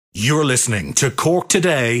You're listening to Cork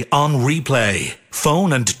Today on replay.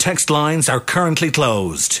 Phone and text lines are currently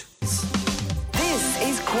closed. This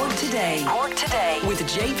is Cork Today. Cork Today with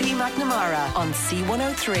JP McNamara on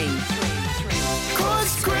C103.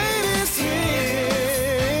 Cork's greatest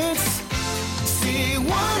hits,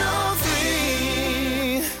 C103.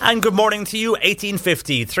 And good morning to you,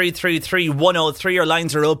 1850 333 103. Your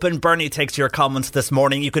lines are open. Bernie takes your comments this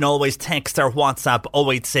morning. You can always text our WhatsApp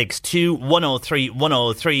 0862 103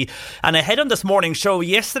 103. And ahead on this morning's show,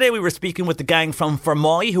 yesterday we were speaking with the gang from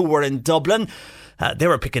Fermoy who were in Dublin. They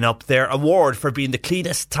were picking up their award for being the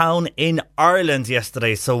cleanest town in Ireland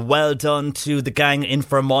yesterday. So well done to the gang in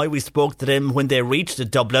Fermoy. We spoke to them when they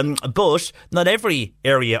reached Dublin. But not every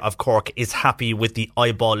area of Cork is happy with the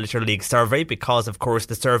Eyeball Litter League survey because, of course,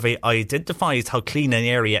 the survey identifies how clean an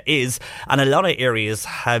area is. And a lot of areas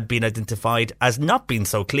have been identified as not being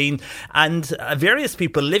so clean. And various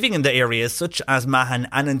people living in the areas, such as Mahon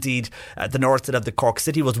and indeed the north side of the Cork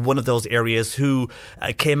City, was one of those areas who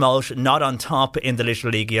came out not on top in the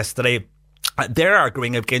Litter League yesterday. They're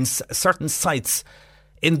arguing against certain sites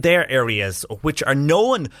in their areas which are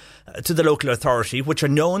known to the local authority, which are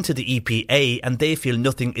known to the EPA, and they feel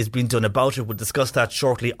nothing is being done about it. We'll discuss that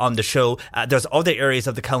shortly on the show. There's other areas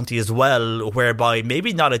of the county as well whereby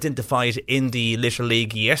maybe not identified in the Litter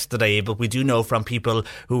League yesterday, but we do know from people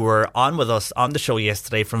who were on with us on the show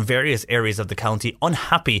yesterday from various areas of the county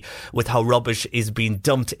unhappy with how rubbish is being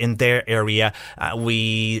dumped in their area.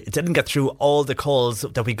 We didn't get through all the calls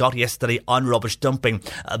that we got yesterday on rubbish dumping,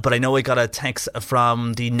 but I know I got a text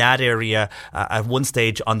from the NAD area at one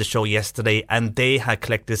stage on the show yesterday, and they had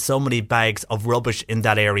collected so many bags of rubbish in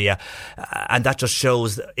that area, and that just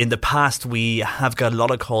shows in the past we have got a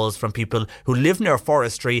lot of calls from people who live near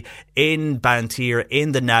forestry in Bantir,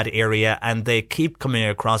 in the NAD area, and they keep coming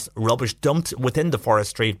across rubbish dumped within the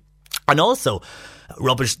forestry and also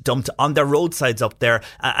rubbish dumped on their roadsides up there.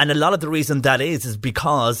 And a lot of the reason that is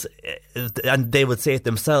because, and they would say it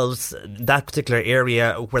themselves, that particular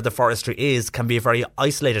area where the forestry is can be a very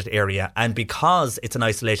isolated area, and because it's an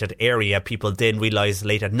isolated area, people then realise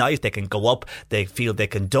late at night they can go up, they feel they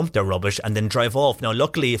can dump their rubbish and then drive off. Now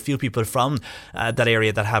luckily a few people from that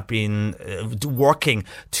area that have been working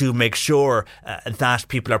to make sure that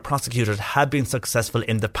people are prosecuted have been successful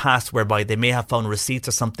in the past, whereby they may have found receipts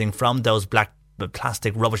or something from those black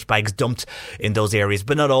plastic rubbish bags dumped in those areas,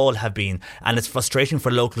 but not all have been. And it's frustrating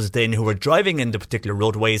for locals then who are driving in the particular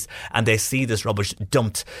roadways and they see this rubbish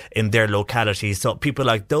dumped in their locality. So people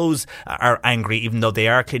like those are angry, even though they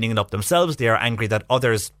are cleaning it up themselves. They are angry that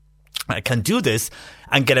others can do this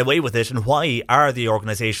and get away with it. And why are the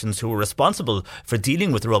organisations who are responsible for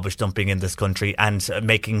dealing with rubbish dumping in this country and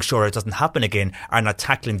making sure it doesn't happen again are not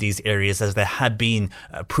tackling these areas as they have been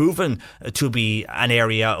proven to be an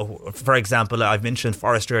area? For example, I've mentioned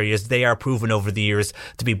forest areas. They are proven over the years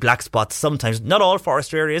to be black spots sometimes. Not all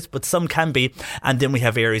forest areas, but some can be. And then we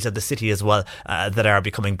have areas of the city as well that are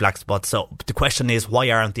becoming black spots. So the question is,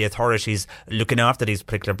 why aren't the authorities looking after these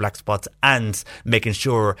particular black spots and making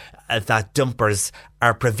sure that dumpers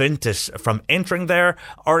are prevented from entering there?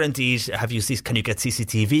 Or indeed, can you get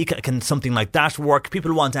CCTV? Can something like that work?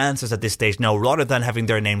 People want answers at this stage now, rather than having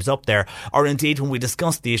their names up there. Or indeed, when we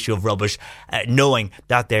discuss the issue of rubbish, knowing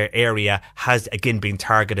that their area has again been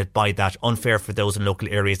targeted by that, unfair for those in local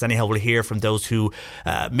areas. Anyhow, we'll hear from those who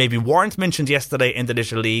maybe weren't mentioned yesterday in the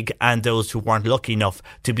Litter League and those who weren't lucky enough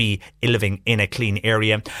to be living in a clean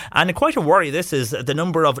area. And quite a worry this is. The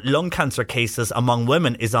number of lung cancer cases among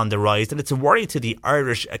women is on the rise, and it's a worry to the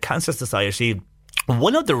Irish Cancer Society.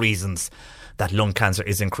 One of the reasons that lung cancer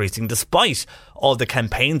is increasing, despite all the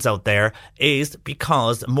campaigns out there, is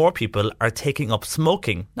because more people are taking up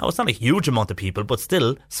smoking. Now, it's not a huge amount of people, but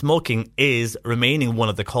still, smoking is remaining one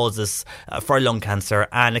of the causes for lung cancer,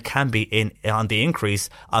 and it can be on the increase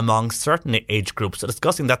among certain age groups. So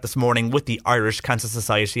discussing that this morning with the Irish Cancer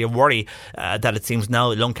Society, a worry that it seems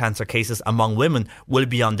now lung cancer cases among women will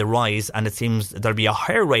be on the rise, and it seems there'll be a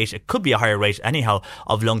higher rate, it could be a higher rate anyhow,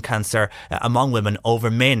 of lung cancer among women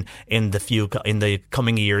over men in the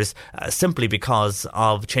coming years, simply because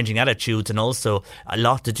of changing attitudes and also a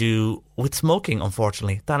lot to do with smoking,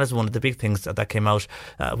 unfortunately. That is one of the big things that came out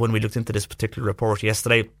when we looked into this particular report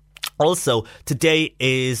yesterday. Also, today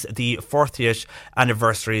is the 40th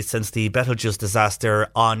anniversary since the Betelgeuse disaster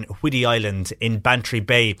on Whiddy Island in Bantry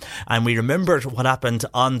Bay. And we remembered what happened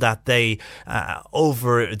on that day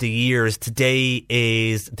over the years. Today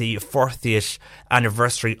is the 40th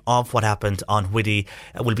anniversary of what happened on Whiddy.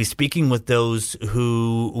 We'll be speaking with those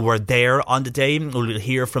who were there on the day. We'll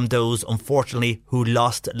hear from those, unfortunately, who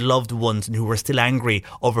lost loved ones and who were still angry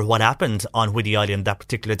over what happened on Whiddy Island that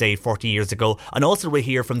particular day 40 years ago. And also we'll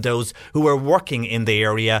hear from those who were working in the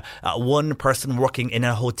area. One person working in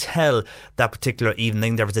a hotel that particular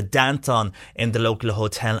evening. There was a dance on in the local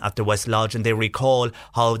hotel at the West Lodge, and they recall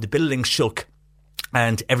how the building shook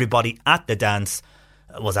and everybody at the dance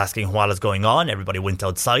was asking what is going on. Everybody went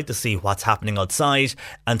outside to see what's happening outside,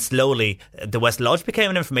 and slowly the West Lodge became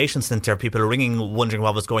an information centre. People ringing, wondering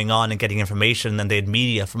what was going on and getting information, and they had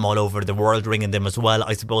media from all over the world ringing them as well.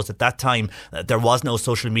 I suppose at that time there was no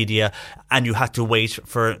social media, and you had to wait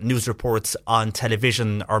for news reports on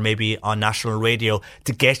television or maybe on national radio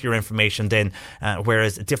to get your information then,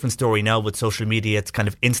 whereas a different story now with social media. It's kind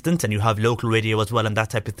of instant, and you have local radio as well and that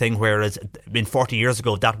type of thing, whereas 40 years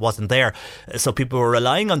ago that wasn't there. So people were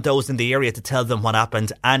relying on those in the area to tell them what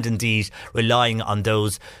happened, and indeed relying on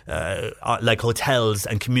those like hotels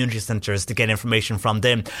and community centres to get information from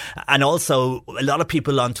them. And also a lot of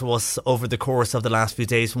people on to us over the course of the last few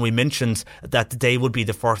days when we mentioned that today would be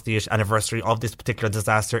the 40th anniversary of this particular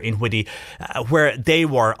disaster in Whiddy, where they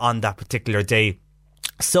were on that particular day.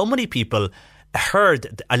 So many people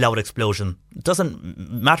heard a loud explosion. It doesn't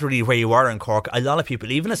matter really where you are in Cork. A lot of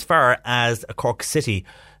people, even as far as Cork City,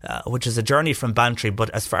 which is a journey from Bantry, but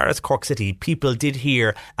as far as Cork City, people did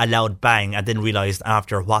hear a loud bang and then realised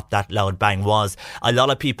after what that loud bang was. A lot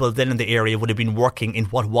of people then in the area would have been working in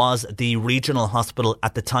what was the regional hospital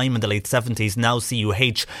at the time in the late 70s, now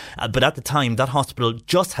CUH. But at the time, that hospital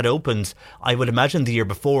just had opened, I would imagine, the year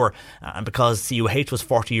before, because CUH was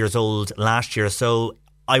 40 years old last year. So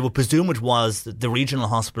I would presume it was the regional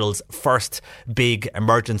hospital's first big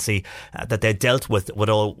emergency that they dealt with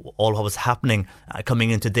all what was happening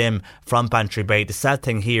coming into them from Bantry Bay. The sad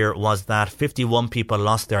thing here was that 51 people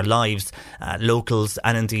lost their lives, locals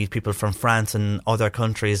and indeed people from France and other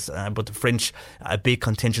countries, but the French, a big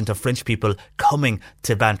contingent of French people coming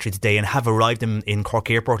to Bantry today and have arrived in Cork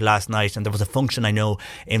Airport last night, and there was a function, I know,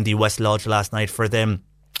 in the West Lodge last night for them.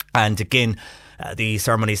 And again, the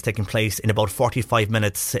ceremony is taking place in about 45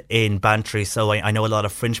 minutes in Bantry. So I know a lot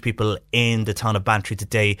of French people in the town of Bantry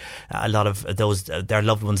today. A lot of those, their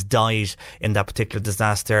loved ones died in that particular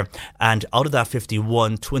disaster. And out of that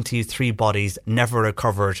 51, 23 bodies never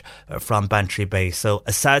recovered from Bantry Bay. So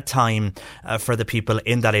a sad time for the people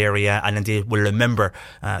in that area. And indeed we'll remember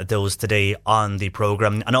those today on the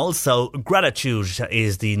programme. And also gratitude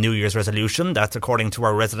is the New Year's resolution. That's according to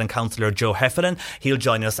our resident councillor Joe Heffernan. He'll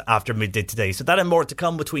join us after midday today. So that and more to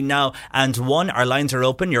come between now and 1. Our lines are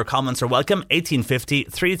open. Your comments are welcome. 1850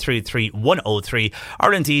 333 103.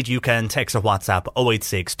 Or indeed you can text or WhatsApp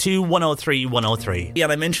 0862 103 103. Yeah,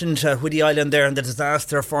 and I mentioned Whiddy Island there and the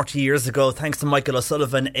disaster 40 years ago. Thanks to Michael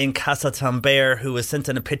O'Sullivan in Castletownbere, who has sent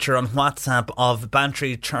in a picture on WhatsApp of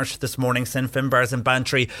Bantry Church this morning, St Finbarr's in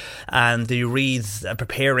Bantry, and the wreaths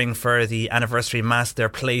preparing for the anniversary mass. They're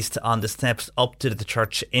placed on the steps up to the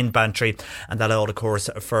church in Bantry, and that all, of course,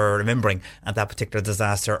 for remembering that particular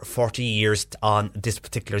disaster 40 years on this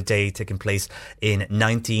particular day, taking place in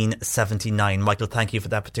 1979. Michael, thank you for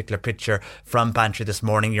that particular picture from Bantry this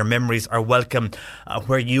morning. Your memories are welcome.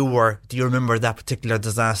 Where you were, do you remember that particular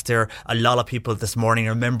disaster? A lot of people this morning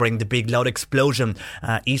remembering the big loud explosion.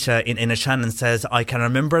 Isha in Shannon says, I can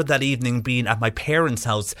remember that evening being at my parents'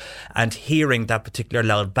 house and hearing that particular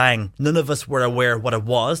loud bang. None of us were aware what it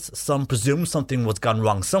was. Some presumed something was gone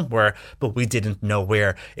wrong somewhere, but we didn't know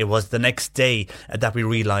where. It was the next day that we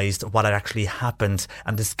realised what had actually happened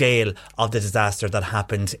and the scale of the disaster that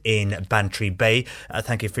happened in Bantry Bay.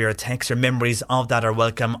 Thank you for your text. Your memories of that are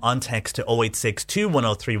welcome on text to 0862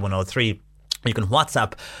 103 103. You can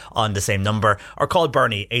WhatsApp on the same number or call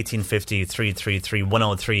Bernie 1850 333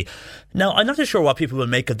 103. Now, I'm not too sure what people will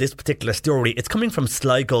make of this particular story. It's coming from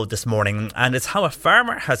Sligo this morning, and it's how a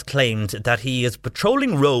farmer has claimed that he is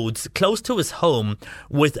patrolling roads close to his home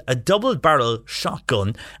with a double-barrel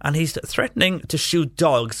shotgun, and he's threatening to shoot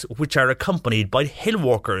dogs which are accompanied by hill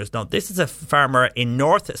walkers. Now, this is a farmer in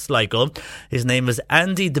North Sligo. His name is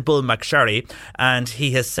Andy the Bull McSherry, and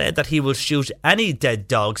he has said that he will shoot any dead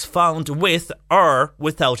dogs found with with or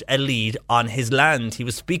without a lead on his land. He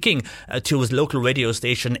was speaking to his local radio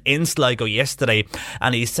station in Sligo yesterday,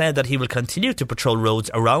 and he said that he will continue to patrol roads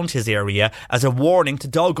around his area as a warning to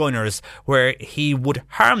dog owners where he would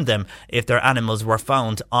harm them if their animals were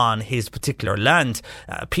found on his particular land.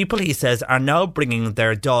 People, he says, are now bringing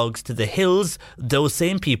their dogs to the hills. Those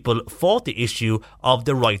same people fought the issue of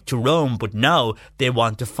the right to roam, but now they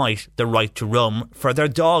want to fight the right to roam for their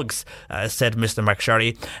dogs, said Mr.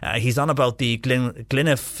 McSherry. He's on about the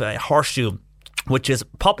Glynniff Horseshoe, which is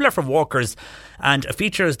popular for walkers and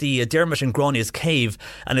features the Dermot and Gronies Cave,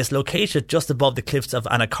 and is located just above the cliffs of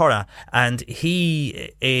Annacurra. And he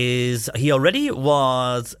already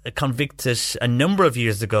was convicted a number of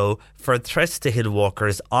years ago for threats to hill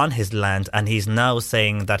walkers on his land, and he's now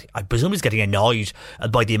saying that, I presume he's getting annoyed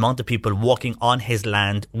by the amount of people walking on his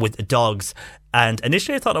land with dogs. And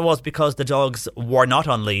initially I thought it was because the dogs were not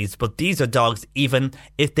on leads, but these are dogs even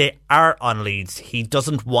if they are on leads. He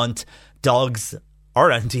doesn't want dogs, or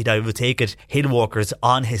indeed I would take it, hill walkers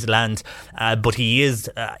on his land, but he is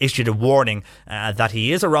issued a warning that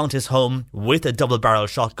he is around his home with a double barrel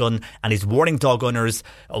shotgun, and he's warning dog owners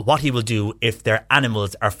what he will do if their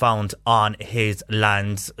animals are found on his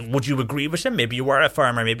land. Would you agree with him? Maybe you are a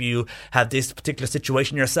farmer, maybe you have this particular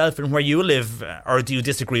situation yourself and where you live, or do you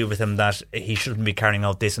disagree with him that he shouldn't be carrying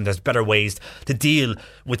out this and there's better ways to deal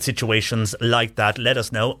with situations like that? Let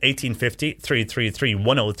us know. 1850 333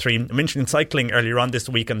 103. I mentioned cycling earlier on this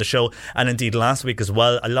week on the show, and indeed last week as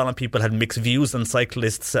well. A lot of people had mixed views on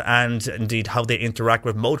cyclists and indeed how they interact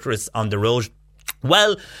with motorists on the road.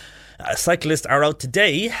 Well, cyclists are out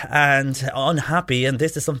today and unhappy, and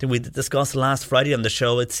this is something we discussed last Friday on the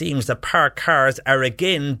show. It seems that parked cars are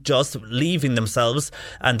again just leaving themselves,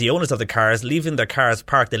 and the owners of the cars leaving their cars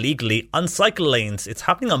parked illegally on cycle lanes. It's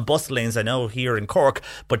happening on bus lanes, I know, here in Cork,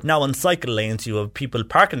 but now on cycle lanes you have people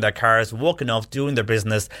parking their cars, walking off, doing their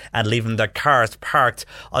business and leaving their cars parked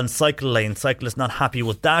on cycle lanes. Cyclists not happy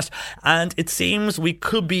with that, and it seems we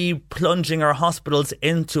could be plunging our hospitals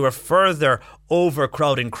into a further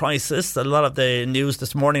overcrowding crisis. A lot of the news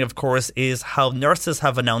this morning, of course, is how nurses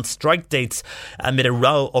have announced strike dates amid a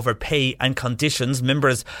row over pay and conditions.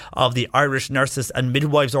 Members of the Irish Nurses and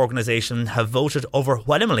Midwives Organisation have voted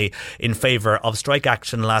overwhelmingly in favour of strike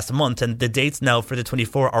action last month, and the dates now for the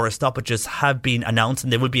 24-hour stoppages have been announced,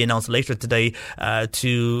 and they will be announced later today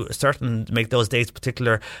to make those dates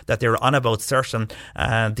particular that they're on about certain.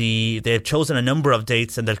 They've chosen a number of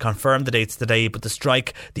dates and they'll confirm the dates today, but the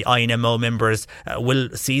strike, the INMO members will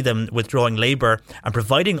see them withdrawing labour and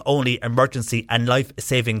providing only emergency and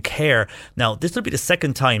life-saving care. Now, this will be the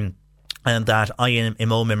second time and that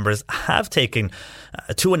INMO members have taken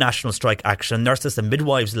to a national strike action. Nurses and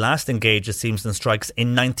midwives last engaged, it seems, in strikes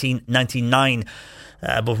in 1999.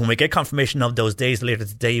 But when we get confirmation of those days later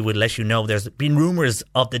today, we'll let you know. There's been rumours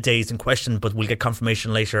of the days in question, but we'll get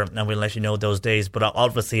confirmation later and we'll let you know those days. But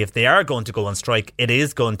obviously, if they are going to go on strike, it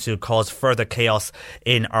is going to cause further chaos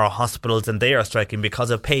in our hospitals, and they are striking because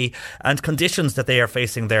of pay and conditions that they are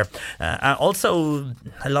facing there. Also,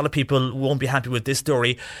 a lot of people won't be happy with this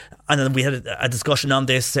story. And then we had a discussion on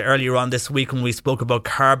this earlier on this week when we spoke about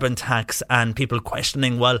carbon tax and people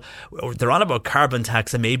questioning, well, they're on about carbon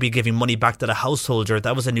tax and maybe giving money back to the householder.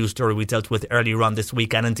 That was a news story we dealt with earlier on this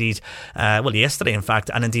week, and indeed, yesterday in fact,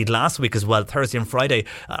 and indeed last week as well, Thursday and Friday.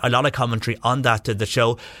 A lot of commentary on that to the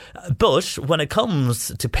show. But when it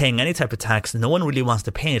comes to paying any type of tax, no one really wants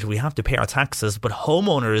to pay it. We have to pay our taxes, but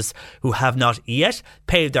homeowners who have not yet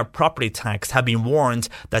paid their property tax have been warned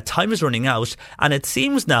that time is running out, and it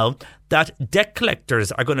seems now that debt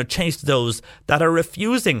collectors are going to chase those that are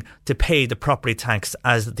refusing to pay the property tax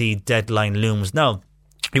as the deadline looms. Now,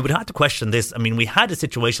 you would have to question this. I mean, we had a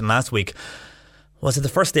situation last week. Was it the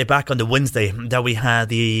first day back on the Wednesday that we had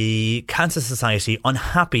the Cancer Society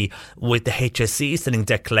unhappy with the HSE sending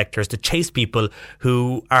debt collectors to chase people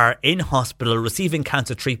who are in hospital receiving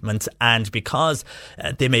cancer treatment, and because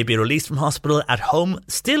they may be released from hospital at home,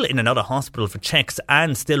 still in another hospital for checks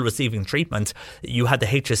and still receiving treatment, you had the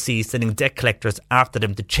HSE sending debt collectors after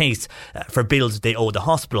them to chase for bills they owe the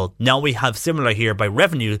hospital. Now we have similar here by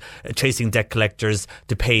Revenue chasing debt collectors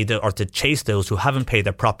to pay to chase those who haven't paid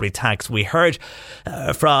their property tax. We heard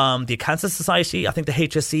from the Cancer Society, I think the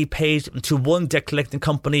HSE paid to one debt collecting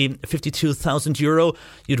company €52,000.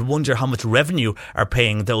 You'd wonder how much Revenue are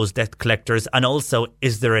paying those debt collectors, and also,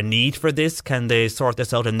 is there a need for this? Can they sort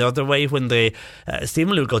this out another way when they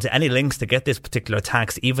seemingly go to any lengths to get this particular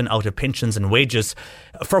tax, even out of pensions and wages?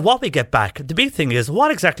 For what we get back, the big thing is,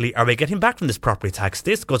 what exactly are we getting back from this property tax?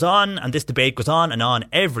 This goes on, and this debate goes on and on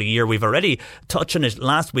every year. We've already touched on it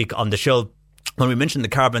last week on the show when we mentioned the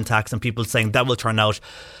carbon tax, and people saying that will turn out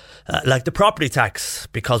like the property tax,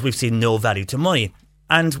 because we've seen no value to money.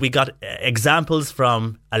 And we got examples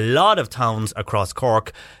from a lot of towns across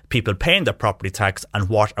Cork, people paying their property tax, and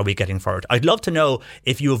what are we getting for it? I'd love to know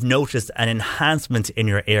if you have noticed an enhancement in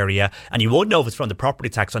your area, and you won't know if it's from the property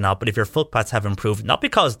tax or not, but if your footpaths have improved, not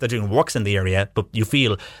because they're doing works in the area, but you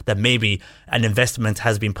feel that maybe an investment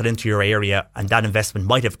has been put into your area, and that investment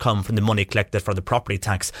might have come from the money collected for the property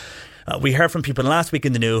tax. We heard from people last week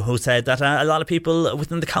in the New who said that a lot of people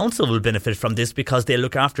within the council will benefit from this because they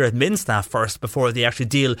look after admin staff first before they actually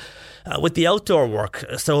deal with the outdoor work.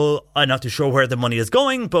 So I'm not too sure where the money is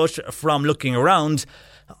going, but from looking around,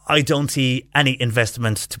 I don't see any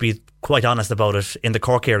investment, to be quite honest about it, in the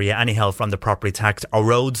Cork area anyhow from the property tax. Our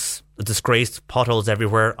roads, disgraced, potholes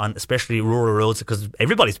everywhere, on especially rural roads, because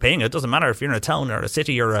everybody's paying it. It doesn't matter if you're in a town or a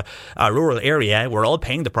city or a rural area, we're all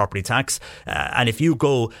paying the property tax. And if you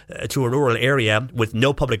go to a rural area with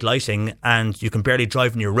no public lighting and you can barely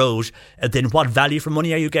drive on your road, then what value for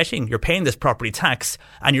money are you getting? You're paying this property tax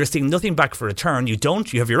and you're seeing nothing back for return. You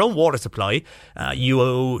have your own water supply,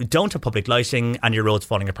 you don't have public lighting, and your road's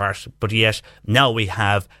falling apart. But yet now we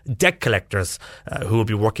have debt collectors who will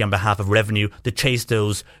be working on behalf of revenue to chase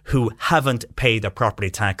those who haven't paid their property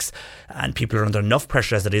tax, and people are under enough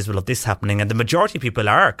pressure as it is with this happening, and the majority of people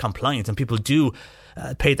are compliant and people do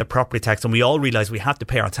pay their property tax, and we all realise we have to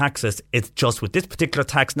pay our taxes. It's just with this particular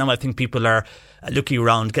tax now, I think people are looking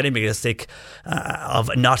around, getting a bit sick of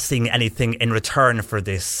not seeing anything in return for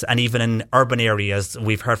this. And even in urban areas,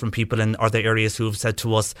 we've heard from people in other areas who've said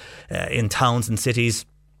to us in towns and cities,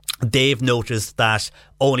 they've noticed that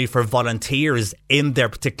only for volunteers in their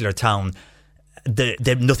particular town,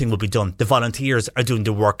 nothing will be done. The volunteers are doing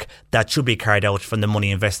the work that should be carried out from the money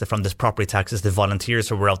invested from this property taxes. The volunteers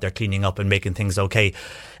who were out there cleaning up and making things okay.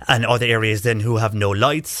 And other areas then who have no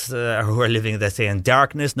lights, who are living, let's say, in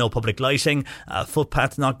darkness, no public lighting,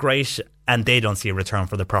 footpaths not great, and they don't see a return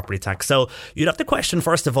for the property tax. So you'd have to question,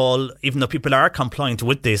 first of all, even though people are compliant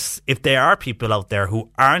with this, if there are people out there who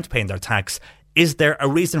aren't paying their tax, is there a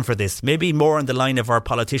reason for this? Maybe more on the line of our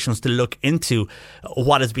politicians to look into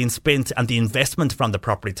what has been spent and the investment from the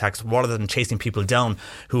property tax, rather than chasing people down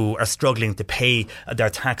who are struggling to pay their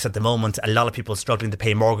tax at the moment. A lot of people struggling to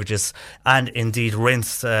pay mortgages and indeed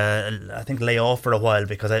rents, I think, lay off for a while,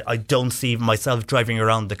 because I don't see myself driving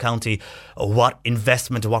around the county what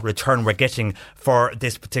investment or what return we're getting for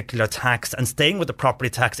this particular tax. And staying with the property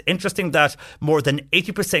tax, interesting that more than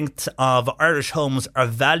 80% of Irish homes are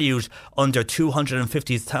valued under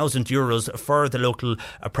 €250,000 for the local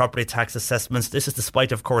property tax assessments. This is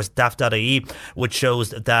despite, of course, Daft.ie, which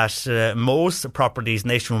shows that most properties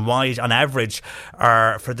nationwide, on average,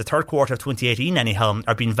 are, for the third quarter of 2018 anyhow,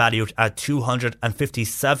 are being valued at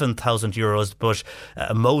 €257,000. But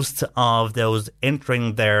most of those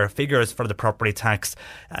entering their figures for the property tax,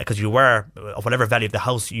 because you were, of whatever value of the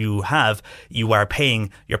house you have, you are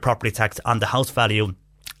paying your property tax on the house value.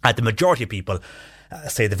 The majority of people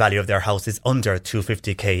say the value of their house is under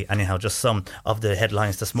 250k. Anyhow, just some of the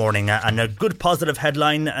headlines this morning. And a good positive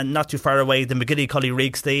headline, and not too far away, the McGilly Cully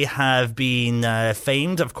Reeks, they have been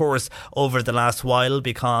famed, of course, over the last while,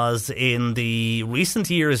 because in the recent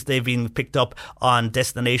years they've been picked up on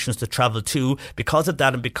destinations to travel to. Because of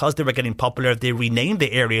that, and because they were getting popular, they renamed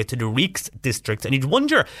the area to the Reeks District. And you'd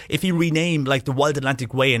wonder if you rename like the Wild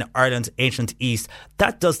Atlantic Way in Ireland's ancient East,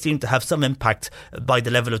 that does seem to have some impact by the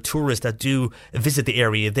level of tourists that do visit the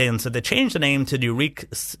area then. So they changed the name to the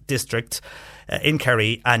Reeks District in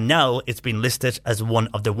Kerry, and now it's been listed as one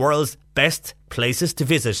of the world's best places to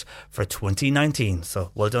visit for 2019.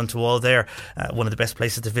 So well done to all there. One of the best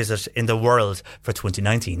places to visit in the world for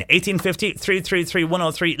 2019. 1850 333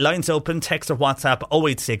 103. Lines open. Text or WhatsApp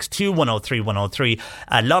 0862 103 103.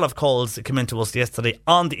 A lot of calls came into us yesterday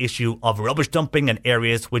on the issue of rubbish dumping in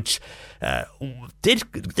areas which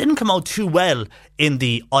didn't come out too well in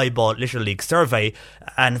the Eyeball Litter League survey,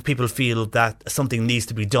 and people feel that something needs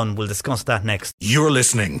to be done. We'll discuss that next. You're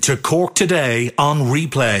listening to Cork Today on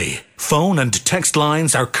replay. Phone and text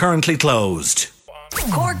lines are currently closed.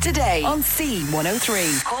 Cork Today on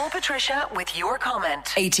C103. Call Patricia with your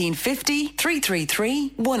comment. 1850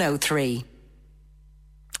 333 103.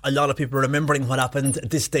 A lot of people remembering what happened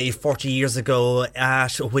this day 40 years ago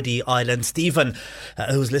at Whiddy Island. Stephen,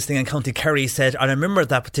 who's listening in County Kerry, said, I remember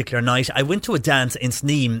that particular night. I went to a dance in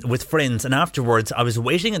Sneem with friends, and afterwards I was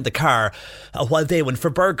waiting in the car while they went for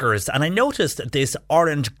burgers, and I noticed this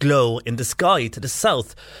orange glow in the sky to the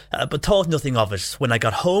south, but thought nothing of it. When I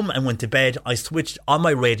got home and went to bed, I switched on my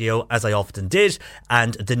radio, as I often did,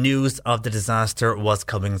 and the news of the disaster was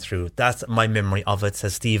coming through. That's my memory of it,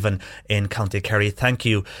 says Stephen in County Kerry. Thank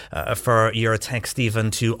you for your text,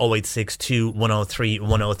 Stephen, to 0862 103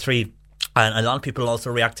 103. And a lot of people are also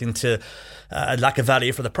reacting to lack of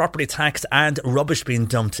value for the property tax and rubbish being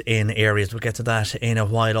dumped in areas. We'll get to that in a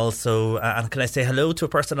while also. And can I say hello to a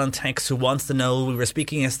person on text who wants to know, we were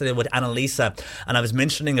speaking yesterday with Annalisa, and I was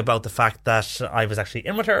mentioning about the fact that I was actually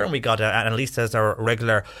in with her, and we got Annalisa as our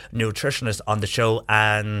regular nutritionist on the show,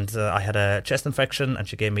 and I had a chest infection, and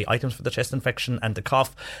she gave me items for the chest infection and the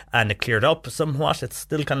cough, and it cleared up somewhat. It's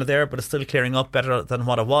still kind of there, but it's still clearing up better than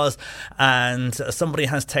what it was. And somebody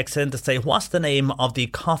has texted in to say, what's the name of the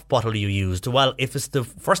cough bottle you used? Well, if it's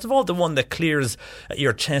first of all the one that clears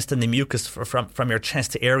your chest and the mucus from your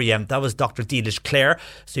chest area, that was Dr. Dealish Clare.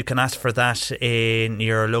 So you can ask for that in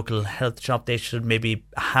your local health shop. They should maybe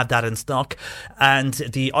have that in stock. And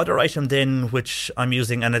the other item then, which I'm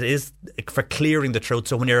using, and it is for clearing the throat.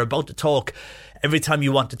 So when you're about to talk, every time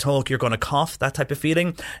you want to talk, you're going to cough, that type of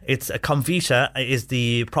feeling. It's a Comvita is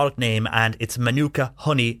the product name, and it's Manuka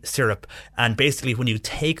honey syrup. And basically, when you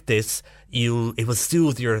take this, it will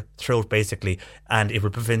soothe your throat basically, and it will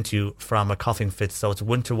prevent you from a coughing fit. So it's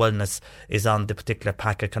Winter Wellness is on the particular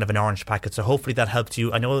packet, kind of an orange packet. So hopefully that helped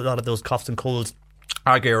you. I know a lot of those coughs and colds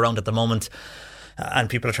are going around at the moment, and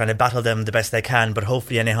people are trying to battle them the best they can, but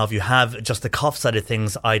hopefully anyhow, if you have just the cough side of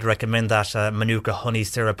things, I'd recommend that Manuka honey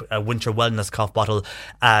syrup, Winter Wellness cough bottle.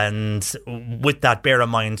 And with that, bear in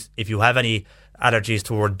mind, if you have any allergies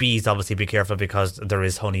toward bees, obviously be careful because there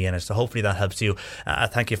is honey in it. So hopefully that helps you.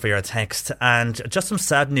 Thank you for your text. And just some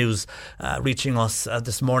sad news reaching us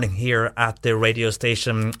this morning here at the radio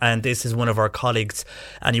station, and this is one of our colleagues,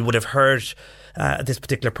 and you would have heard this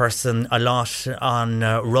particular person a lot on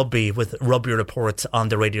rugby, with rugby reports on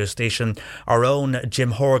the radio station. Our own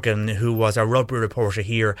Jim Horgan, who was our rugby reporter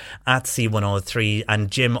here at C103, and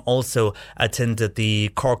Jim also attended the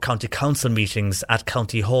Cork County Council meetings at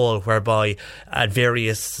County Hall, whereby at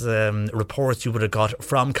various reports you would have got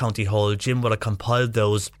from County Hall, Jim would have compiled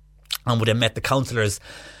those and would have met the councillors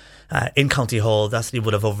in County Hall. That's what he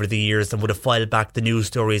would have over the years, and would have filed back the news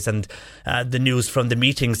stories and the news from the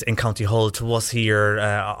meetings in County Hall to us here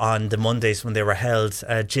on the Mondays when they were held.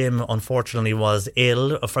 Jim unfortunately was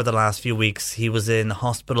ill for the last few weeks. He was in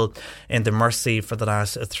hospital in the Mercy for the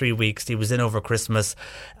last 3 weeks. He was in over Christmas,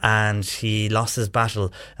 and he lost his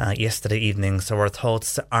battle yesterday evening. So our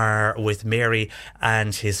thoughts are with Mary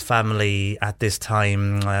and his family at this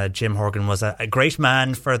time. Jim Horgan was a great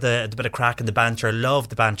man for the bit of crack and the banter,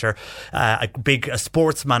 loved the banter. A big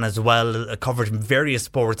sportsman as well, covered various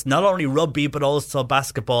sports, not only rugby but also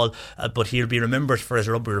basketball, but he'll be remembered for his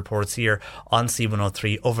rugby reports here on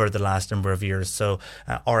C103 over the last number of years. So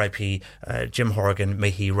RIP Jim Horgan,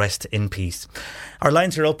 may he rest in peace. Our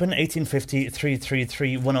lines are open, 1850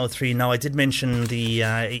 333 103. Now, I did mention the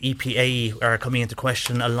EPA are coming into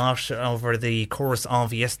question a lot over the course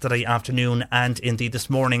of yesterday afternoon, and indeed this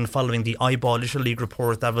morning following the Eyeball Little League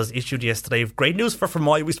report that was issued yesterday. Great news for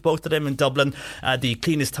Fermoy. We spoke to them in Dublin, the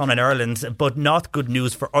cleanest town in Ireland, but not good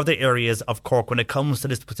news for other areas of Cork when it comes to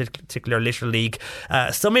this particular Little League.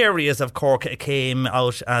 Some areas of Cork came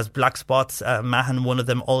out as black spots, Mahon one of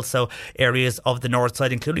them, also areas of the north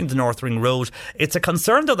side, including the North Ring Road. It's a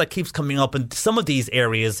concern though that keeps coming up, and some of these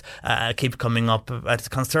areas keep coming up. It's a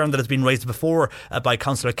concern that has been raised before by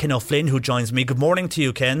Councillor Ken O'Flynn, who joins me. Good morning to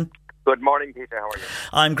you, Ken. Good morning, Peter. How are you?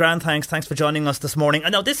 I'm grand, thanks. Thanks for joining us this morning.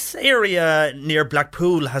 And now this area near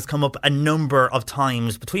Blackpool has come up a number of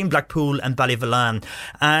times, between Blackpool and Ballyvolane,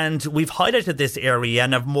 and we've highlighted this area.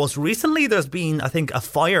 And most recently there's been, I think, a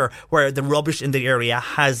fire where the rubbish in the area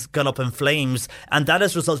has gone up in flames, and that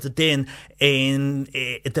has resulted in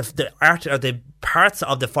the parts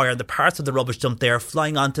of the fire, the parts of the rubbish dumped there,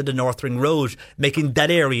 flying onto the North Ring Road, making that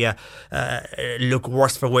area look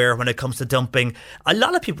worse for wear when it comes to dumping. A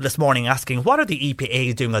lot of people this morning asking, what are the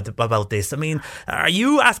EPA doing about this? I mean, are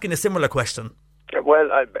you asking a similar question? Well,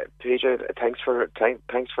 Peter, thanks for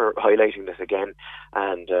highlighting this again.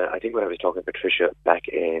 And I think when I was talking to Patricia back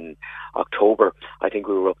in October, I think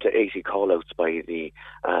we were up to 80 call-outs by the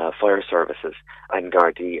fire services and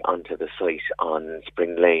Gardaí onto the site on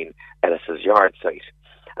Spring Lane, Ellis's yard site.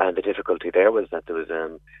 And the difficulty there was that there was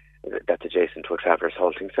that's adjacent to a travellers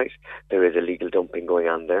halting site. There is illegal dumping going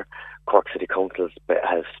on there. Cork City Council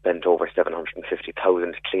has spent over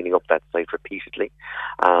 750,000 cleaning up that site repeatedly.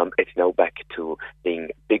 It's now back to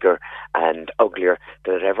being bigger and uglier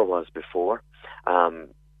than it ever was before.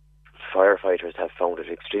 Firefighters have found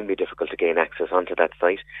it extremely difficult to gain access onto that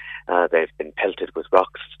site. They've been pelted with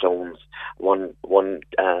rocks, stones. One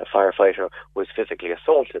firefighter was physically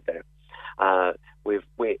assaulted there.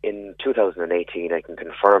 In 2018, I can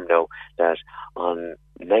confirm now that on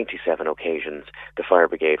 97 occasions the fire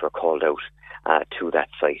brigade were called out to that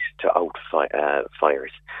site to out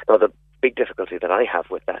fires. Now, the big difficulty that I have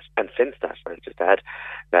with that, and since that, I'll just add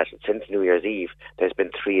that since New Year's Eve, there's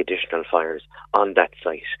been 3 additional fires on that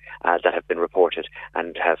site that have been reported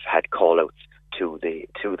and have had call-outs to the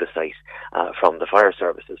site from the fire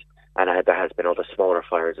services. And there has been other smaller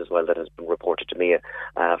fires as well that has been reported to me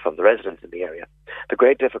from the residents in the area. The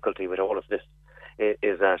great difficulty with all of this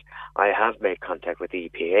is that I have made contact with the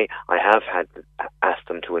EPA. I have asked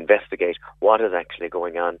them to investigate what is actually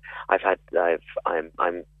going on.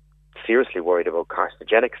 I'm seriously worried about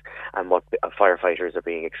carcinogenics and what firefighters are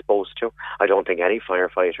being exposed to. I don't think any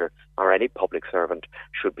firefighter or any public servant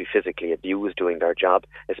should be physically abused doing their job,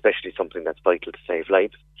 especially something that's vital to save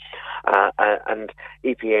lives. And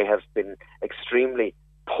EPA have been extremely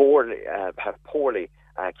poorly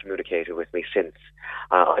communicated with me since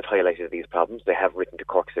I've highlighted these problems. They have written to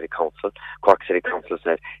Cork City Council. Cork City Council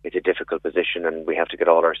said it's a difficult position and we have to get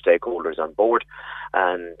all our stakeholders on board,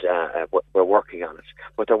 and we're working on it.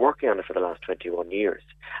 But they're working on it for the last 21 years,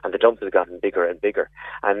 and the dump has gotten bigger and bigger.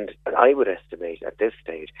 And I would estimate at this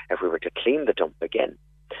stage, if we were to clean the dump again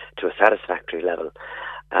to a satisfactory level,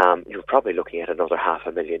 you're probably looking at another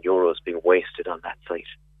 €500,000 being wasted on that site.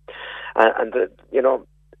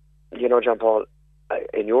 John Paul,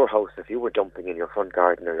 in your house, if you were dumping in your front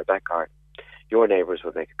garden or your back garden, your neighbours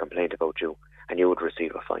would make a complaint about you and you would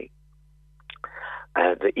receive a fine.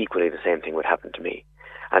 Equally, the same thing would happen to me.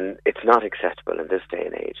 And it's not acceptable in this day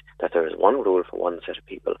and age that there is one rule for one set of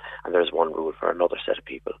people and there is one rule for another set of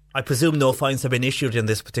people. I presume no fines have been issued in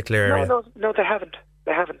this particular area. No, they haven't.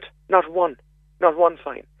 They haven't. Not one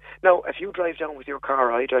fine. Now, if you drive down with your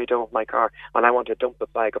car, or I drive down with my car, and I want to dump a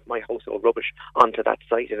bag of my household rubbish onto that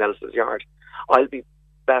site in Elsa's yard, I'll be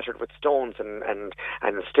battered with stones and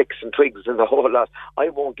sticks and twigs and the whole lot. I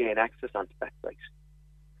won't gain access onto that site.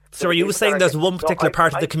 So are you saying there's one particular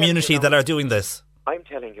part of the community that are doing this? I'm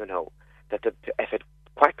telling you now that if it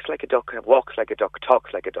quacks like a duck, walks like a duck,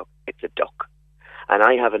 talks like a duck, it's a duck. And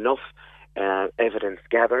I have enough evidence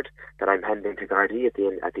gathered that I'm handing to Gardaí at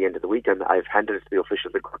the end of the week, and I've handed it to the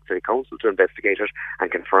officials at Cork City Council to investigate it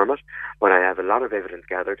and confirm it. But I have a lot of evidence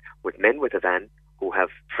gathered with men with a van who have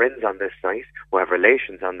friends on this site, who have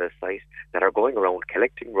relations on this site, that are going around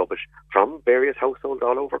collecting rubbish from various households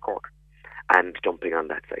all over Cork and dumping on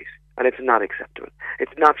that site. And it's not acceptable.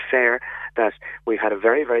 It's not fair that we've had a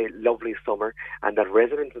very, very lovely summer and that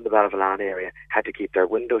residents in the Ballyvolane area had to keep their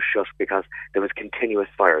windows shut because there was continuous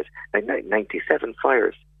fires. 97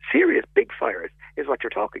 fires, serious big fires is what you're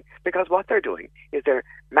talking. Because what they're doing is they're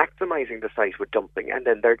maximising the site with dumping, and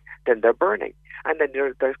then they're burning. And then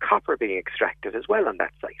there's copper being extracted as well on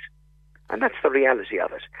that site. And that's the reality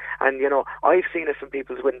of it. And, I've seen it from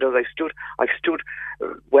people's windows. I've stood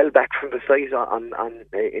well back from the site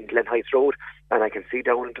in Glen Heights Road, and I can see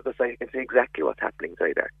down into the site and see exactly what's happening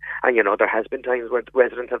there. And, there has been times where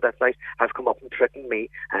residents of that site have come up and threatened me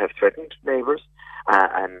and have threatened neighbours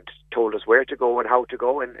and told us where to go and how to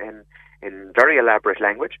go in very elaborate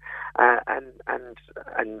language and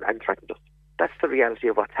threatened us. That's the reality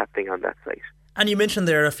of what's happening on that site. And you mentioned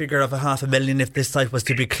there a figure of $500,000 if this site was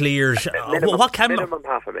to be cleared. Minimum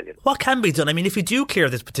 $500,000. What can be done? I mean, if you do clear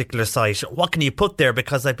this particular site, what can you put there?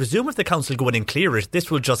 Because I presume if the council go in and clear it, this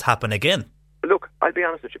will just happen again. Look, I'll be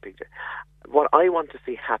honest with you, Peter. What I want to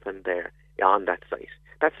see happen there on that site,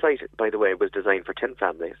 by the way, was designed for 10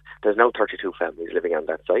 families. There's now 32 families living on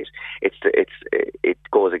that site. It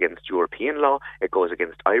goes against European law, it goes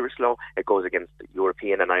against Irish law, it goes against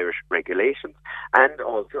European and Irish regulations, and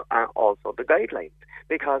also the guidelines.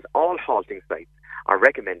 Because all halting sites are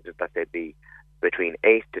recommended that they be between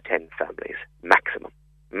 8 to 10 families, maximum.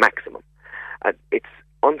 It's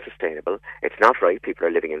unsustainable. It's not right. People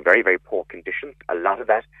are living in very, very poor conditions. A lot of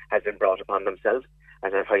that has been brought upon themselves,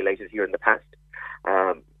 as I've highlighted here in the past.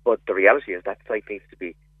 But the reality is that site needs to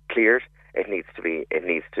be cleared. It needs to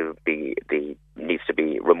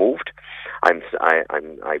be removed.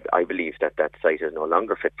 I believe that site is no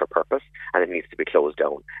longer fit for purpose, and it needs to be closed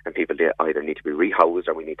down. And people either need to be rehoused,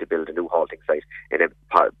 or we need to build a new halting site in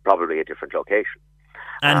probably a different location.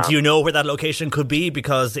 And do you know where that location could be?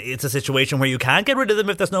 Because it's a situation where you can't get rid of them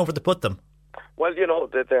if there's nowhere to put them. Well,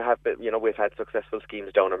 there have been, we've had successful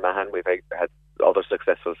schemes down in Mahon. We've had other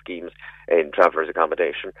successful schemes in travellers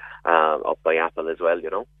accommodation up by Apple as well,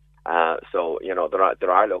 So,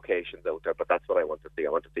 there are locations out there, but that's what I want to see. I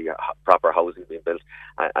want to see proper housing being built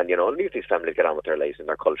and leave these families get on with their lives and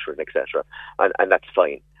their culture and etc. And that's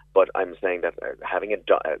fine. But I'm saying that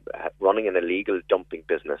running an illegal dumping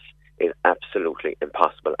business is absolutely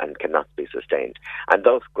impossible and cannot be sustained. And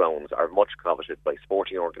those grounds are much coveted by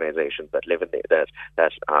sporting organisations that live in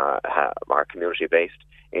that are community based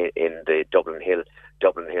in the Dublin Hill,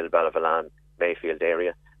 Ballyvolane, Mayfield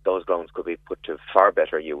area. Those grounds could be put to far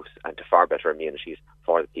better use and to far better amenities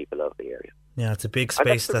for the people of the area. Yeah, it's a big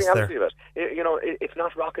space that's there. It's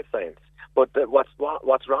not rocket science. But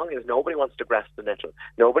what's wrong is nobody wants to grasp the nettle.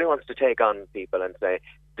 Nobody wants to take on people and say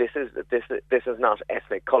this is not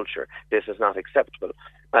ethnic culture. This is not acceptable.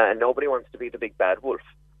 And nobody wants to be the big bad wolf.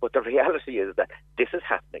 But the reality is that this is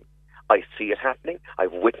happening. I see it happening.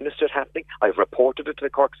 I've witnessed it happening. I've reported it to the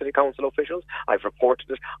Cork City Council officials. I've reported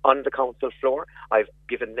it on the council floor. I've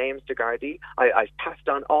given names to Gardaí. I've passed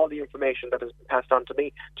on all the information that has been passed on to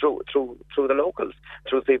me through the locals,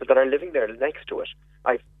 through the people that are living there next to it.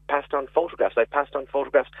 I've passed on photographs. I've passed on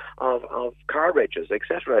photographs of car regs,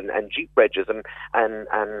 etc., and Jeep regs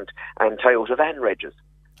and Toyota van regs.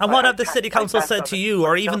 And what have the City Council said to you,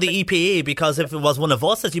 or even the EPA? Because if it was one of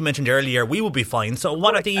us, as you mentioned earlier, we would be fine. So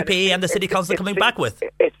what are the EPA and the City Council coming back with?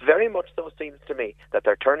 It very much so seems to me that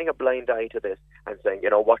they're turning a blind eye to this and saying,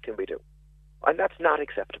 what can we do? And that's not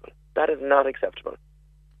acceptable. That is not acceptable.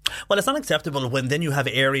 Well, it's unacceptable when then you have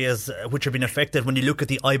areas which have been affected. When you look at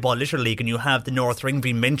the Eyeball Litter League and you have the North Ring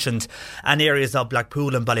being mentioned and areas of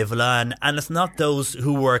Blackpool and Ballyvolane, and it's not those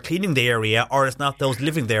who were cleaning the area or it's not those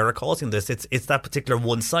living there are causing this. It's that particular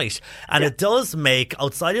one site. And it does make,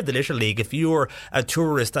 outside of the Litter League, if you're a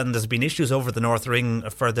tourist and there's been issues over the North Ring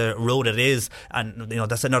for the road it is, and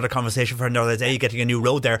that's another conversation for another day, getting a new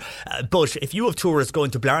road there. But if you have tourists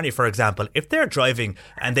going to Blarney, for example, if they're driving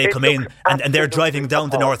and they come in and they're driving down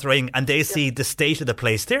the North Ring and they see the state of the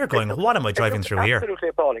place, they're going, what am I driving through here? Absolutely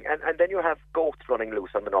appalling. And then you have goats running loose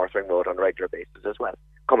on the North Ring Road on a regular basis as well,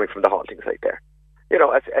 coming from the halting site there.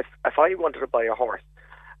 If I wanted to buy a horse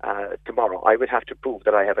tomorrow, I would have to prove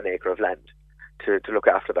that I have an acre of land to look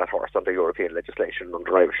after that horse under European legislation and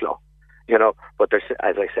under Irish law. But there's,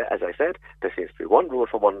 as I said, there seems to be one rule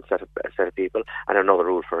for one set of people and another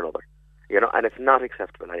rule for another. And it's not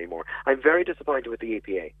acceptable anymore. I'm very disappointed with the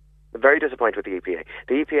EPA. Very disappointed with the EPA.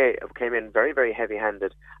 The EPA came in very, very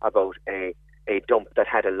heavy-handed about a dump that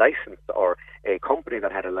had a licence, or a company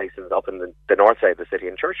that had a licence up in the north side of the city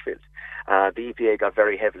in Churchfield. The EPA got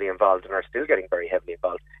very heavily involved and are still getting very heavily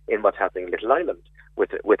involved in what's happening in Little Island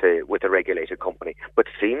with a regulated company, but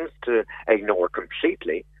seems to ignore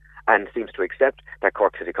completely and seems to accept that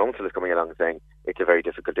Cork City Council is coming along saying it's a very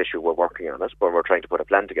difficult issue, we're working on it, but we're trying to put a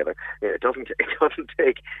plan together. It doesn't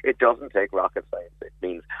take rocket science. It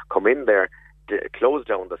means come in there, close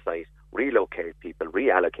down the site, relocate people,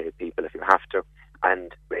 reallocate people if you have to.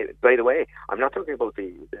 And by the way, I'm not talking about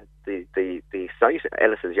the site,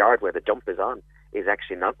 Ellis's Yard, where the dump is on, is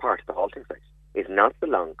actually not part of the halting site. It does not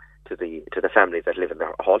belong to the families that live in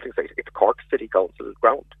the halting site. It's Cork City Council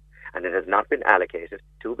ground. And it has not been allocated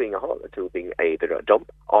to being either a dump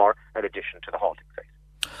or an addition to the halting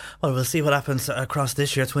site. Well, we'll see what happens across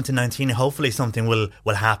this year, 2019. Hopefully something will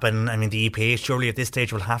happen. I mean, the EPA surely at this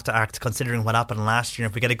stage will have to act, considering what happened last year.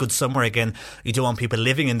 If we get a good summer again, you don't want people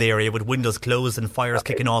living in the area with windows closed and fires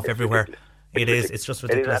kicking off everywhere. It's just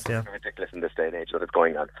ridiculous. It is ridiculous in this day and age that it's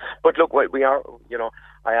going on. But look, we are,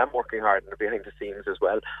 I am working hard behind the scenes as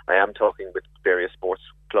well. I am talking with various sports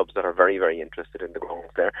clubs that are very, very interested in the grounds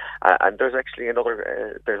there. And there's actually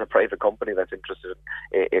there's a private company that's interested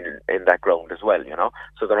in that ground as well,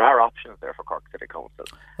 So there are options there for Cork City Council.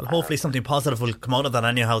 Well, hopefully something positive will come out of that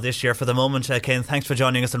anyhow this year. For the moment, Ken, thanks for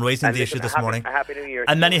joining us and raising the issue this morning. A happy New Year.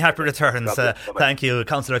 And many happy returns. Thank you.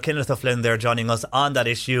 Councillor Kenneth O'Flynn there joining us on that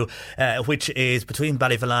issue, which is between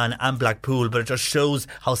Ballyvolane and Blackpool. But it just shows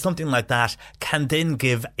how something like that can then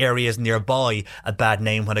give areas nearby a bad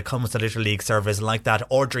name when it comes to Little League service like that.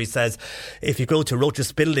 Audrey says if you go to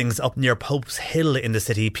Roach's Buildings up near Pope's Hill in the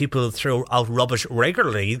city, people throw out rubbish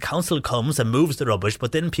regularly. The council comes and moves the rubbish,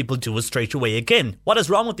 but then people do it straight away again. What is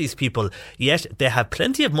wrong with these people? Yet they have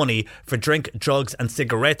plenty of money for drink, drugs and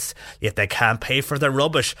cigarettes, yet they can't pay for their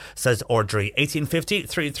rubbish, says Audrey. 1850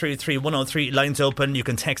 333 103, lines open. You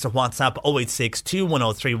can text or WhatsApp 0862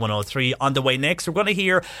 103 103. On the way next, we're going to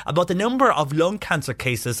hear about the number of lung cancer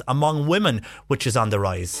cases among women, which is on the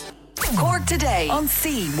rise. Cork Today on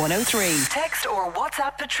C103. Text or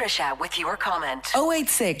WhatsApp Patricia with your comment.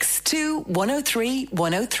 0862 103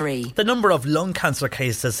 103. The number of lung cancer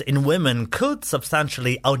cases in women could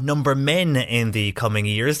substantially outnumber men in the coming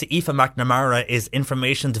years. Aoife McNamara is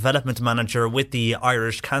Information Development Manager with the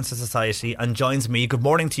Irish Cancer Society and joins me. Good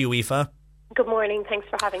morning to you, Aoife. Good morning. Thanks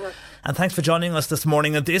for having us. And thanks for joining us this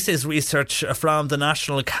morning. And this is research from the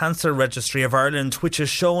National Cancer Registry of Ireland, which has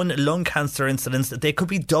shown lung cancer incidents that they could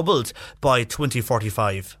be doubled by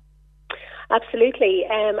 2045. Absolutely.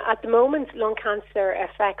 At the moment, lung cancer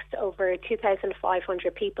affects over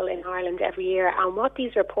 2,500 people in Ireland every year. And what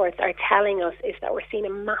these reports are telling us is that we're seeing a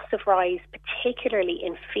massive rise, particularly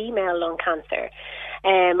in female lung cancer.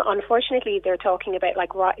 Unfortunately, they're talking about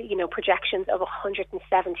projections of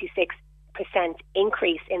 176%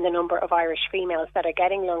 increase in the number of Irish females that are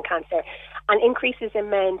getting lung cancer, and increases in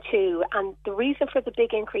men too. And the reason for the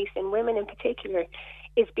big increase in women in particular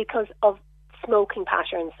is because of smoking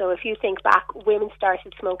patterns. So if you think back, women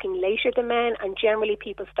started smoking later than men, and generally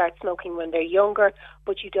people start smoking when they're younger,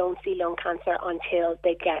 but you don't see lung cancer until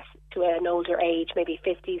they get to an older age, maybe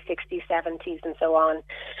 50s, 60s, 70s and so on.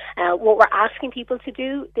 What we're asking people to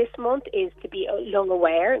do this month is to be lung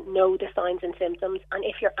aware, know the signs and symptoms, and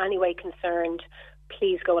if you're anyway concerned,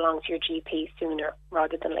 please go along to your GP sooner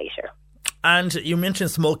rather than later. And you mentioned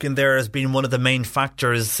smoking there as being one of the main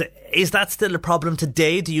factors. Is that still a problem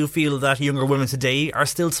today? Do you feel that younger women today are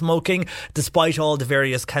still smoking despite all the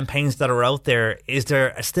various campaigns that are out there? Is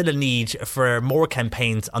there still a need for more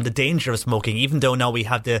campaigns on the danger of smoking, even though now we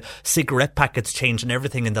have the cigarette packets changed and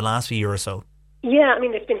everything in the last year or so? Yeah, I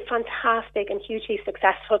mean, there's been fantastic and hugely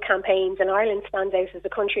successful campaigns, and Ireland stands out as a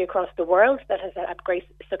country across the world that has had great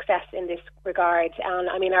success in this regard. And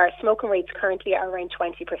I mean, our smoking rates currently are around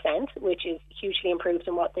 20%, which is hugely improved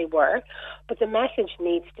on what they were. But the message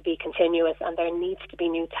needs to be continuous, and there needs to be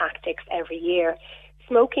new tactics every year.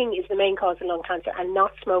 Smoking is the main cause of lung cancer, and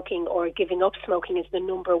not smoking or giving up smoking is the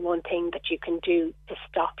number one thing that you can do to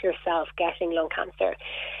stop yourself getting lung cancer.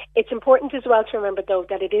 It's important as well to remember, though,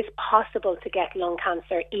 that it is possible to get lung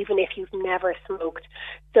cancer even if you've never smoked.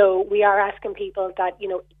 So we are asking people that,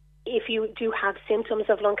 if you do have symptoms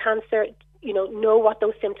of lung cancer, know what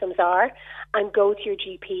those symptoms are and go to your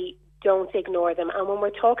GP. Don't ignore them. And when we're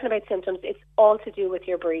talking about symptoms, it's all to do with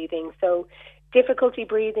your breathing. So difficulty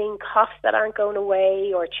breathing, coughs that aren't going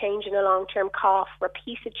away or change in a long-term cough,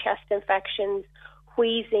 repeated chest infections,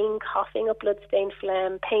 wheezing, coughing up blood-stained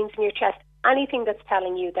phlegm, pains in your chest, anything that's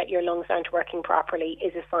telling you that your lungs aren't working properly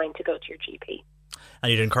is a sign to go to your GP.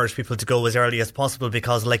 And you'd encourage people to go as early as possible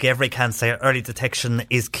because, like every cancer, early detection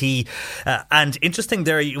is key. And interesting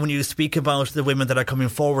there, when you speak about the women that are coming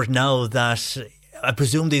forward now, that I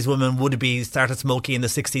presume these women would have started smoking in the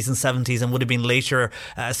 60s and 70s and would have been later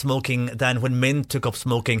smoking than when men took up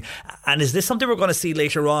smoking. And is this something we're going to see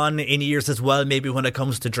later on in years as well, maybe when it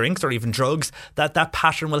comes to drinks or even drugs, that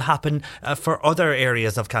pattern will happen for other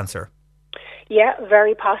areas of cancer? Yeah,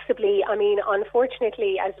 very possibly. I mean,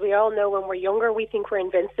 unfortunately, as we all know, when we're younger, we think we're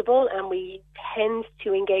invincible and we tend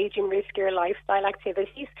to engage in riskier lifestyle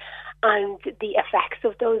activities. And the effects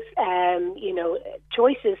of those,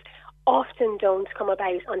 choices often don't come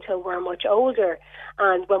about until we're much older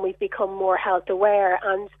and when we've become more health aware.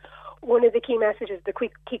 And one of the key messages, the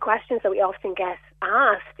key questions that we often get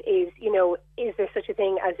asked is, is there such a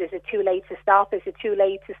thing as, is it too late to stop? Is it too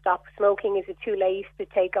late to stop smoking? Is it too late to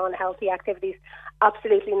take on healthy activities?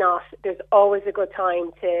 Absolutely not. There's always a good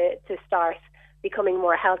time to start becoming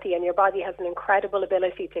more healthy, and your body has an incredible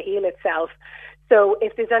ability to heal itself. So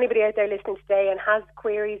if there's anybody out there listening today and has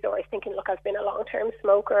queries or is thinking, look, I've been a long-term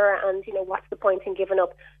smoker and, what's the point in giving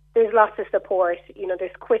up? There's lots of support.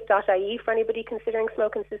 There's quit.ie for anybody considering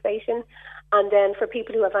smoking cessation. And then for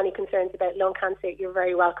people who have any concerns about lung cancer, you're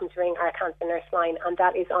very welcome to ring our Cancer Nurse line, and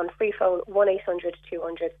that is on free phone 1-800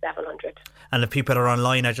 200 700. And if people are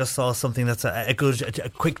online, I just saw something that's a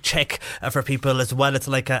quick check for people as well. It's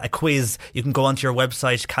like a quiz. You can go onto your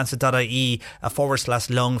website, cancer.ie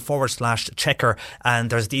 /lung/checker, and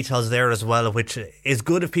there's details there as well, which is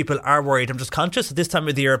good if people are worried. I'm just conscious at this time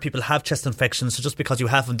of the year people have chest infections, so just because you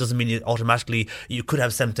have them doesn't mean you could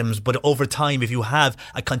have symptoms. But over time, if you have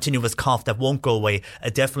a continuous cough that won't go away,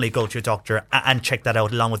 definitely go to your doctor and check that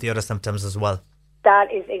out along with the other symptoms as well.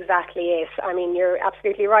 That is exactly it. I mean, you're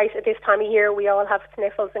absolutely right. At this time of year, we all have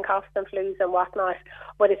sniffles and coughs and flus and whatnot,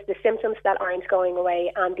 but it's the symptoms that aren't going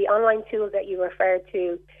away. And the online tool that you referred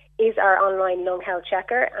to is our online lung health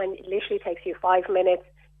checker, and it literally takes you 5 minutes.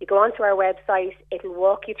 You go onto our website, it'll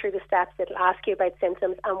walk you through the steps, it'll ask you about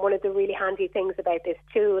symptoms, and one of the really handy things about this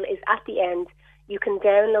tool is at the end, you can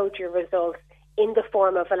download your results in the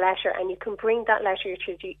form of a letter, and you can bring that letter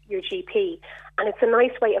to your GP, and it's a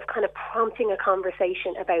nice way of kind of prompting a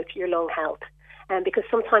conversation about your lung health. Because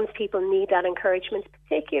sometimes people need that encouragement,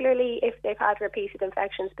 particularly if they've had repeated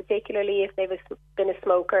infections, particularly if they've been a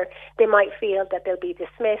smoker. They might feel that they'll be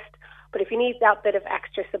dismissed. But if you need that bit of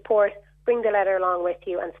extra support, bring the letter along with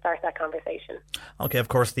you and start that conversation. OK, of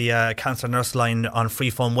course, the Cancer Nurse line on free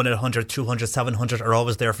phone 1800 200 700 are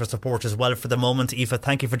always there for support as well for the moment. Aoife,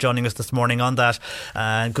 thank you for joining us this morning on that.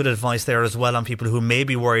 Good advice there as well on people who may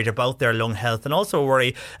be worried about their lung health and also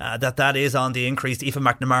worry that is on the increase. Aoife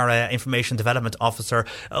McNamara, Information Development Officer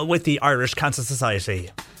with the Irish Cancer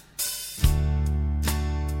Society.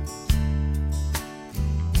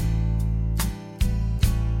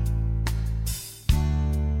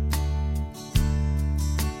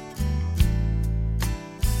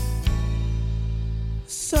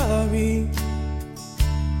 Sorry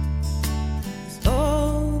is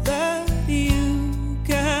all that you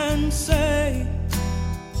can say.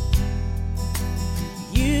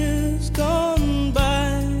 Years gone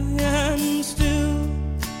by and still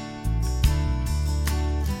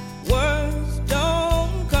words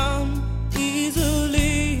don't come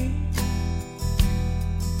easily.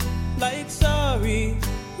 Like sorry,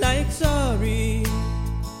 like sorry.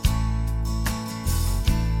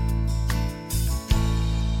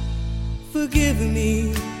 Forgive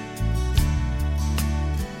me.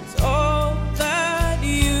 It's all that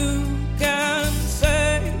you can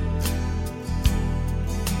say.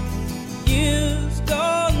 Years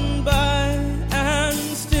gone by and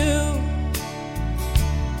still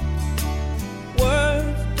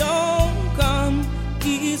words don't come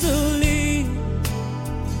easily.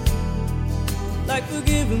 Like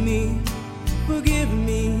forgive me, forgive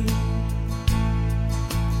me.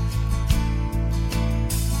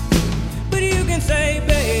 You can say,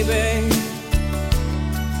 baby,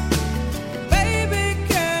 baby,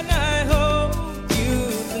 can I hold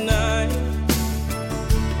you tonight?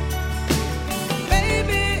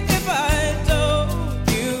 Baby, if I told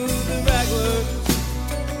you the right words,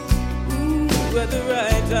 ooh, at the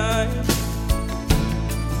right time,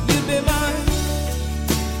 you'd be mine.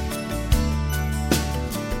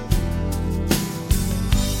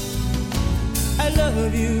 I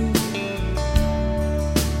love you.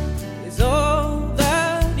 All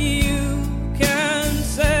that you can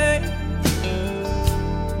say.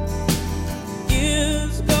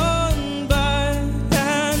 Years gone by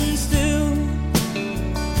and still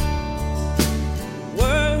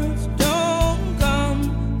words don't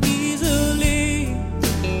come easily.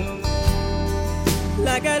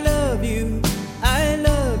 Like I love you, I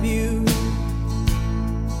love you.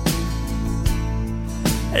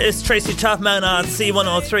 It's Tracy Chapman on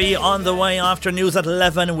C103 on the way after news at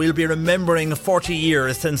 11. We'll be remembering 40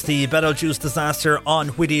 years since the Betelgeuse disaster on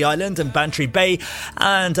Whiddy Island in Bantry Bay,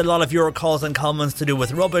 and a lot of your calls and comments to do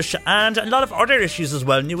with rubbish and a lot of other issues as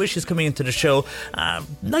well. New issues coming into the show. I'd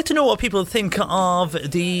like to know what people think of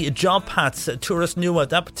the Job Paths Tourist Nua,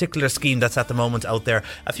 that particular scheme that's at the moment out there.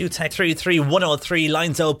 A few text 33103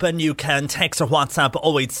 lines open. You can text or WhatsApp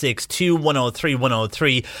 0862 103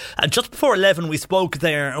 103. Just before 11 we spoke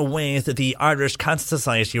there with the Irish Cancer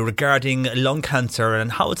Society regarding lung cancer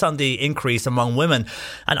and how it's on the increase among women.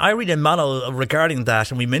 And Irene Mallow regarding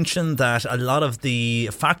that, and we mentioned that a lot of the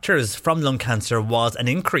factors from lung cancer was an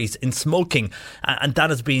increase in smoking, and that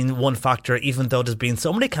has been one factor, even though there's been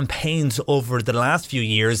so many campaigns over the last few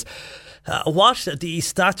years. What the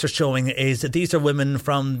stats are showing is that these are women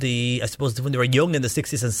from I suppose when they were young in the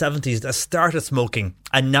 60s and 70s that started smoking,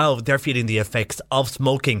 and now they're feeling the effects of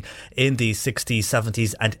smoking in the 60s,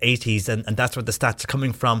 70s and 80s, and that's where the stats are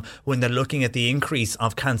coming from when they're looking at the increase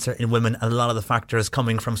of cancer in women, and a lot of the factors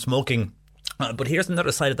coming from smoking. But here's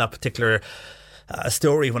another side of that particular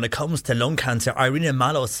story when it comes to lung cancer. Irene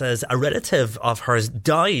Mallow says a relative of hers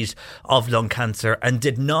died of lung cancer and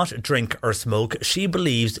did not drink or smoke. She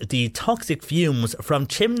believes the toxic fumes from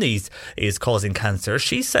chimneys is causing cancer.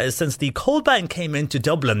 She says since the coal ban came into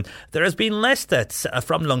Dublin, there has been less deaths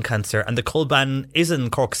from lung cancer, and the coal ban is in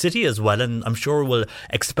Cork City as well, and I'm sure will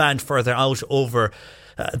expand further out over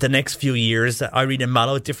the next few years. Irene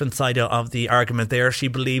Mallow, different side of the argument there. She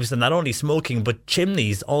believes that not only smoking but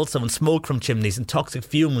chimneys also, and smoke from chimneys and toxic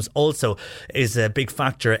fumes also is a big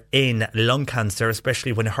factor in lung cancer,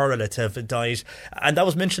 especially when her relative died. And that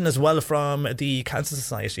was mentioned as well from the Cancer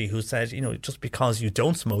Society, who said, just because you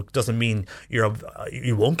don't smoke doesn't mean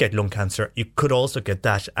you won't get lung cancer. You could also get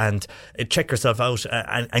that, and check yourself out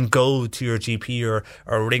and go to your GP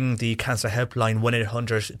or ring the cancer helpline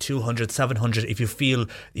 1800 200 700 if you feel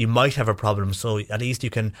you might have a problem, so at least you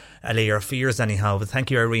can allay your fears anyhow. But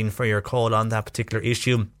thank you, Irene, for your call on that particular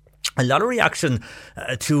issue. a lot of reaction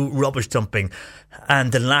to rubbish dumping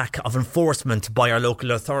and the lack of enforcement by our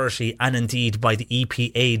local authority and indeed by the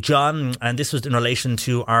EPA. John, and this was in relation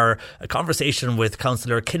to our conversation with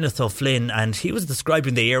Councillor Kenneth O'Flynn, and he was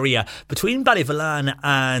describing the area between Ballyvolane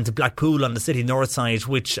and Blackpool on the city north side,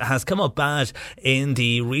 which has come up bad in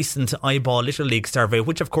the recent Eyeball Little League survey,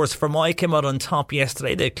 which of course Fermoy came out on top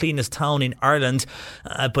yesterday, the cleanest town in Ireland,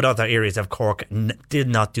 but other areas of Cork did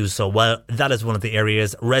not do so well. That is one of the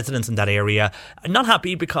areas. Residents in that area are not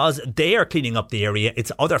happy because they are cleaning up the area.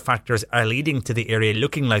 It's other factors are leading to the area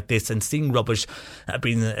looking like this, and seeing rubbish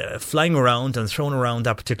being flying around and thrown around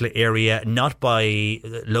that particular area, not by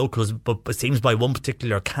locals but it seems by one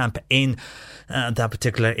particular camp in that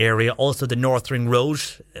particular area. Also the North Ring Road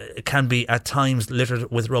can be at times littered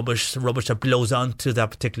with rubbish that blows onto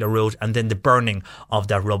that particular road, and then the burning of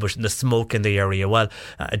that rubbish and the smoke in the area. Well,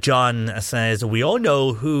 John says we all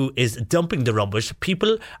know who is dumping the rubbish.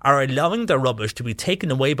 People are allowing their rubbish to be taken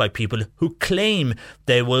away by people who claim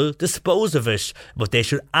they will dispose of it, but they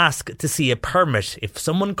should ask to see a permit. If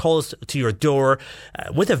someone calls to your door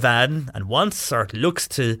with a van and wants or looks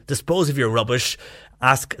to dispose of your rubbish,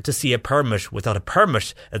 ask to see a permit. Without a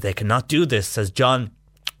permit, they cannot do this, says John.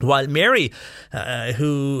 While Mary,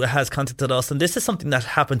 who has contacted us, and this is something that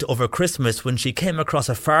happened over Christmas when she came across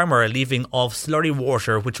a farmer leaving of slurry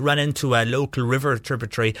water which ran into a local river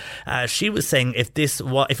tributary. She was saying if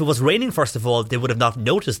it was raining, first of all, they would have not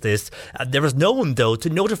noticed this. There was no one though to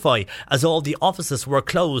notify, as all the offices were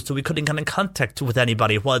closed, so we couldn't get in contact with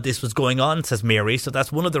anybody while this was going on, says Mary. So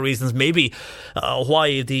that's one of the reasons maybe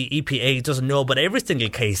why the EPA doesn't know about every single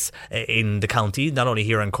case in the county, not only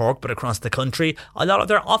here in Cork but across the country. A lot of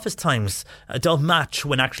their office times don't match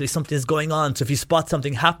when actually something is going on. So if you spot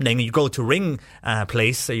something happening and you go to ring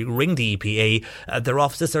place, or you ring the EPA, their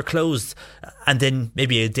offices are closed, and then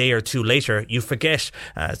maybe a day or two later you forget,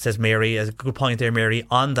 says Mary. A good point there, Mary,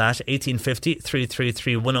 on that. 1850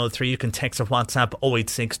 333 103. You can text or WhatsApp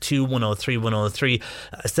 0862 103 103.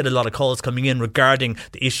 Still a lot of calls coming in regarding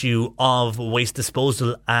the issue of waste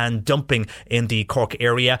disposal and dumping in the Cork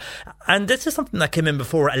area, and this is something that came in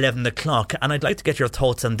before 11 o'clock, and I'd like to get your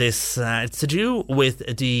thoughts on this. It's to do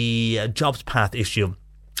with the Jobs Path issue.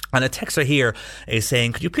 And a texter here is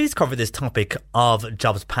saying, could you please cover this topic of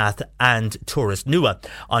Jobs Path and Tourist Nua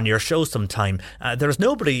on your show sometime? There is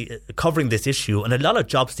nobody covering this issue, and a lot of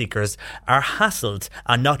job seekers are hassled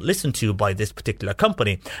and not listened to by this particular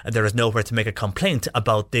company. There is nowhere to make a complaint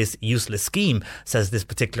about this useless scheme, says this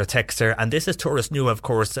particular texter. And this is Tourist Nua, of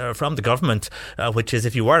course, from the government, which is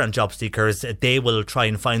if you are on job seekers, they will try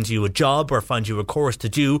and find you a job or find you a course to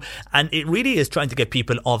do. And it really is trying to get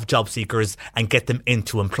people off job seekers and get them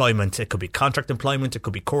into employment. It could be contract employment, it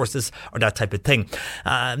could be courses or that type of thing.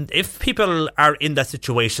 If people are in that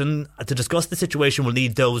situation, to discuss the situation, we'll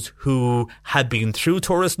need those who have been through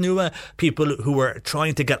Tourist Nua, people who are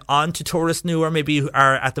trying to get on to Tourist Nua, or maybe who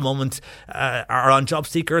are at the moment are on job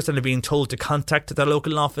seekers and are being told to contact their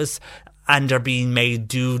local office and are being made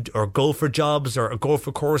do or go for jobs or go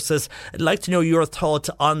for courses. I'd like to know your thoughts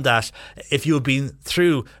on that. If you've been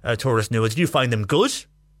through Tourist Nua, did you find them good?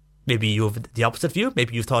 Maybe you have the opposite view.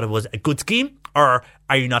 Maybe you thought it was a good scheme, or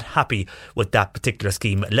are you not happy with that particular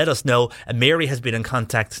scheme? Let us know. Mary has been in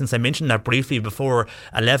contact since I mentioned that briefly before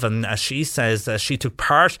 11. She says she took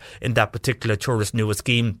part in that particular Tourist Nua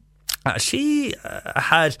scheme. She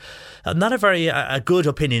had not a very good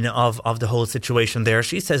opinion of the whole situation there.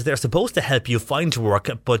 She says they're supposed to help you find work,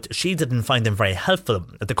 but she didn't find them very helpful.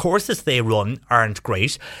 The courses they run aren't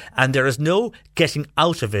great, and there is no getting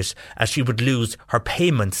out of it, as she would lose her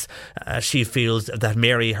payments. She feels that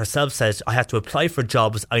Mary herself says, I had to apply for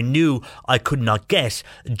jobs I knew I could not get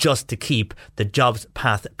just to keep the Jobs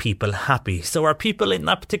Path people happy. So are people in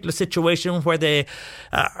that particular situation where they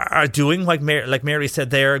are doing, like Mary said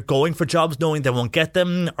there, going for jobs knowing they won't get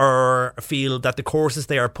them, or feel that the courses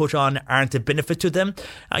they are put on aren't a benefit to them?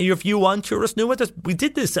 Your view on Tourist Nua? We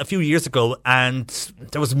did this a few years ago and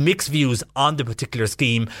there was mixed views on the particular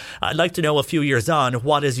scheme. I'd like to know a few years on,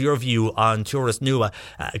 what is your view on Tourist Nua?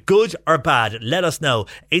 Good or bad? Let us know.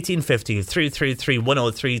 1850 333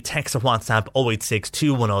 103. Text or WhatsApp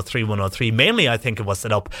 0862 103 103. Mainly I think it was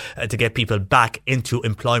set up to get people back into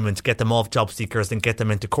employment, get them off job seekers and get them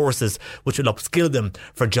into courses which will upskill them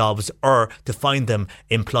for jobs or to find them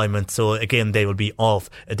employment. So again, they will be off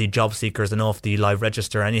the job seekers and off the live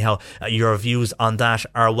register. Anyhow, your views on that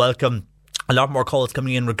are welcome. A lot more calls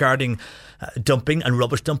coming in regarding dumping and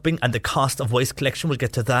rubbish dumping and the cost of waste collection. We'll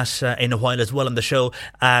get to that in a while as well on the show.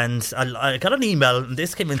 And I got an email, and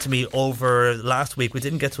this came into me over last week. We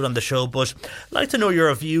didn't get to it on the show, but I'd like to know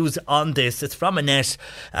your views on this. It's from Annette,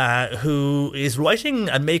 who is writing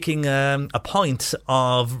and making a point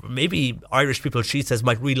of maybe Irish people, she says,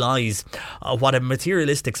 might realise what a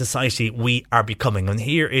materialistic society we are becoming. And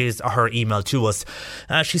here is her email to us.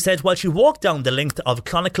 She said, while she walked down the length of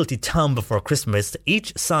Clonakilty town before Christmas,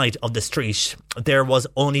 each side of the street there was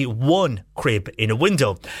only one crib in a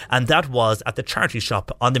window, and that was at the charity shop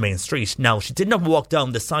on the main street. Now, she did not walk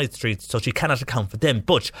down the side streets, so she cannot account for them,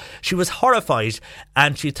 but she was horrified,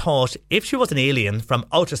 and she thought, if she was an alien from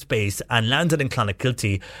outer space and landed in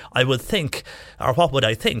Clonakilty, I would think, or what would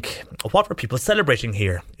I think? What were people celebrating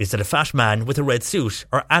here? Is it a fat man with a red suit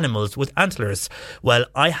or animals with antlers? Well,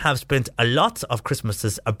 I have spent a lot of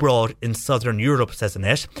Christmases abroad in southern Europe, says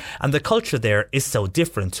Annette, and the culture there is so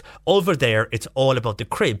different. Over there, it's all about the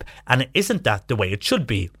crib, and isn't that the way it should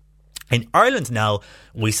be? In Ireland now,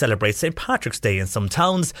 we celebrate St. Patrick's Day in some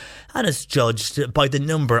towns, and it's judged by the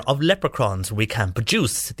number of leprechauns we can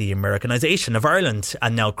produce, the Americanisation of Ireland.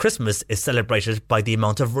 And now Christmas is celebrated by the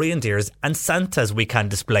amount of reindeers and Santas we can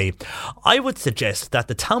display. I would suggest that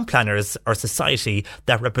the town planners or society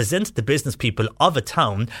that represents the business people of a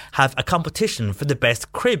town have a competition for the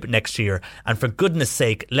best crib next year. And for goodness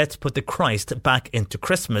sake, let's put the Christ back into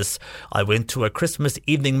Christmas. I went to a Christmas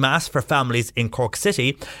evening mass for families in Cork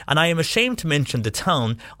City, and I am ashamed to mention the town.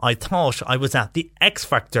 I thought I was at the X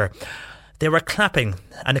Factor. They were clapping,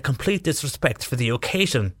 and a complete disrespect for the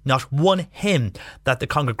occasion. Not one hymn that the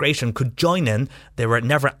congregation could join in. They were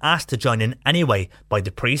never asked to join in anyway by the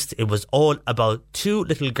priest. It was all about two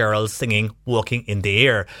little girls singing Walking in the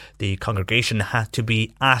Air. The congregation had to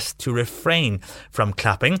be asked to refrain from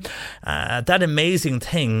clapping. That amazing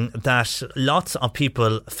thing that lots of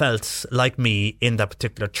people felt like me in that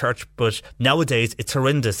particular church, but nowadays it's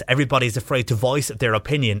horrendous. Everybody's afraid to voice their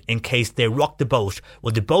opinion in case they rock the boat.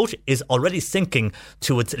 Well, the boat is already sinking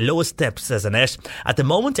to its lowest depths, says Annette. At the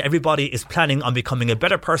moment, everybody is planning on becoming a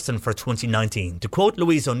better person for 2019. To quote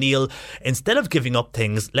Louise O'Neill, instead of giving up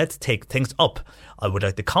things, let's take things up. I would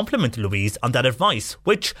like to compliment Louise on that advice,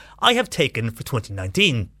 which I have taken for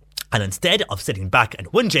 2019. And instead of sitting back and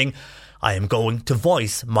whinging, I am going to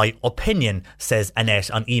voice my opinion, says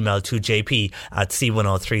Annette on email to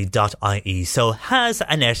jp@c103.ie. So has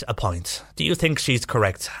Annette a point? Do you think she's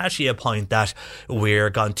correct? Has she a point that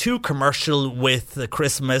we're gone too commercial with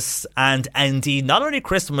Christmas and indeed not only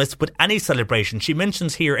Christmas but any celebration? She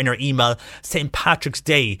mentions here in her email St. Patrick's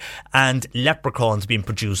Day and leprechauns being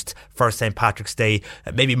produced for St. Patrick's Day,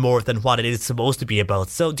 maybe more than what it is supposed to be about.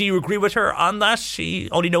 So do you agree with her on that? She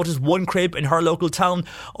only noticed one crib in her local town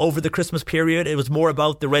over the Christmas period. It was more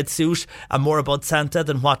about the red suit and more about Santa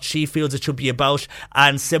than what she feels it should be about.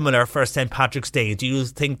 And similar for St. Patrick's Day. Do you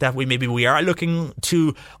think that we are looking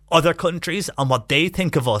to other countries and what they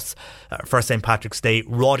think of us for St. Patrick's Day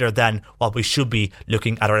rather than what we should be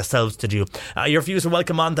looking at ourselves to do? Your views are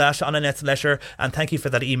welcome on that on Annette's letter, and thank you for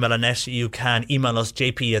that email, Annette. You can email us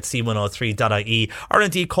jp@c103.ie or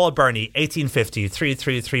indeed call Bernie 1850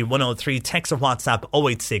 333 103, text or WhatsApp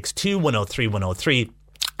 0862 103 103.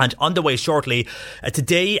 And on the way shortly,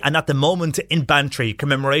 today and at the moment in Bantry,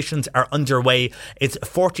 commemorations are underway. It's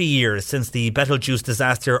 40 years since the Betelgeuse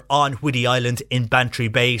disaster on Whiddy Island in Bantry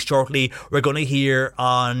Bay. Shortly, we're going to hear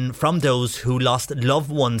from those who lost loved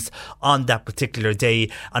ones on that particular day,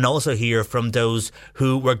 and also hear from those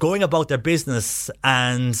who were going about their business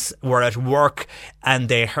and were at work and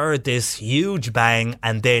they heard this huge bang,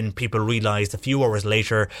 and then people realised a few hours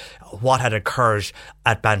later what had occurred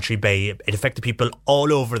at Bantry Bay. It affected people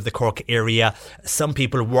all over the Cork area. Some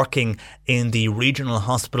people working in the regional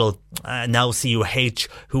hospital, now CUH,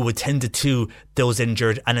 who attended to those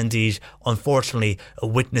injured, and indeed, unfortunately,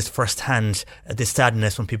 witnessed firsthand the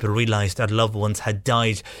sadness when people realised that loved ones had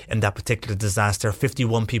died in that particular disaster.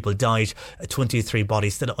 51 people died, 23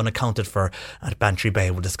 bodies still unaccounted for at Bantry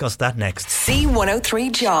Bay. We'll discuss that next.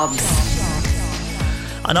 C103 Jobs.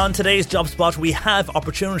 And on today's Job Spot, we have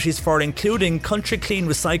opportunities for including Country Clean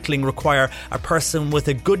Recycling require a person with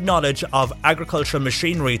a good knowledge of agricultural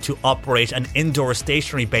machinery to operate an indoor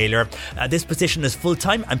stationary baler. This position is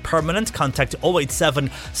full-time and permanent. Contact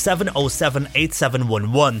 087 707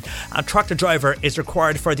 8711. A tractor driver is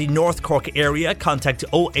required for the North Cork area. Contact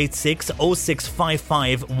 086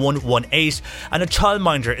 0655 118. And a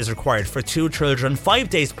childminder is required for 2 children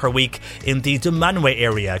 5 days per week in the Dunmanway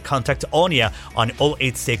area. Contact Anya on 086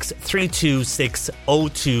 086 326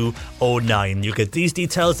 0209. You get these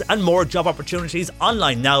details and more job opportunities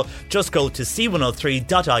online now. Just go to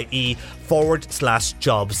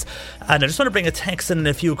c103.ie/jobs. And I just want to bring a text and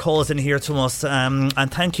a few calls in here to us, and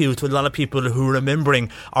thank you to a lot of people who are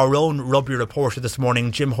remembering our own rugby reporter this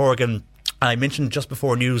morning, Jim Horgan. I mentioned just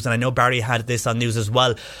before news, and I know Barry had this on news as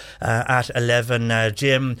well, at 11.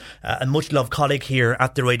 Jim, a much loved colleague here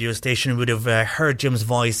at the radio station, would have heard Jim's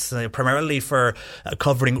voice primarily for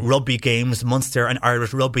covering rugby games, Munster and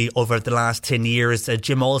Irish rugby over the last 10 years.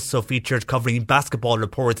 Jim also featured covering basketball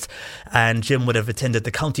reports, and Jim would have attended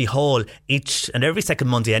the County Hall each and every second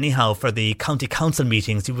Monday anyhow for the county council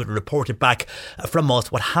meetings. He would have reported back from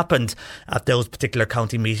us what happened at those particular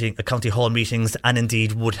county hall meetings, and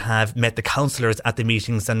indeed would have met the councillors at the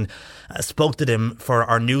meetings and spoke to them for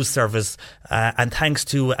our news service. And thanks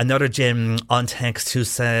to another Jim on text who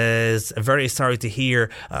says, very sorry to hear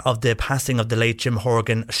of the passing of the late Jim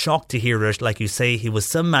Horgan. Shocked to hear it. Like you say, he was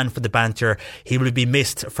some man for the banter. He will be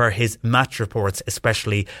missed for his match reports,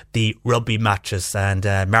 especially the rugby matches. And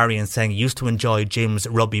Marion saying, used to enjoy Jim's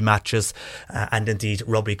rugby matches and indeed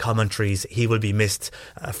rugby commentaries. He will be missed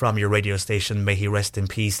from your radio station. May he rest in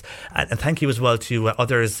peace. And thank you as well to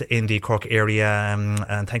others in the Cork area,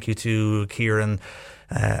 and thank you to Kieran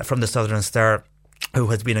from the Southern Star, who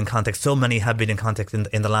has been in contact. So many have been in contact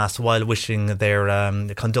in the last while, wishing their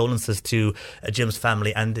condolences to Jim's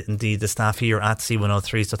family and indeed the staff here at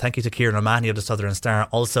C103. So thank you to Kieran O'Mahony of the Southern Star,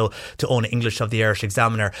 also to Owen English of the Irish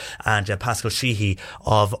Examiner, and Pascal Sheehy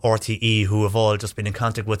of RTE, who have all just been in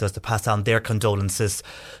contact with us to pass on their condolences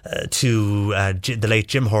to the late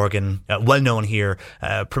Jim Horgan, well known here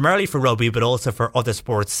primarily for rugby but also for other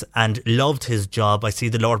sports, and loved his job. I see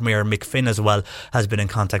the Lord Mayor Mick Finn as well has been in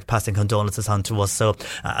contact, passing condolences on to us. So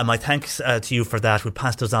my thanks to you for that. We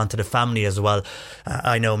passed those on to the family as well.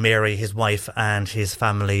 I know Mary, his wife, and his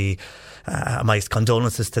family. My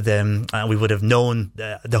condolences to them. We would have known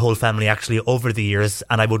the whole family actually over the years,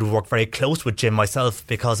 and I would have worked very close with Jim myself,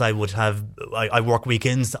 because I work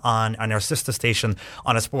weekends on our sister station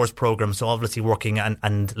on a sports programme, so obviously working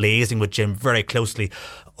and liaising with Jim very closely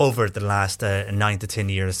over the last 9 to 10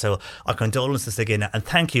 years. So our condolences again, and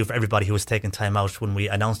thank you for everybody who was taking time out when we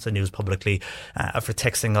announced the news publicly, for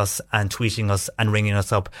texting us and tweeting us and ringing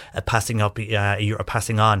us up, passing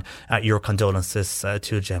on your condolences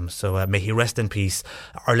to Jim. So may he rest in peace.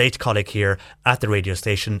 Our late colleague here at the radio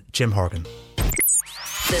station, Jim Horgan.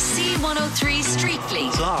 The C103 Street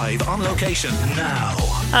Fleet. Live on location now.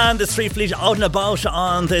 And the Street Fleet out and about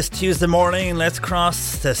on this Tuesday morning. Let's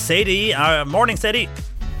cross to Sadie. Morning, Sadie.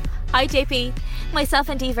 Hi, JP. Myself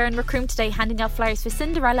and Eva are in Recruit today handing out flyers for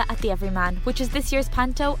Cinderella at the Everyman, which is this year's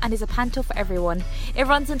panto and is a panto for everyone. It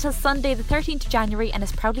runs until Sunday the 13th of January and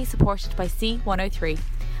is proudly supported by C103.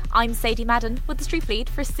 I'm Sadie Madden with the Street Fleet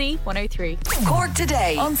for C103. Cork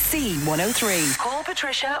today on C103. Call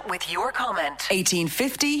Patricia with your comment.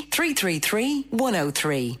 1850 333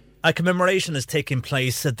 103. A commemoration is taking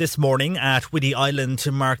place this morning at Whiddy Island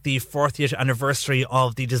to mark the 40th anniversary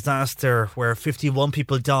of the disaster where 51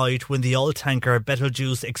 people died when the oil tanker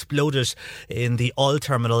Betelgeuse exploded in the oil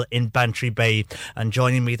terminal in Bantry Bay. And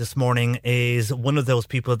joining me this morning is one of those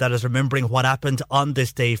people that is remembering what happened on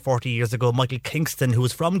this day 40 years ago. Michael Kingston, who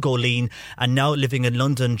is from Goleen and now living in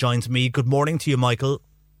London, joins me. Good morning to you, Michael.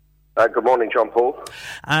 Good morning, John Paul.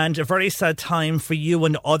 And a very sad time for you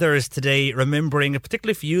and others today, remembering,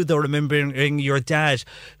 particularly for you though, remembering your dad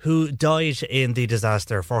who died in the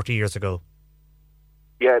disaster 40 years ago.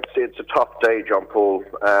 Yeah, it's a tough day, John Paul.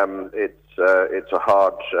 It's a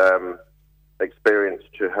hard experience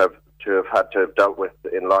to have had to have dealt with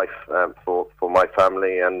in life for my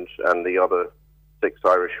family and the other 6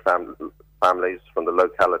 Irish families from the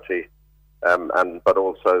locality. But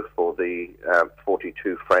also for the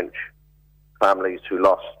 42 French families who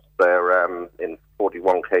lost their, in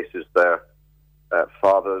 41 cases, their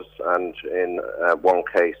fathers, and in one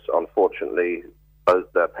case, unfortunately,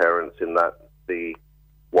 both their parents, in that the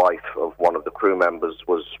wife of one of the crew members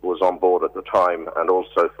was on board at the time, and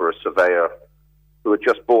also for a surveyor who had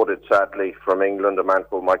just boarded, sadly, from England, a man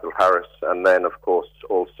called Michael Harris, and then, of course,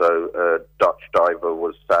 also a Dutch diver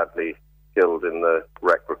was sadly killed in the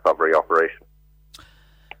wreck recovery operation.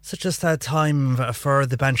 Such a sad time for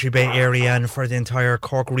the Bantry Bay area and for the entire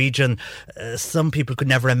Cork region. Some people could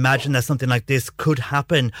never imagine that something like this could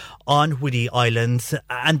happen on Whiddy Island.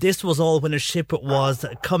 And this was all when a ship was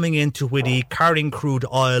coming into Whiddy carrying crude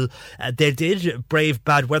oil. They did brave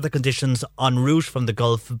bad weather conditions en route from the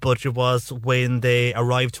Gulf, but it was when they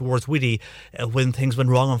arrived towards Whiddy when things went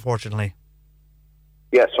wrong, unfortunately.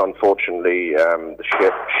 Yes, unfortunately,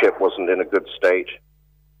 the ship wasn't in a good state.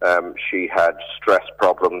 She had stress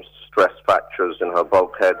problems, stress fractures in her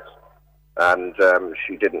bulkheads, and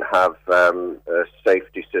she didn't have a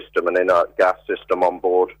safety system, an inert gas system on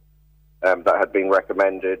board that had been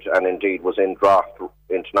recommended and indeed was in draft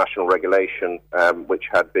international regulation, which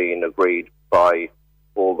had been agreed by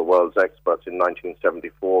all the world's experts in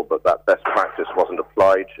 1974, but that best practice wasn't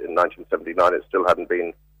applied. In 1979, it still hadn't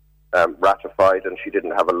been ratified, and she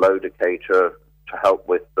didn't have a loadicator to help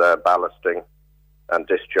with ballasting and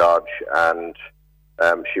discharge, and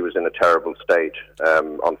she was in a terrible state,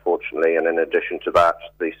 unfortunately. And in addition to that,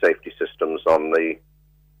 the safety systems on the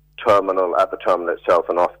terminal, at the terminal itself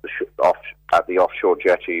and at the offshore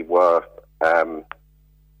jetty were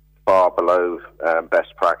far below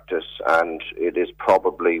best practice, and it is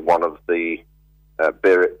probably one of the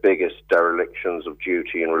biggest derelictions of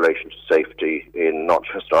duty in relation to safety in not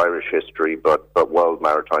just Irish history but world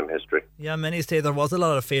maritime history. Yeah, many say there was a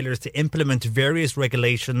lot of failures to implement various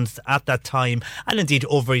regulations at that time and indeed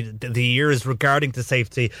over the years regarding to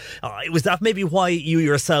safety. Was that maybe why you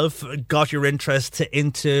yourself got your interest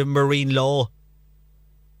into marine law?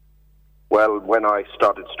 Well, when I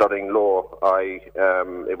started studying law,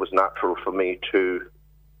 it was natural for me to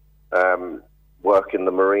work in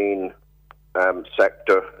the marine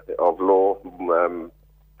sector of law.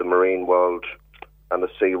 The marine world and the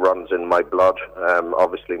sea runs in my blood.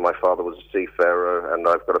 Obviously, my father was a seafarer, and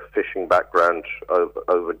I've got a fishing background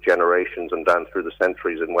over generations and down through the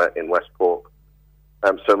centuries in West Cork.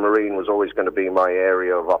 So marine was always going to be my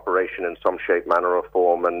area of operation in some shape, manner or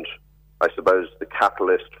form, and I suppose the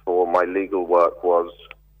catalyst for my legal work was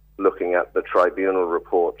looking at the tribunal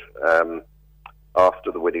report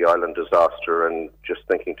after the Whiddy Island disaster and just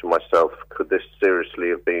thinking to myself, could this seriously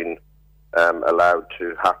have been allowed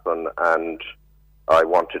to happen? And I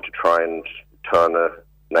wanted to try and turn a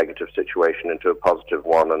negative situation into a positive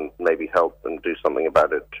one and maybe help and do something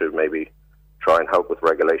about it to maybe try and help with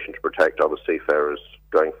regulation to protect other seafarers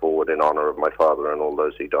going forward in honour of my father and all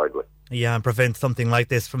those he died with. Yeah, and prevent something like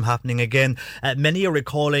this from happening again. Many are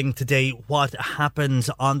recalling today what happened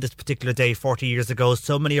on this particular day 40 years ago.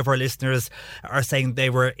 So many of our listeners are saying they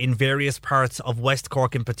were in various parts of West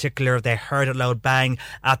Cork in particular. They heard a loud bang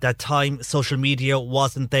at that time. Social media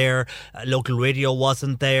wasn't there. Local radio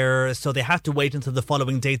wasn't there. So they had to wait until the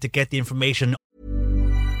following day to get the information.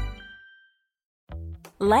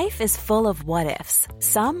 Life is full of what-ifs.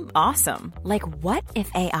 Some awesome. Like, what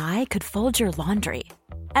if AI could fold your laundry?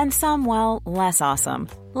 And some, well, less awesome.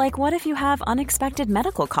 Like, what if you have unexpected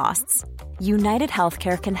medical costs? United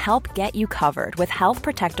Healthcare can help get you covered with Health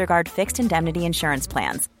Protector Guard fixed indemnity insurance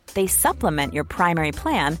plans. They supplement your primary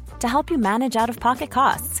plan to help you manage out-of-pocket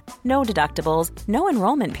costs. No deductibles, no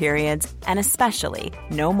enrollment periods, and especially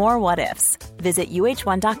no more what-ifs. Visit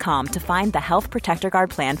uh1.com to find the Health Protector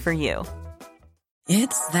Guard plan for you.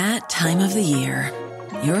 It's that time of the year.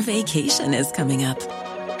 Your vacation is coming up.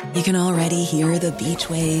 You can already hear the beach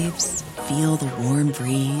waves, feel the warm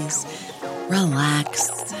breeze,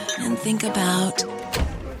 relax, and think about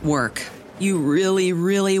work. You really,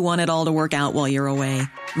 really want it all to work out while you're away.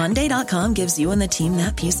 Monday.com gives you and the team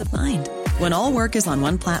that peace of mind. When all work is on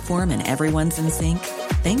one platform and everyone's in sync,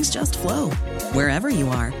 things just flow. Wherever you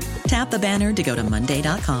are, tap the banner to go to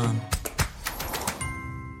Monday.com.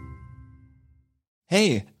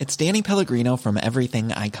 Hey, it's Danny Pellegrino from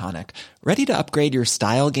Everything Iconic. Ready to upgrade your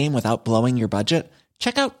style game without blowing your budget?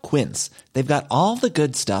 Check out Quince. They've got all the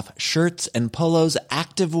good stuff, shirts and polos,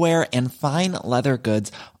 activewear, and fine leather goods,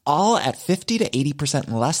 all at 50 to 80%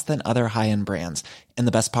 less than other high-end brands. And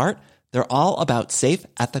the best part? They're all about safe,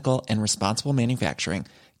 ethical, and responsible manufacturing.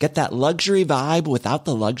 Get that luxury vibe without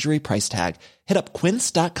the luxury price tag. Hit up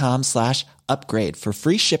quince.com/upgrade for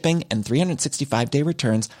free shipping and 365-day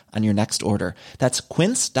returns on your next order. That's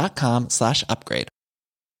quince.com/upgrade.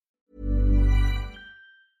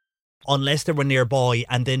 Unless they were nearby,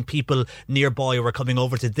 and then people nearby were coming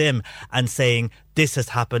over to them and saying this has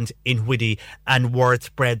happened in Whiddy, and word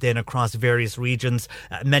spread then across various regions.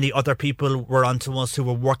 Many other people were onto us who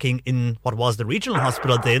were working in what was the regional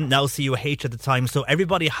hospital then, now CUH at the time. So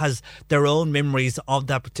everybody has their own memories of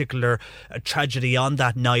that particular tragedy on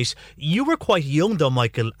that night. You were quite young though,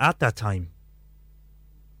 Michael, at that time.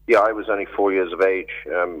 Yeah, I was only 4 years of age.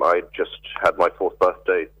 I just had my 4th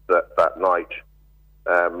birthday that night.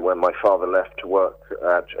 When my father left to work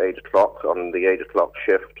at 8 o'clock on the 8 o'clock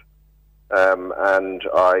shift. And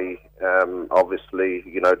I obviously,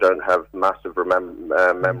 don't have massive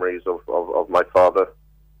memories of my father.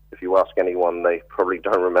 If you ask anyone, they probably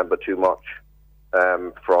don't remember too much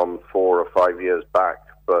from 4 or 5 years back.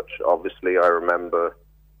 But obviously I remember,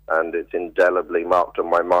 and it's indelibly marked on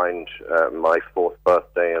my mind, my 4th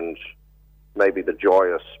birthday and maybe the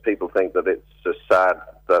joyous. People think that it's sad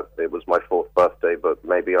that it was my 4th birthday, but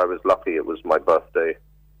maybe I was lucky it was my birthday,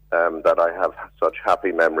 that I have such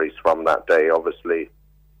happy memories from that day. Obviously,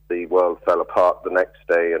 the world fell apart the next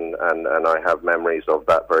day, and I have memories of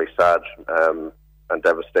that very sad and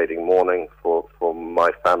devastating morning for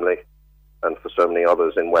my family and for so many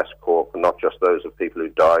others in West Cork, not just those of people who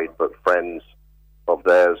died, but friends of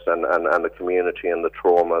theirs and the community and the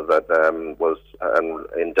trauma that was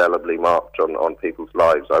indelibly marked on people's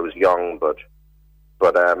lives. I was young, but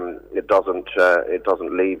it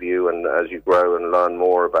doesn't leave you, and as you grow and learn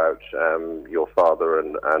more about your father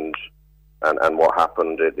and what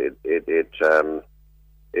happened,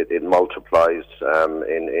 it multiplies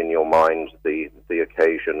in your mind the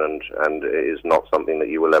occasion, and it is not something that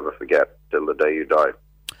you will ever forget till the day you die.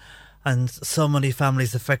 And so many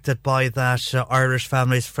families affected by that, Irish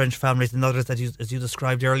families, French families and others, as you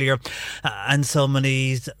described earlier. And so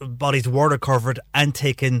many bodies were recovered and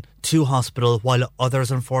taken to hospital, while others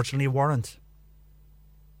unfortunately weren't.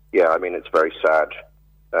 Yeah, I mean, it's very sad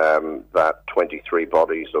that 23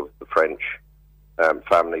 bodies of the French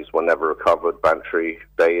families were never recovered. Bantry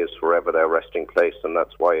Bay is forever their resting place, and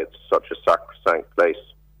that's why it's such a sacrosanct place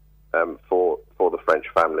for the French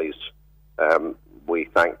families. We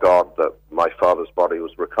thank God that my father's body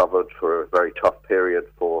was recovered for a very tough period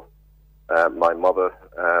for my mother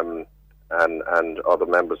and other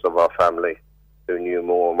members of our family who knew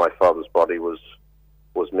more. My father's body was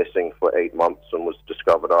missing for 8 months and was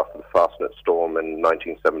discovered after the Fastnet storm in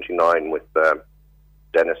 1979 with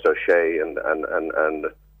Dennis O'Shea and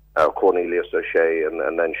Cornelius O'Shea,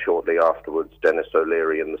 and then shortly afterwards Dennis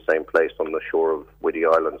O'Leary in the same place on the shore of Whiddy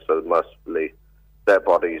Island. So mercifully, their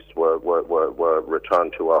bodies were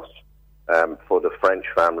returned to us. For the French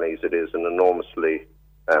families, it is an enormously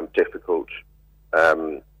difficult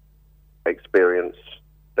experience.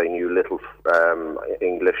 They knew little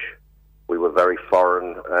English. We were very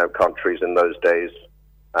foreign countries in those days,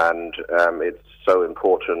 and it's so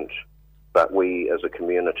important that we as a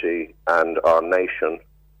community and our nation,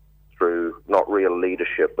 through not real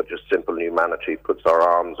leadership but just simple humanity, puts our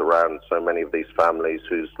arms around so many of these families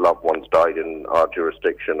whose loved ones died in our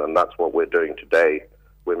jurisdiction, and that's what we're doing today.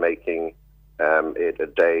 We're making it a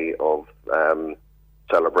day of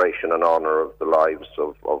celebration and honour of the lives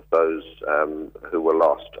of those who were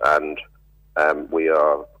lost, and we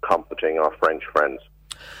are comforting our French friends.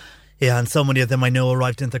 Yeah, and so many of them I know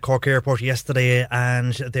arrived into Cork Airport yesterday,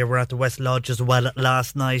 and they were at the West Lodge as well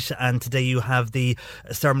last night, and today you have the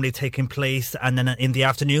ceremony taking place, and then in the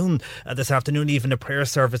afternoon, this afternoon, even a prayer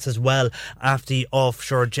service as well at the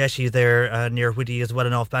offshore jetty there near Whiddy as well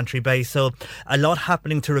and off Bantry Bay. So a lot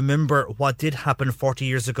happening to remember what did happen 40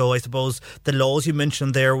 years ago. I suppose the laws you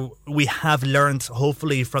mentioned there, we have learnt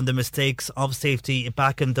hopefully from the mistakes of safety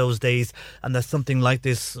back in those days, and that something like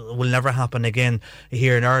this will never happen again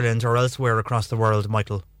here in Ireland or elsewhere across the world,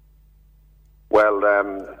 Michael? Well,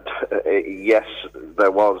 yes,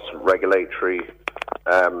 there was regulatory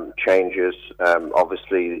changes.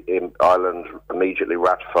 Obviously, Ireland immediately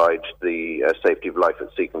ratified the Safety of Life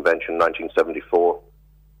at Sea Convention in 1974,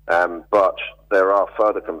 but there are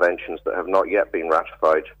further conventions that have not yet been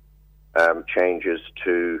ratified. Changes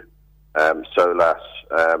to SOLAS,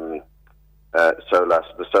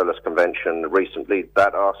 the SOLAS Convention recently,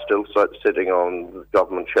 that are still sitting on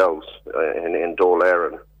government shelves in Dáil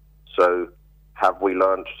Éireann. So have we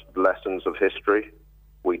learned lessons of history?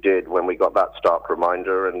 We did when we got that stark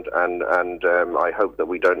reminder, and I hope that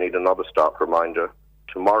we don't need another stark reminder.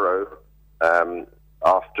 Tomorrow,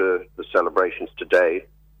 after the celebrations today,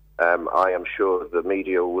 I am sure the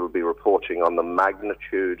media will be reporting on the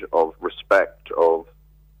magnitude of respect of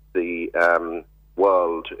the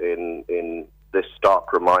world in this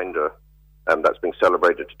stark reminder that's being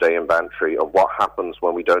celebrated today in Bantry of what happens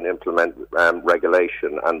when we don't implement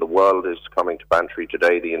regulation. And the world is coming to Bantry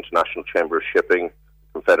today, the International Chamber of Shipping,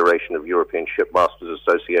 Confederation of European Shipmasters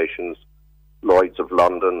Associations, Lloyd's of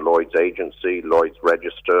London, Lloyd's Agency, Lloyd's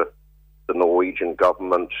Register, the Norwegian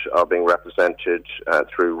government are being represented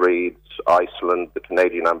through Reeds, Iceland, the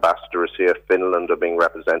Canadian ambassador is here, Finland are being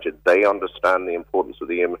represented. They understand the importance of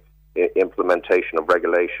the implementation of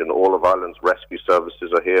regulation. All of Ireland's rescue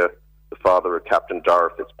services are here. The father of Captain Dara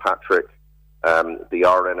Fitzpatrick, the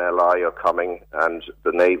RNLI are coming, and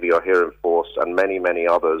the Navy are here in force, and many, many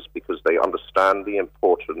others, because they understand the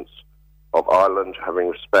importance of Ireland having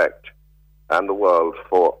respect and the world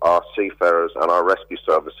for our seafarers and our rescue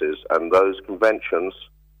services. And those conventions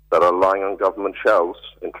that are lying on government shelves,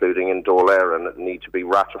 including in Dáil Éireann, need to be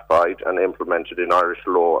ratified and implemented in Irish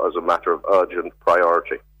law as a matter of urgent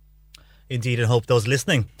priority. Indeed, and hope those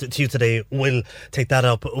listening to you today will take that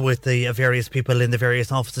up with the various people in the various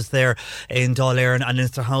offices there in Dáil Éireann and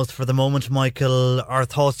Leinster House. For the moment, Michael, our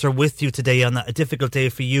thoughts are with you today on a difficult day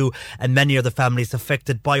for you and many other families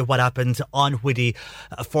affected by what happened on Whitty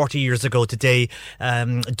 40 years ago today.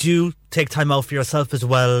 Do take time out for yourself as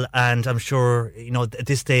well, and I'm sure, you know,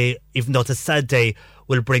 this day, even though it's a sad day,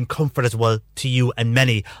 will bring comfort as well to you and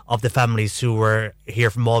many of the families who were here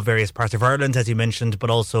from all various parts of Ireland, as you mentioned, but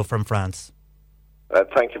also from France.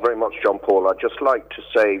 Thank you very much, John Paul. I'd just like to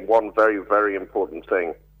say one very, very important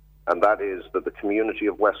thing, and that is that the community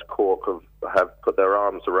of West Cork have put their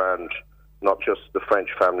arms around not just the French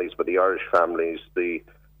families, but the Irish families, the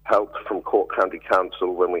help from Cork County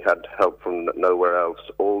Council when we had help from nowhere else,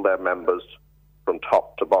 all their members from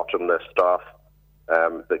top to bottom, their staff,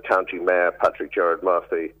 the county mayor, Patrick Gerard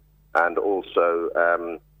Murphy, and also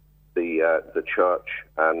the church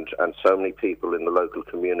and so many people in the local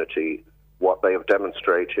community. What they have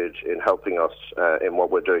demonstrated in helping us in what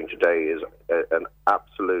we're doing today is an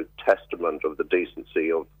absolute testament of the decency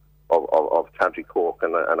of County Cork,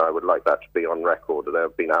 and I would like that to be on record. They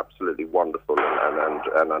have been absolutely wonderful,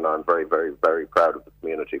 and I'm very, very, very proud of the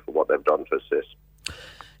community for what they've done to assist.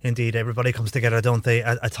 Indeed, everybody comes together, don't they,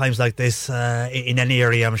 at times like this, in any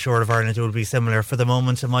area, I'm sure, of Ireland. It will be similar. For the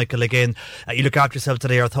moment, Michael, again, you look after yourself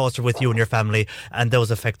today. Our thoughts are with you and your family and those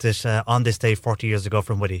affected on this day 40 years ago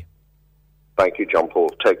from Whitty. Thank you, John Paul.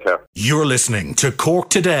 Take care. You're listening to Cork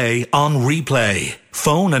Today on replay.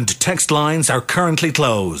 Phone and text lines are currently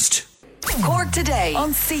closed. Cork Today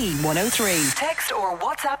on C103. Text or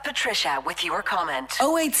WhatsApp Patricia with your comment.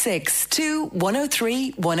 0862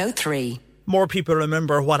 103 103. More people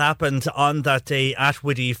remember what happened on that day at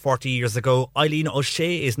Whitty 40 years ago. Eileen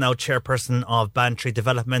O'Shea is now chairperson of Bantry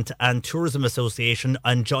Development and Tourism Association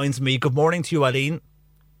and joins me. Good morning to you, Eileen.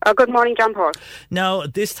 Good morning, John Paul. Now,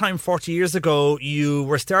 this time 40 years ago, you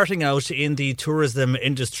were starting out in the tourism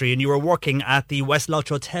industry and you were working at the West Lodge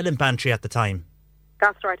Hotel in Bantry at the time.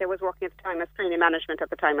 That's right. I was working at the time as training management at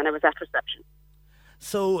the time, and I was at reception.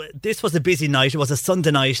 So this was a busy night. It was a Sunday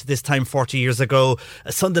night this time 40 years ago.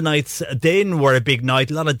 Sunday nights then were a big night.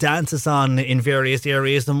 A lot of dances on in various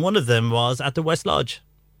areas, and one of them was at the West Lodge.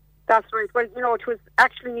 That's right. Well, you know, it was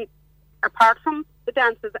actually, apart from the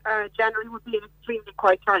dances, January would be an extremely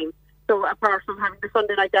quiet time. So apart from having the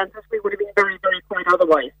Sunday night dances, we would have been very, very quiet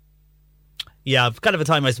otherwise. Yeah, kind of a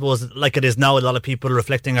time, I suppose, like it is now. A lot of people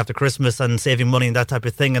reflecting after Christmas and saving money and that type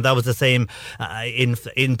of thing. And that was the same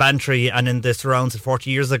in Bantry and in the surrounds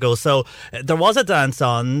 40 years ago. So there was a dance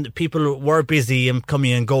on. People were busy and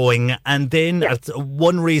coming and going. And then, at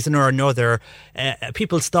one reason or another,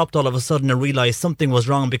 people stopped all of a sudden and realised something was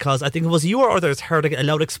wrong, because I think it was you or others heard a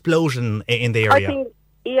loud explosion in the area.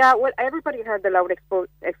 Yeah, well, everybody heard the loud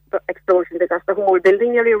explosion because the whole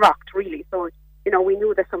building nearly rocked, really. So, you know, we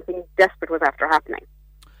knew that something desperate was after happening.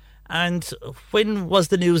 And when was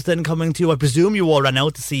the news then coming to you? I presume you all ran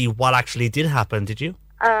out to see what actually did happen, did you?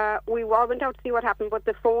 We all went out to see what happened, but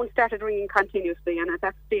the phone started ringing continuously, and at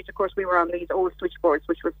that stage, of course, we were on these old switchboards,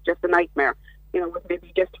 which was just a nightmare, you know, with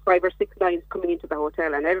maybe just 5 or 6 lines coming into the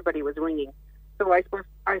hotel, and everybody was ringing. So I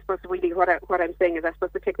suppose really what I'm saying is I suppose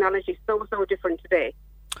the technology is so different today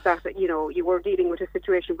that, you know, you were dealing with a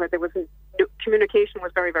situation where communication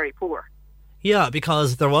was very, very poor. Yeah,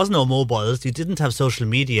 because there was no mobiles, you didn't have social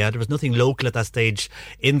media, there was nothing local at that stage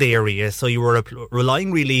in the area, so you were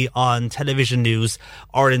relying really on television news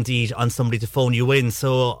or indeed on somebody to phone you in.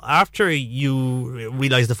 So after you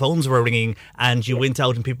realised the phones were ringing and you went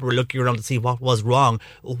out and people were looking around to see what was wrong,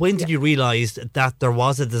 when did you realise that there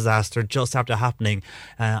was a disaster just after happening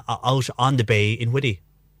out on the bay in Whitty?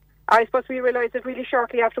 I suppose we realised it really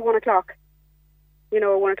shortly after 1 o'clock. You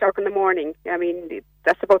know, 1 o'clock in the morning. I mean,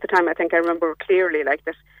 that's about the time I think I remember clearly, like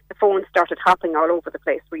that the phones started hopping all over the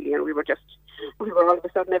place, really, and we were all of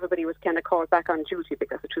a sudden, everybody was kind of called back on duty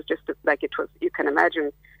because it was just like it was, you can imagine,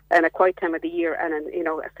 and a quiet time of the year, and you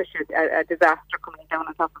know, especially a disaster coming down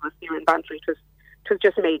on top of us here in Bantry. It was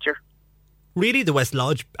just major. Really, the West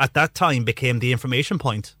Lodge at that time became the information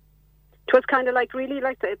point. It was kind of like really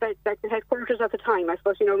like the headquarters at the time, I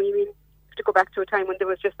suppose. You know, we to go back to a time when there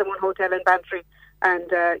was just the one hotel in Bantry, and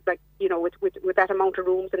like, you know, with that amount of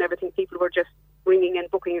rooms and everything, people were just ringing and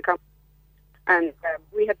booking accounts, and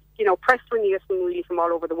we had, you know, press ringing us really from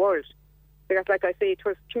all over the world, because like I say,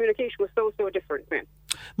 communication was so different then.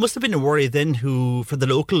 Must have been a worry then for the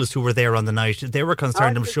locals who were there on the night. They were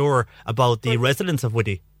concerned, I'm sure, about the residents of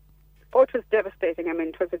Whitty. Oh, it was devastating. I mean,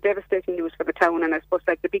 it was a devastating news for the town, and I suppose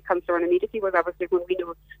like the big concern immediately was obviously when we knew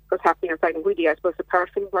what was happening outside in Whitty. I suppose apart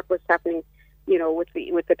from what was happening, you know, with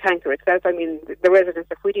the tanker itself, I mean, the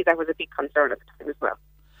residents of Whitty, that was a big concern at the time as well.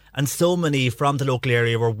 and so many from the local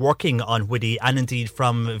area were working on Whitty, and indeed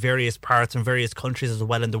from various parts and various countries as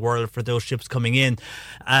well in the world for those ships coming in.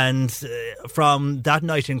 And from that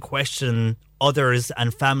night in question, others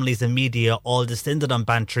and families and media all descended on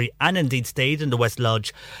Bantry and indeed stayed in the West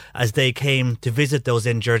Lodge as they came to visit those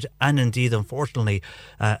injured and indeed, unfortunately,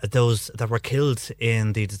 those that were killed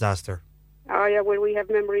in the disaster. Oh yeah, well, we have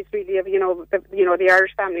memories really of the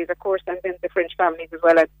Irish families, of course, and then the French families as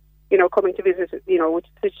well, as coming to visit, with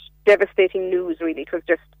such devastating news. Really, it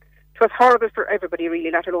was horrible for everybody,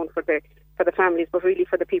 really, not alone for the families, but really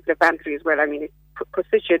for the people of Bantry as well. I mean, it put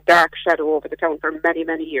such a dark shadow over the town for many,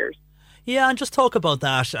 many years. Yeah, and just talk about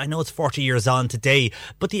that. I know it's 40 years on today,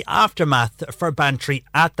 but the aftermath for Bantry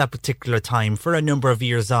at that particular time, for a number of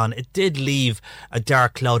years on, it did leave a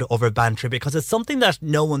dark cloud over Bantry, because it's something that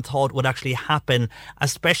no one thought would actually happen,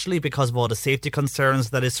 especially because of all the safety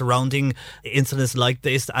concerns that is surrounding incidents like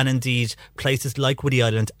this, and indeed places like Whitty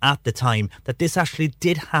Island at the time, that this actually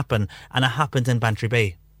did happen, and it happened in Bantry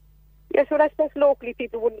Bay. Yes, well, I suppose locally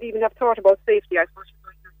people wouldn't even have thought about safety. I suppose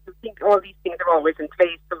you think all these things are always in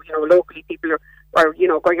place. So, locally people are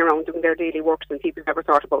going around doing their daily works, and people never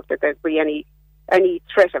thought about that there'd be any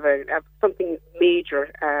threat of something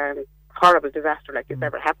major, horrible disaster like this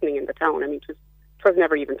ever happening in the town. I mean, it was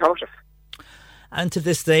never even thought of. And to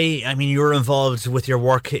this day, I mean, you're involved with your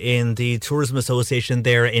work in the Tourism Association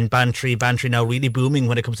there in Bantry. Bantry now really booming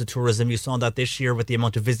when it comes to tourism. You saw that this year with the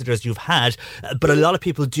amount of visitors you've had. But a lot of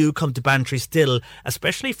people do come to Bantry still,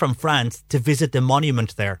 especially from France, to visit the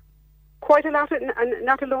monument there. Quite a lot, and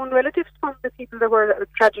not alone relatives from the people that were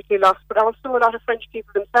tragically lost, but also a lot of French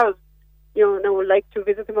people themselves, like to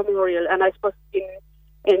visit the memorial. And I suppose in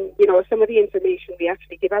some of the information we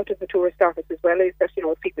actually give out as the tourist office as well is that,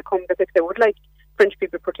 if people come, that if they would like, French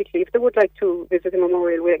people particularly, if they would like to visit the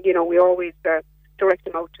memorial, we always direct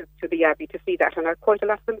them out to the Abbey to see that, and quite a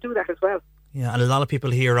lot of them do that as well. Yeah, and a lot of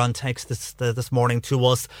people here on text this morning to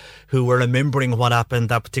us who were remembering what happened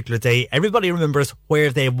that particular day. Everybody remembers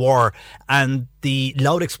where they were, and the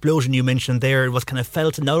loud explosion you mentioned there was kind of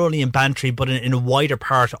felt not only in Bantry but in a wider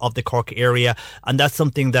part of the Cork area, and that's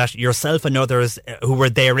something that yourself and others who were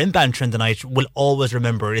there in Bantry in the night will always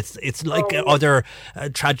remember. It's like other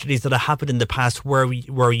tragedies that have happened in the past. Where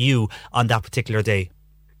were you on that particular day?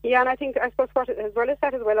 Yeah, and I suppose as well as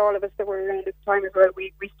that as well, all of us that were around at the time as well,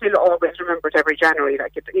 we still always remember it every January.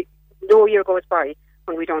 Like no year goes by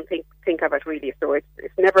when we don't think of it really. So it's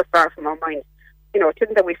never far from our minds. It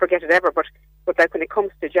isn't that we forget it ever, but like when it comes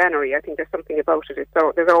to January, I think there's something about it.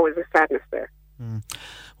 There's always a sadness there.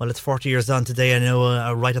 Well, it's 40 years on today. I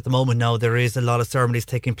know right at the moment now there is a lot of ceremonies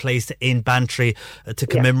taking place in Bantry to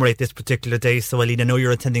commemorate this particular day. So, Eileen, I know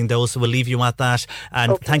you're attending those, so we'll leave you at that.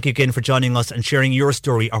 And Thank you again for joining us and sharing your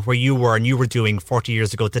story of where you were and you were doing 40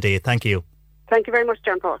 years ago today. Thank you. Thank you very much,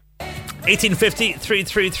 John Paul. 1850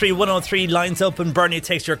 333 103, lines open. Bernie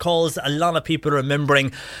takes your calls. A lot of people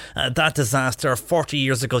remembering that disaster 40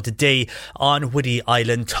 years ago today on Whitty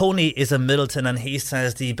Island. Tony is in Middleton and he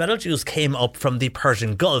says the Betelgeuse came up from the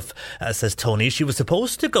Persian Gulf, says Tony. She was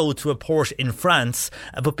supposed to go to a port in France,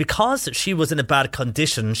 but because she was in a bad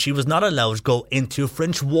condition, she was not allowed to go into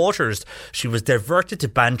French waters. She was diverted to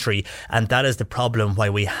Bantry, and that is the problem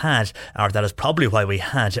why we had, or that is probably why we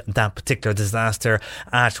had that particular disaster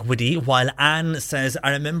at Whitty. While Anne says,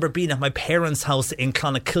 I remember being at my parents' house in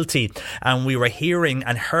Clonakilty and we were hearing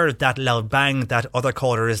and heard that loud bang that other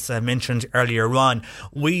callers mentioned earlier on.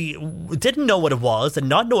 We didn't know what it was, and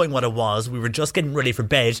not knowing what it was, we were just getting ready for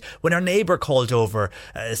bed when our neighbour called over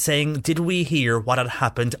saying, did we hear what had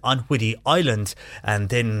happened on Whitty Island? And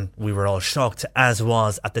then we were all shocked, as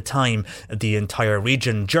was at the time the entire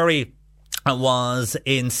region. Jerry was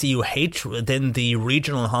in CUH, then the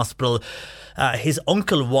regional hospital. His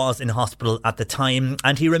uncle was in hospital at the time,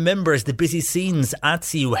 and he remembers the busy scenes at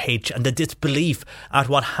CUH and the disbelief at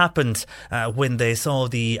what happened when they saw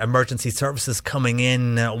the emergency services coming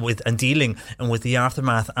in with and dealing with the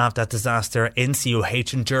aftermath of that disaster in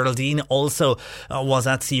CUH. And Geraldine also was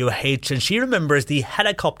at CUH, and she remembers the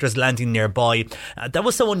helicopters landing nearby. That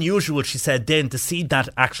was so unusual, she said then, to see that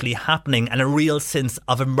actually happening and a real sense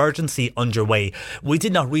of emergency underway. We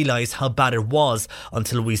did not realise how bad it was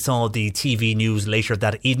until we saw the TV news later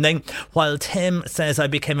that evening. While Tim says, I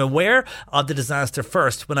became aware of the disaster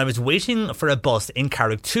first when I was waiting for a bus in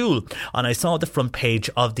Carricktool, and I saw the front page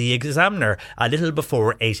of the Examiner a little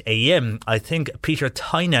before 8 a.m. I think Peter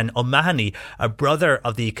Tynan O'Mahony, a brother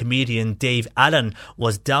of the comedian Dave Allen,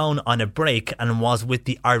 was down on a break and was with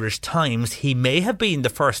the Irish Times. He may have been the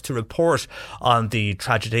first to report on the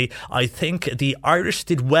tragedy. I think the Irish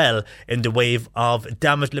did well in in the wave of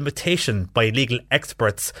damage limitation by legal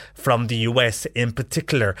experts from the US in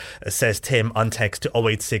particular, says Tim on text to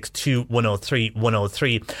 0862 103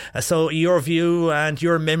 103. So your view and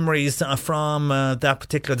your memories from that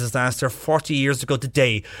particular disaster 40 years ago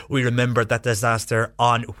today. We remember that disaster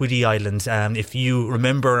on Whiddy Island. If you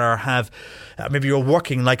remember or have, maybe you're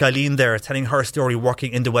working like Eileen there, telling her story,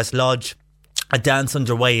 working in the West Lodge, a dance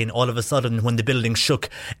underway, and all of a sudden when the building shook,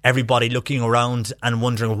 everybody looking around and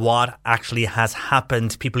wondering what actually has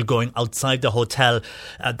happened, people going outside the hotel,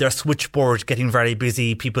 their switchboard getting very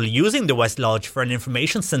busy, people using the West Lodge for an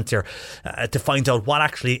information centre to find out what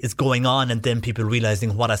actually is going on, and then people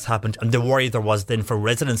realising what has happened, and the worry there was then for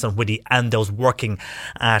residents on Whiddy and those working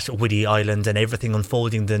at Whiddy Island, and everything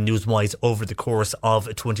unfolding then newswise over the course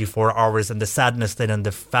of 24 hours, and the sadness then, and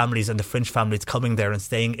the families and the French families coming there and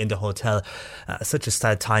staying in the hotel. Such a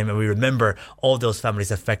sad time, and we remember all those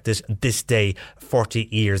families affected this day 40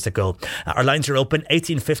 years ago. Our lines are open,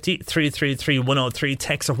 1850 333 103,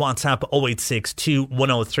 text or WhatsApp 0862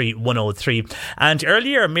 103 103. And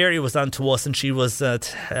earlier Mary was on to us, and she was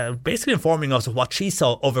basically informing us of what she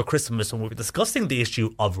saw over Christmas when we were discussing the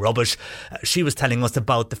issue of rubbish. She was telling us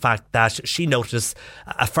about the fact that she noticed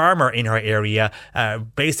a farmer in her area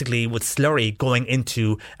basically with slurry going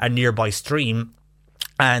into a nearby stream,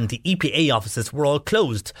 and the EPA offices were all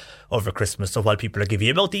closed over Christmas. So while people are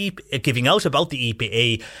giving out about the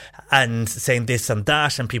EPA and saying this and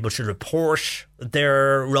that, and people should report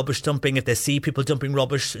their rubbish dumping if they see people dumping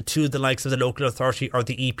rubbish to the likes of the local authority or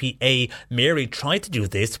the EPA. Mary tried to do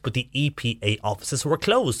this, but the EPA offices were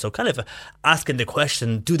closed. So kind of asking the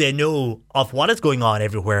question, do they know of what is going on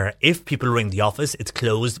everywhere? If people ring the office, it's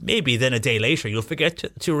closed. Maybe then a day later you'll forget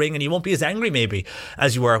to ring, and you won't be as angry maybe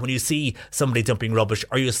as you were when you see somebody dumping rubbish,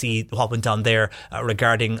 or you see what went on there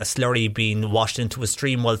regarding a slurry being washed into a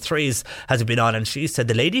stream. Well, Thrace has been on, and she said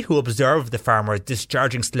the lady who observed the farmer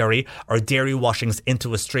discharging slurry or dairy washings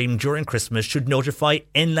into a stream during Christmas should notify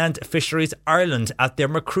Inland Fisheries Ireland at their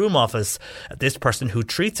Macroom office. This person who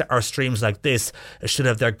treats our streams like this should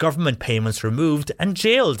have their government payments removed and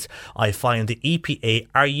jailed. I find the EPA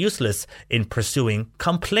are useless in pursuing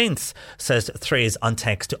complaints, says Thrace on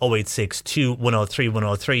text to 0862 103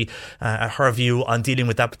 103. Her view on dealing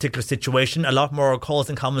with that particular situation. A lot more calls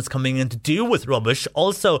and comments coming in to do with rubbish.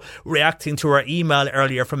 Also reacting to our email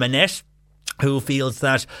earlier from Annette, who feels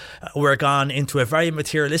that we're gone into a very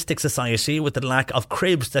materialistic society with the lack of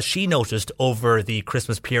cribs that she noticed over the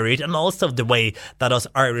Christmas period, and also the way that us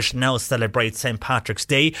Irish now celebrate St. Patrick's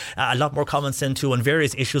Day. A lot more comments into on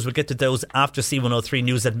various issues. We'll get to those after C103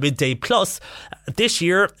 News at midday. Plus, this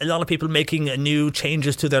year, a lot of people making new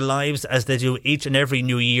changes to their lives as they do each and every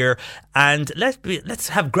new year. And let's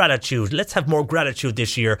have gratitude. Let's have more gratitude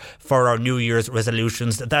this year for our New Year's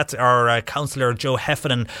resolutions. That's our councillor Joe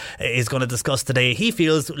Heffernan is going to discuss today. He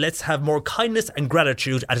feels let's have more kindness and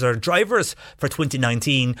gratitude as our drivers for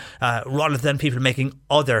 2019 rather than people making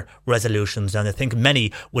other resolutions, and I think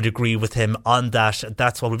many would agree with him on that.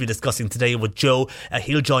 That's what we'll be discussing today with Joe.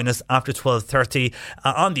 He'll join us after 12:30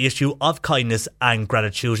 on the issue of kindness and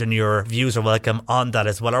gratitude, and your views are welcome on that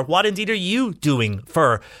as well. Or what indeed are you doing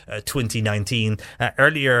for 2019?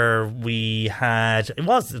 Earlier we had, it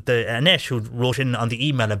was Annette who wrote in on the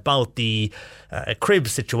email about the crib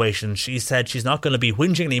situation. She said she's not going to be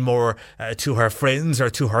whinging anymore to her friends or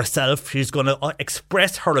to herself. She's going to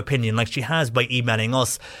express her opinion like she has by emailing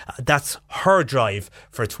us. That's her drive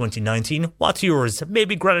for 2019. What's yours?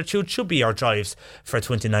 Maybe gratitude should be our drives for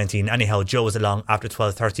 2019. Anyhow, Joe is along after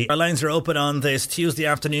 12:30. Our lines are open on this Tuesday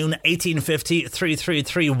afternoon, 1850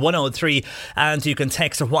 333 103, and you can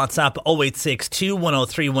text or WhatsApp 0862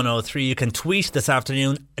 103 103. You can tweet this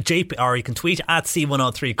afternoon, or you can tweet at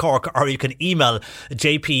C103 Cork, or you can email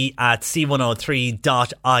jp at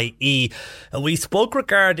c103.ie. We spoke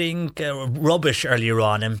regarding rubbish earlier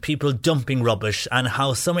on, and people dumping rubbish, and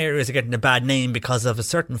how some areas are getting a bad name because of a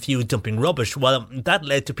certain few dumping rubbish. Well, that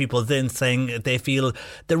led to people then saying they feel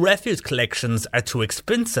the refuse collections are too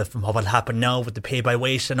expensive. What will happen now with the pay by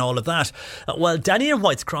weight and all of that? Well, Danny in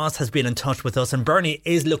Whites Cross has been in touch with us, and Bernie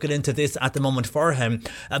is looking into this at the moment for him.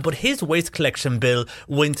 But his waste collection bill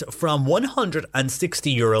went from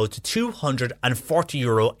 €160 to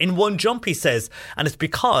 €240 in one jump, he says, and it's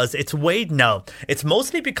because it's weighed now. It's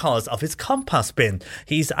mostly because of his compost bin.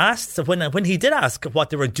 He's asked, when he did ask what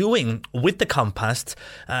they were doing with the compost,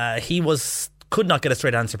 he could not get a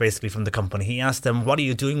straight answer basically from the company. He asked them, what are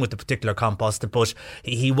you doing with the particular compost? But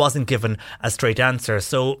he wasn't given a straight answer.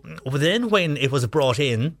 So then when it was brought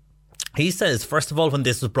in, he says, first of all, when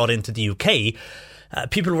this was brought into the UK,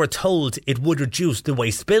 People were told it would reduce the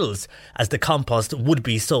waste bills as the compost would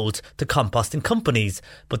be sold to composting companies.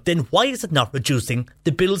 But then why is it not reducing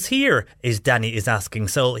the bills here, is Danny is asking.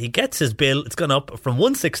 So he gets his bill, it's gone up from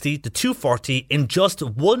 160 to 240 in just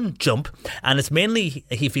one jump, and it's mainly,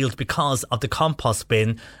 he feels, because of the compost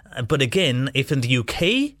bin. But again, if in the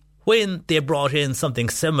UK, when they brought in something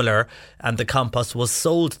similar and the compost was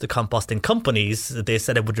sold to composting companies, they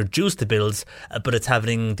said it would reduce the bills, but it's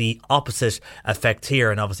having the opposite effect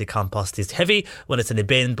here. And obviously compost is heavy when it's in a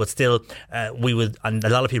bin, but still we would, and a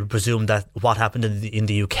lot of people presume that what happened in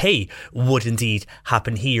the UK would indeed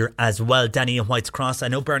happen here as well. Danny in White's Cross, I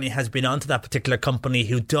know Bernie has been on to that particular company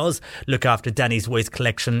who does look after Danny's waste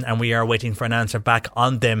collection, and we are waiting for an answer back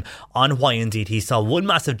on them on why indeed he saw one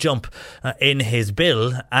massive jump in his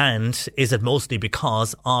bill, and is it mostly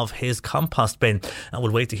because of his compost bin? And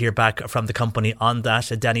we'll wait to hear back from the company on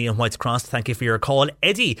that. Danny in White's Cross, thank you for your call.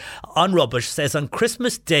 Eddie on rubbish says, on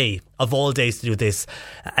Christmas Day, of all days to do this,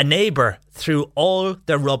 a neighbour threw all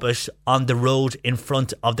their rubbish on the road in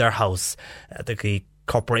front of their house. The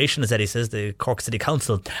corporation, as Eddie says, the Cork City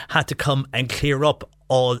Council, had to come and clear up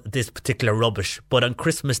all this particular rubbish. But on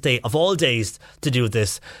Christmas Day, of all days to do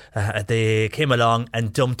this, they came along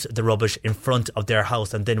and dumped the rubbish in front of their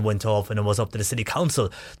house and then went off, and it was up to the City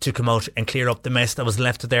Council to come out and clear up the mess that was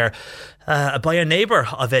left there by a neighbour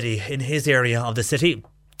of Eddie in his area of the city.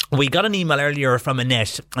 We got an email earlier from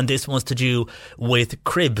Annette, and this was to do with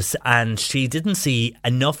cribs, and she didn't see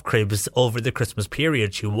enough cribs over the Christmas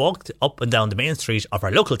period. She walked up and down the main street of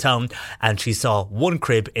our local town and she saw one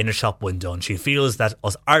crib in a shop window, and she feels that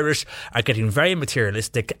us Irish are getting very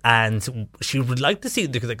materialistic, and she would like to see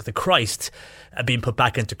the Christ being put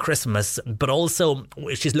back into Christmas, but also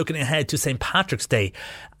she's looking ahead to St. Patrick's Day.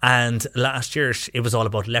 And last year it was all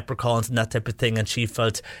about leprechauns and that type of thing, and she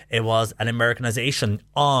felt it was an Americanisation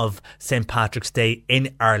of St. Patrick's Day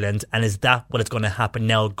in Ireland. And is that what is going to happen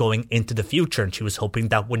now going into the future? And she was hoping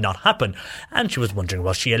that would not happen, and she was wondering,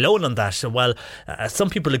 was she alone on that? Well, some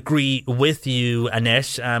people agree with you,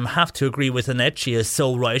 Annette. Have to agree with Annette. She is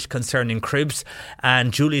so right concerning cribs.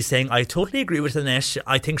 And Julie's saying, I totally agree with Annette.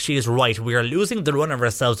 I think she is right. We are losing the run of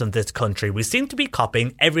ourselves in this country. We seem to be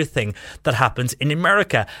copying everything that happens in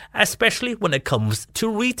America, especially when it comes to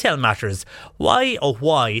retail matters. Why, oh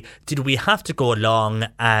why, did we have to go along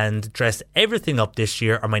and dress everything up this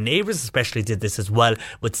year? Or my neighbours especially did this as well,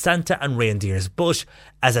 with Santa and reindeers. But,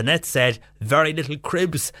 as Annette said, very little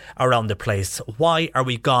cribs around the place. Why are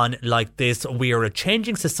we gone like this? We are a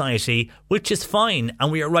changing society, which is fine,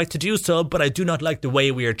 and we are right to do so, but I do not like the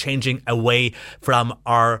way we are changing away from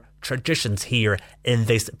our traditions here in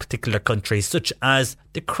this particular country, such as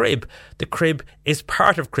the crib. The crib is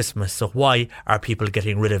part of Christmas, so why are people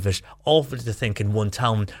getting rid of it? Awful to think in one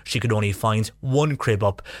town she could only find one crib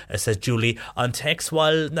up, says Julie on text.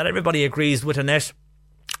 While not everybody agrees with Annette,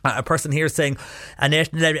 a person here saying,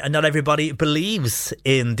 Annette, not everybody believes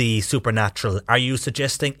in the supernatural. Are you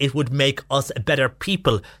suggesting it would make us better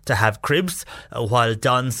people to have cribs? While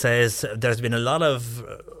Don says there's been a lot of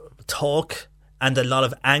talk and a lot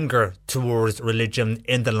of anger towards religion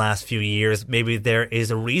in the last few years. Maybe there is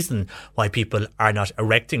a reason why people are not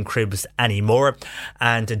erecting cribs anymore.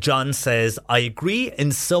 And John says, I agree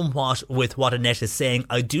in somewhat with what Annette is saying.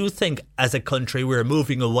 I do think as a country we're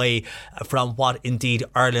moving away from what indeed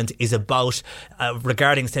Ireland is about.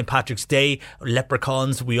 Regarding St. Patrick's Day,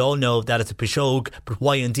 leprechauns, we all know that it's a pishogue, but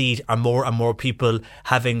why indeed are more and more people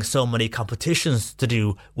having so many competitions to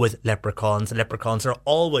do with leprechauns? Leprechauns are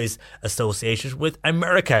always associated with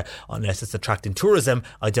America. Unless it's attracting tourism,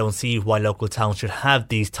 I don't see why local towns should have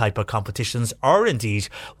these type of competitions, or indeed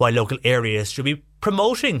why local areas should be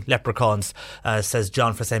promoting leprechauns, says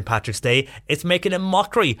John for St. Patrick's Day. It's making a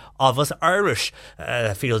mockery of us Irish,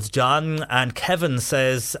 feels John. And Kevin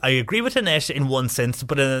says, I agree with Annette in one sense,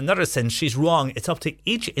 but in another sense she's wrong. It's up to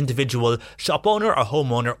each individual shop owner or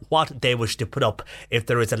homeowner what they wish to put up. If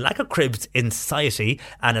there is a lack of cribs in society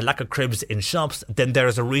and a lack of cribs in shops, then there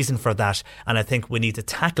is a reason for that, and I think we need to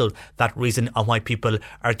tackle that reason on why people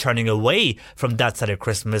are turning away from that side of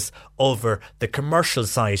Christmas over the commercial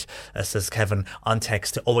side, says Kevin on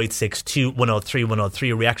text to 0862 103 103.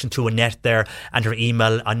 A reaction to Annette there and her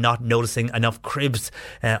email on not noticing enough cribs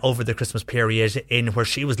over the Christmas period in where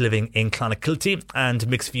she was living in Clonakilty, and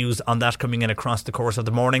mixed views on that coming in across the course of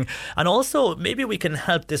the morning. And also maybe we can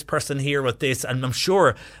help this person here with this, and I'm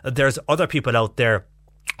sure there's other people out there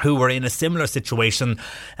who were in a similar situation.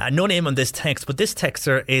 No name on this text, but this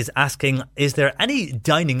texter is asking, is there any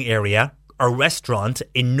dining area or restaurant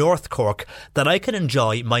in North Cork that I can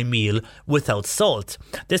enjoy my meal without salt?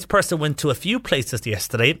 This person went to a few places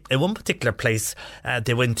yesterday. In one particular place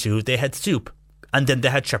they went to, they had soup and then they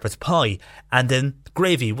had shepherd's pie, and then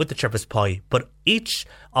gravy with the shepherd's pie. But each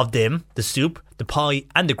of them, the soup, the pie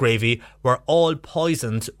and the gravy, were all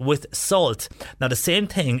poisoned with salt. Now the same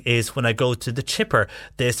thing is when I go to the chipper.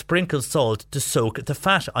 They sprinkle salt to soak the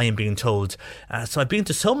fat, I am being told. So I've been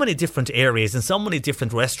to so many different areas and so many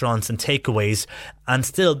different restaurants and takeaways, and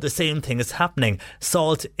still the same thing is happening.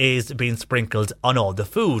 Salt is being sprinkled on all the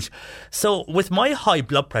food. So with my high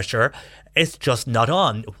blood pressure, it's just not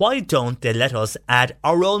on. Why don't they let us add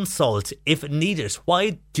our own salt if needed?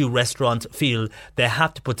 Why do restaurants feel they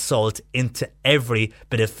have to put salt into every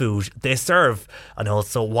bit of food they serve? And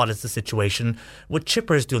also, what is the situation with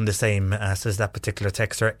chippers doing the same, says that particular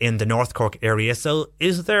texter in the North Cork area. So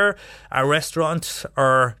is there a restaurant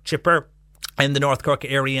or chipper in the North Cork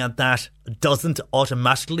area that doesn't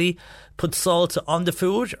automatically put salt on the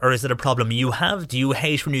food, or is it a problem you have? Do you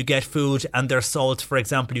hate when you get food and there's salt? For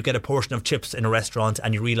example, you get a portion of chips in a restaurant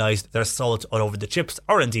and you realise there's salt all over the chips,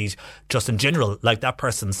 or indeed just in general, like that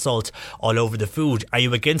person, salt all over the food. Are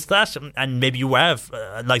you against that? And maybe you have,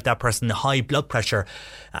 like that person, high blood pressure,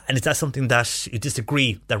 and is that something that you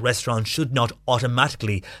disagree, that restaurants should not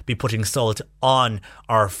automatically be putting salt on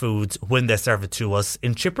our foods when they serve it to us?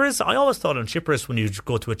 In chippers, I always thought in chippers, when you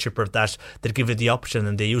go to a chipper, that they'd give you the option,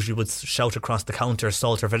 and they usually would shout across the counter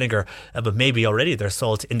salt or vinegar, but maybe already there's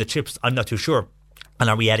salt in the chips, I'm not too sure. And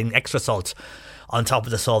are we adding extra salt on top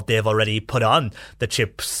of the salt they've already put on the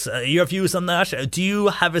chips? Your views on that? Do you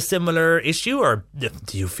have a similar issue, or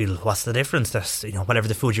do you feel, what's the difference? There's, whatever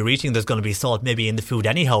the food you're eating, there's going to be salt maybe in the food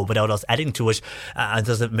anyhow without us adding to it. And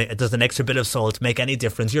does an extra bit of salt make any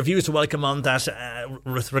difference? Your views are welcome on that.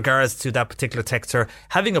 With regards to that particular texter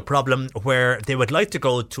having a problem where they would like to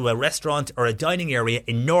go to a restaurant or a dining area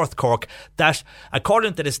in North Cork that,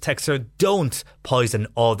 according to this texter, don't poison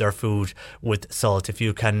all their food with salt. If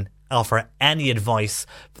you can offer any advice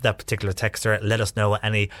for that particular texter, let us know.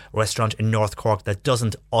 Any restaurant in North Cork that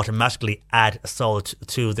doesn't automatically add salt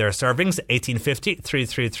to their servings. 1850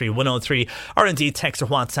 333 103, or indeed text or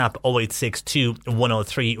WhatsApp 0862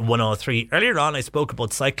 103 103. Earlier on I spoke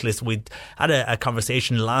about cyclists. We had a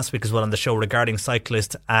conversation last week as well on the show regarding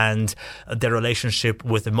cyclists and their relationship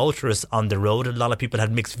with the motorists on the road. A lot of people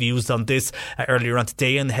had mixed views on this. Earlier on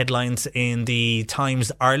today in the headlines in the Times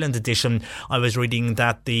Ireland edition, I was reading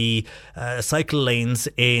that the cycle lanes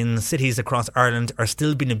in cities across Ireland are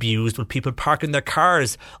still being abused with people parking their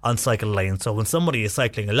cars on cycle lanes. So when somebody is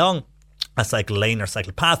cycling along a cycle lane or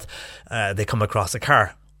cycle path, they come across a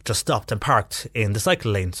car just stopped and parked in the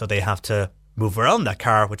cycle lane, so they have to move around that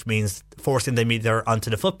car, which means forcing them either onto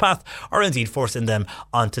the footpath or indeed forcing them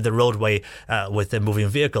onto the roadway with the moving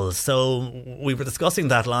vehicles. So we were discussing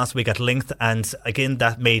that last week at length, and again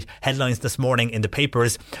that made headlines this morning in the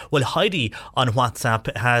papers. Well, Heidi on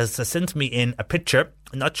WhatsApp has sent me in a picture.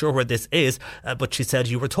 I'm not sure where this is, but she said,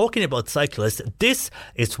 you were talking about cyclists. This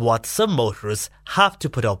is what some motorists have to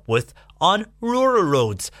put up with on rural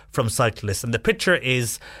roads from cyclists. And the picture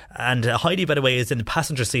is, and Heidi, by the way, is in the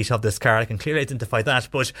passenger seat of this car. I can clearly identify that,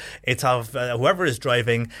 but it's of whoever is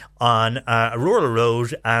driving on a rural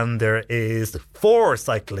road, and there is 4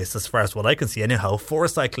 cyclists, as far as what I can see anyhow, 4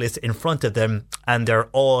 cyclists in front of them, and they're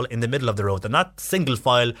all in the middle of the road. They're not single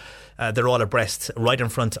file, they're all abreast right in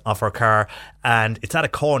front of her car, and it's at a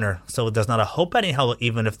corner, so there's not a hope anyhow,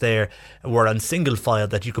 even if they were on single file,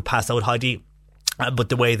 that you could pass out, Heidi. But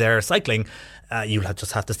the way they're cycling, you'll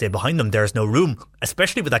just have to stay behind them. There's no room,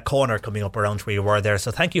 especially with that corner coming up around where you were there.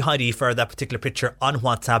 So thank you, Heidi, for that particular picture on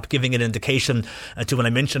WhatsApp, giving an indication to when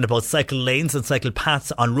I mentioned about cycle lanes and cycle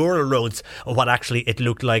paths on rural roads, what actually it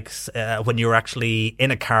looked like when you're actually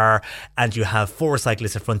in a car and you have 4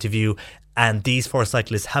 cyclists in front of you, and these 4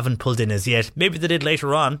 cyclists haven't pulled in as yet. Maybe they did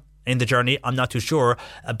later on in the journey, I'm not too sure,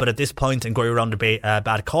 but at this point, and going around a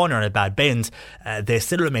bad corner and a bad bend, they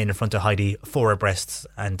still remain in front of Heidi, 4 abreast.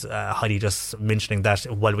 And Heidi just mentioning that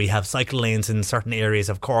while we have cycle lanes in certain areas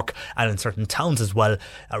of Cork and in certain towns as well,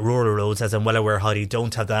 rural roads, as I'm well aware, Heidi,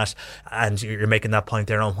 don't have that, and you're making that point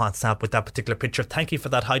there on WhatsApp with that particular picture. Thank you for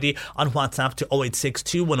that, Heidi. On WhatsApp to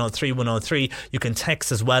 0862 103 103. You can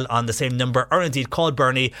text as well on the same number, or indeed call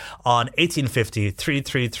Bernie on 1850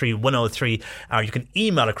 333 103, or you can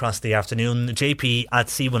email across the afternoon,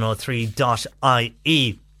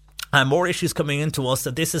 jp@c103.ie. And more issues coming into us.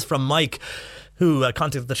 This is from Mike, who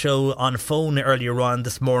contacted the show on phone earlier on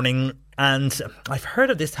this morning, And I've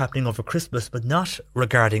heard of this happening over Christmas, but not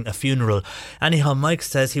regarding a funeral. Anyhow, Mike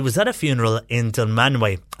says he was at a funeral in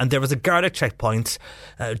Dunmanway, and there was a Garda checkpoint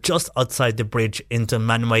just outside the bridge in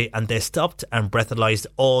Dunmanway, and they stopped and breathalyzed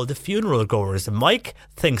all the funeral goers. Mike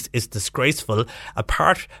thinks it's disgraceful.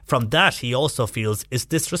 Apart from that, he also feels it's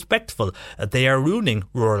disrespectful. They are ruining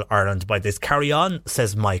rural Ireland by this. Carry on,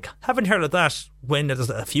 says Mike. Haven't heard of that when there's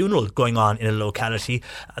a funeral going on in a locality,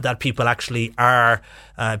 that people actually are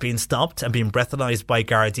being stopped and being breathalyzed by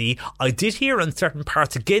Gardaí. I did hear in certain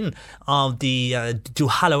parts again of the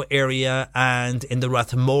Duhallow area and in the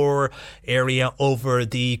Rathmore area over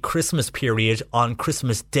the Christmas period on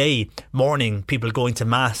Christmas Day morning, people going to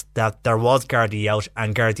Mass, that there was Gardaí out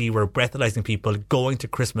and Gardaí were breathalyzing people going to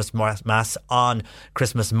Christmas Mass on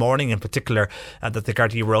Christmas morning in particular, that the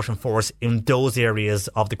Gardaí were out in force in those areas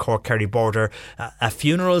of the Cork-Kerry border. At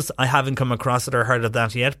funerals, I haven't come across it or heard of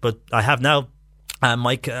that yet, but I have now,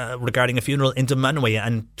 Mike, regarding a funeral in Dunmanway,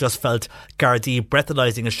 and just felt Gardaí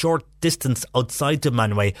breathalyzing a short distance outside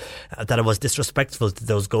Dunmanway, that it was disrespectful to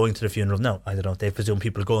those going to the funeral. No, I don't know, they presume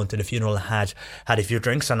people going to the funeral had a few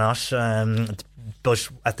drinks or not, but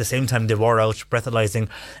at the same time they were out breathalyzing,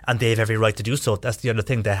 and they have every right to do so. That's the other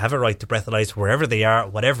thing, they have a right to breathalyze wherever they are,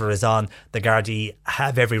 whatever is on. The Gardaí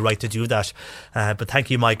have every right to do that. But thank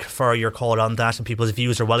you, Mike, for your call on that, and people's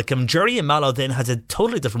views are welcome. Jerry in Mallow then has a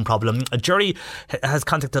totally different problem. Jerry has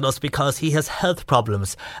contacted us because he has health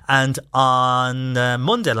problems, and on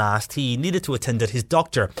Monday last he needed to attend his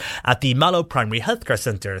doctor at the Mallow Primary Healthcare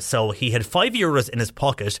Centre. So he had €5 in his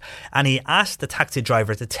pocket, and he asked the taxi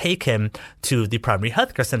driver to take him to the Primary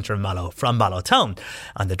Healthcare Centre in Mallow from Mallow Town,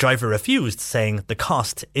 and the driver refused, saying the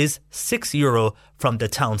cost is €6 from the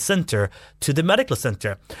town centre to the medical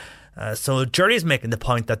centre. So Jerry is making the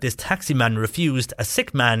point that this taxi man refused a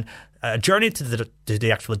sick man a journey to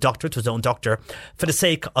the actual doctor, to his own doctor, for the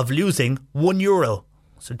sake of losing €1.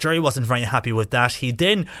 So Jerry wasn't very happy with that. He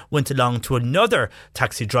then went along to another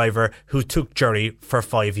taxi driver who took Jerry for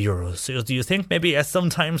 €5. So do you think maybe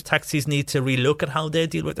sometimes taxis need to relook at how they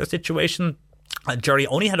deal with their situation? Jerry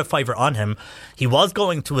only had a €5 on him. He was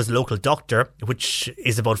going to his local doctor, which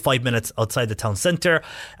is about 5 minutes outside the town centre,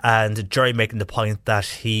 and Jerry making the point that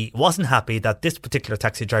he wasn't happy that this particular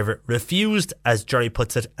taxi driver refused, as Jerry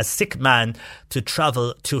puts it, a sick man to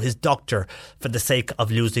travel to his doctor for the sake of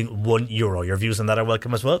losing €1. Your views on that are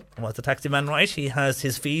welcome as well. Was the taxi man right? He has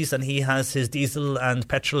his fees and he has his diesel and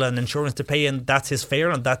petrol and insurance to pay, and that's his fare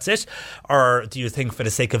and that's it? Or do you think for the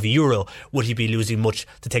sake of €1 would he be losing much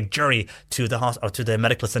to take Jerry to the hospital or to the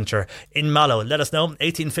medical centre in Mallow? Let us know.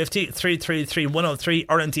 1850 333 103,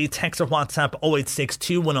 or indeed text or WhatsApp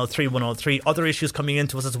 0862 103 103. Other issues coming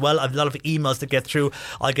into us as well. I have a lot of emails to get through.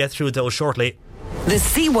 I'll get through those shortly. The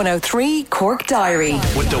C103 Cork Diary.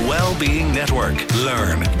 With the Wellbeing Network.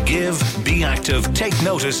 Learn, give, be active, take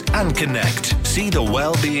notice and connect. See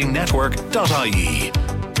thewellbeingnetwork.ie.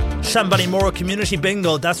 Shanballymore Community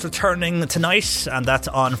Bingo, that's returning tonight, and that's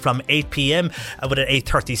on from 8pm with an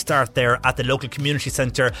 8:30 start there at the local community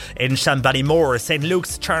centre in Shanballymore. St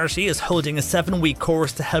Luke's Charity is holding a 7-week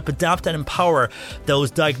course to help adapt and empower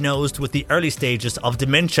those diagnosed with the early stages of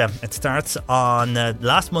dementia. It starts on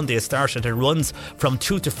last Monday. It started. It runs from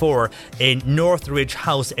 2 to 4 in Northridge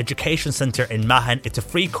House Education Centre in Mahon. It's a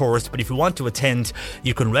free course, but if you want to attend,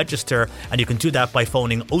 you can register, and you can do that by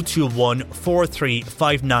phoning 021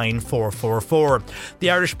 4359 444.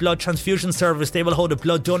 The Irish Blood Transfusion Service, they will hold a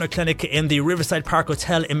blood donor clinic in the Riverside Park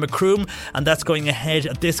Hotel in Macroom, and that's going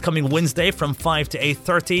ahead this coming Wednesday from 5 to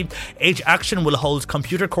 8:30. Age Action will hold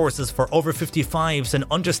computer courses for over 55s and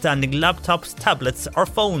understanding laptops, tablets or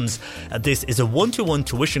phones. This is a 1-to-1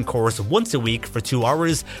 tuition course once a week for 2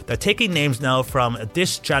 hours. They're taking names now from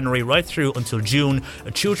this January right through until June.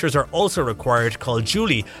 Tutors are also required. Call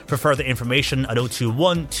Julie for further information at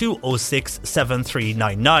 021 206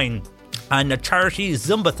 7399. And a charity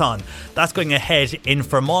Zumbathon, that's going ahead in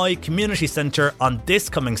Fermoy Community Centre on this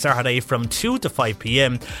coming Saturday from 2 to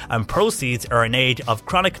 5pm, and proceeds are in aid of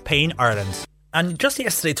Chronic Pain Ireland. And just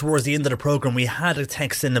yesterday, towards the end of the programme, we had a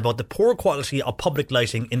text in about the poor quality of public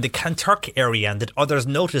lighting in the Kanturk area, and that others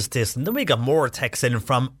noticed this. And then we got more texts in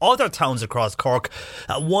from other towns across Cork.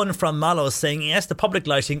 One from Mallow saying, yes, the public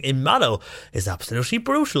lighting in Mallow is absolutely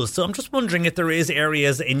brutal. So I'm just wondering if there is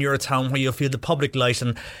areas in your town where you feel the public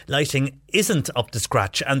lighting isn't up to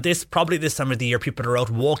scratch. And this time of the year, people are out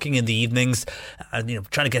walking in the evenings and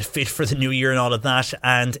trying to get fit for the new year and all of that.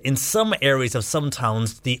 And in some areas of some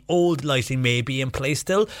towns, the old lighting may may be in place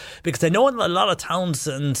still? Because I know in a lot of towns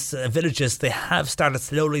and villages they have started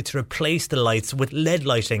slowly to replace the lights with LED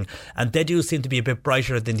lighting, and they do seem to be a bit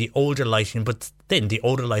brighter than the older lighting, but then the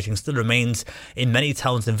older lighting still remains in many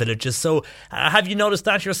towns and villages. So have you noticed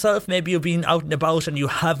that yourself? Maybe you've been out and about and you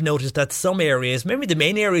have noticed that some areas, maybe the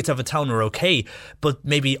main areas of a town are okay, but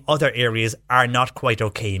maybe other areas are not quite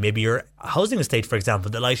okay. Maybe your housing estate, for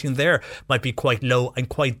example, the lighting there might be quite low and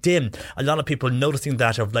quite dim. A lot of people noticing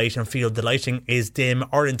that of late and feel the lighting is dim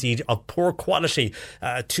or indeed of poor quality.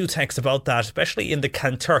 Two texts about that, especially in the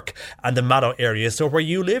Kanturk and the Mallow area. So where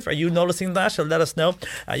you live, are you noticing that? Or let us know.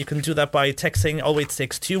 You can do that by texting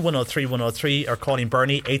 0862 103 103 or calling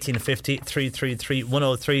Bernie 1850 333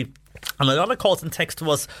 103. And a lot of calls and text to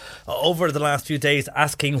us over the last few days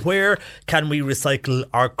asking where can we recycle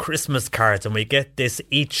our Christmas cards, and we get this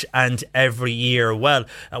each and every year. Well,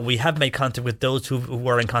 we have made contact with those who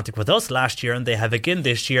were in contact with us last year, and they have again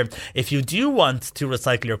this year. If you do want to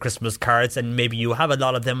recycle your Christmas cards, and maybe you have a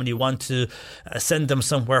lot of them and you want to send them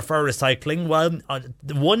somewhere for recycling, well,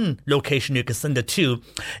 the one location you can send it to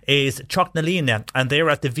is Chalknalina, and they're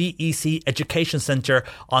at the VEC Education Centre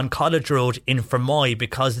on College Road in Fermoy,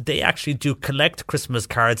 because they actually do collect Christmas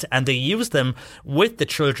cards and they use them with the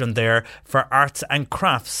children there for arts and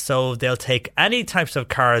crafts. So they'll take any types of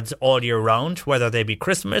cards all year round, whether they be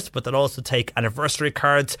Christmas, but they'll also take anniversary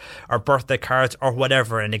cards or birthday cards or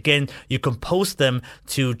whatever. And again, you can post them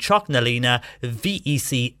to Chalknalina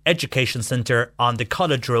VEC Education Centre on the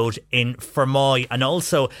College Road in Fermoy. And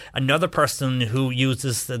also another person who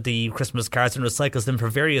uses the Christmas cards and recycles them for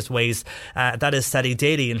various ways, that is Sally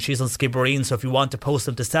Daly, and she's on Skibbereen. So if you want to post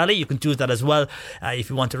them to Sally, you can do that as well.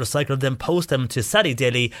 If you want to recycle them, post them to Sally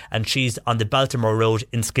Daly, and she's on the Baltimore Road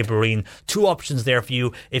in Skibbereen. Two options there for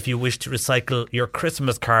you if you wish to recycle your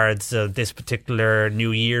Christmas cards this particular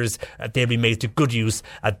New Year's. They'll be made to good use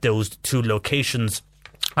at those two locations.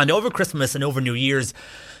 And over Christmas and over New Year's,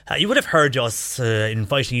 you would have heard us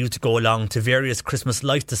inviting you to go along to various Christmas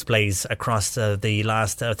light displays across the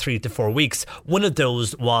last 3 to 4 weeks. One of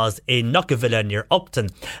those was in Knockavilla near Upton,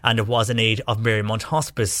 and it was in aid of Marymount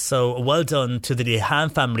Hospice. So well done to the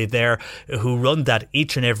Lehan family there who run that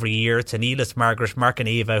each and every year, to Neelis, Margaret, Mark and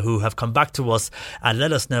Eva, who have come back to us and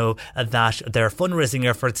let us know that their fundraising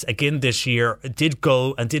efforts again this year did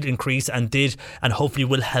go and did increase and hopefully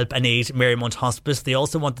will help and aid Marymount Hospice. They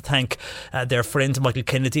also want to thank their friend Michael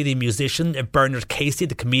Kennedy, the musician, Bernard Casey,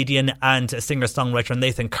 the comedian, and singer-songwriter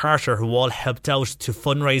Nathan Carter, who all helped out to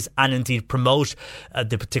fundraise and indeed promote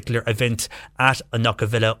the particular event at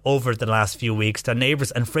Knockavilla over the last few weeks. Their neighbours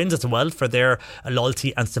and friends as well for their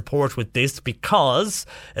loyalty and support with this, because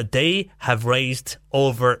they have raised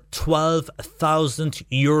over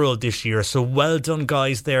 €12,000 this year. So well done,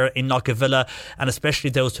 guys, there in Knockavilla, and especially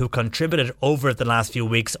those who contributed over the last few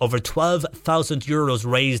weeks. Over €12,000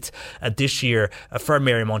 raised this year for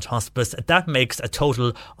Marymount Hospice. That makes a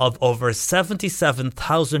total of over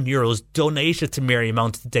 €77,000 donated to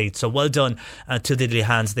Marymount to date. So well done to the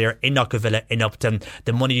Lehans there in Knockavilla in Upton.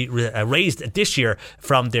 The money raised this year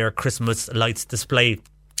from their Christmas lights display.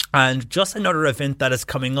 And just another event that is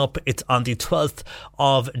coming up, it's on the 12th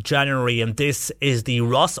of January, and this is the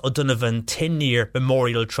Ross O'Donovan 10-year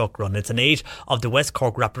Memorial Truck Run. It's an aid of the West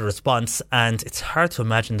Cork Rapid Response, and it's hard to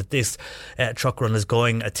imagine that this truck run is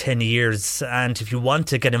going 10 years. And if you want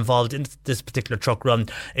to get involved in this particular truck run,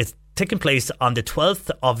 it's taking place on the 12th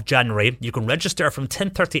of January. You can register from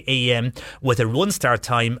 10:30am with a run start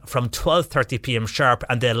time from 12:30pm sharp,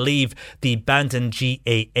 and they'll leave the Bandon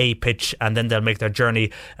GAA pitch, and then they'll make their journey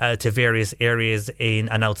to various areas in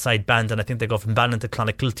and outside Bandon. I think they go from Bandon to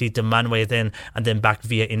Clonakilty to Manway then, and then back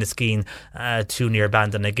via Inniskeen to near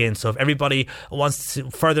Bandon again. So if everybody wants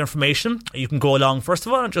further information, you can go along first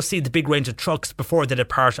of all and just see the big range of trucks before they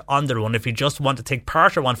depart on the run. If you just want to take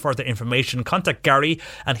part or want further information, contact Gary,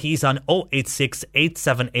 and he's on 086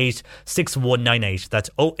 878 6198.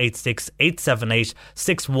 That's 086 878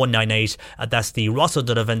 6198. That's the Ross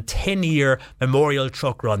O'Donovan 10-year Memorial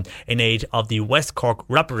Truck Run in aid of the West Cork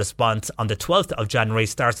Rapid Response on the 12th of January.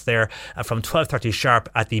 Starts there from 12:30 sharp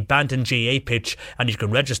at the Bandon GA pitch, and you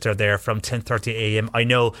can register there from 10:30am. I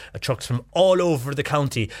know trucks from all over the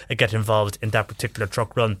county get involved in that particular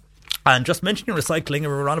truck run. And just mentioning recycling, we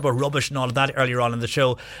were on about rubbish and all of that earlier on in the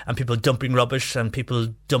show, and people dumping rubbish and people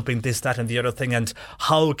dumping this, that and the other thing, and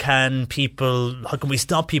how can we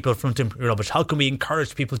stop people from dumping rubbish? How can we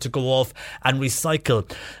encourage people to go off and recycle?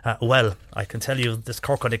 Well, I can tell you this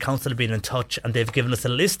Cork County Council have been in touch, and they've given us a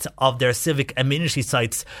list of their civic amenity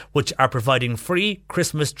sites which are providing free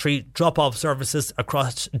Christmas tree drop-off services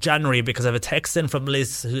across January, because I have a text in from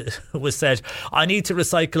Liz who said, I need to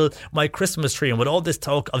recycle my Christmas tree, and with all this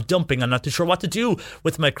talk of dumping hoping, I'm not too sure what to do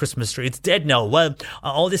with my Christmas tree. It's dead now. Well,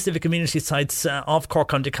 all the civic community sites of Cork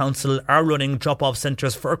County Council are running drop-off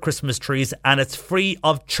centres for Christmas trees, and it's free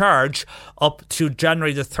of charge up to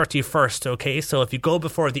January the 31st, okay? So if you go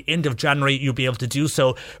before the end of January, you'll be able to do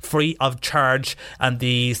so free of charge. And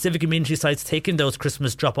the civic community sites taking those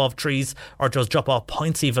Christmas drop-off trees, or those drop-off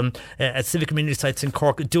points even, at civic community sites in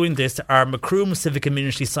Cork doing this are Macroom Civic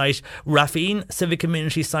Community Site, Raffine Civic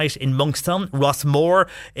Community Site in Monkstown, Rossmore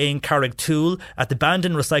in Carrigtwohill, at the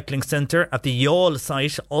Bandon Recycling Centre, at the Youghal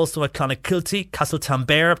site, also at Clonakilty,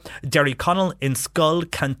 Castletownbere, Derryconnell in Skull,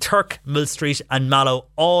 Kanturk, Mill Street and Mallow.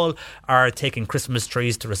 All are taking Christmas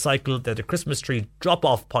trees to recycle. They're the Christmas tree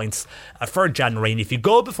drop-off points for January. And if you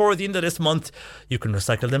go before the end of this month, you can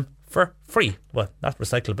recycle them for free. Well, not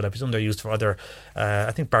recycled, but I presume they're used for other,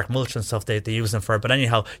 I think bark mulch and stuff they use them for. But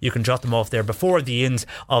anyhow, you can drop them off there before the end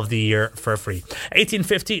of the year for free.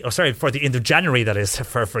 1850, for the end of January, that is,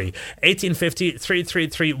 for free. 1850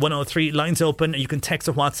 333 103. Lines open. You can text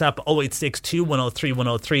or WhatsApp 0862 103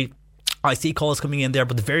 103. I see calls coming in there,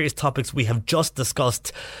 but the various topics we have just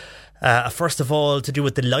discussed. First of all, to do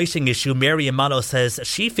with the lighting issue, Mary in Mallow says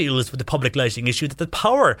she feels with the public lighting issue that the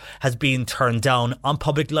power has been turned down on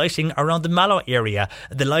public lighting around the Mallow area.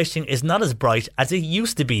 The lighting is not as bright as it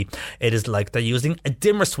used to be. It is like they're using a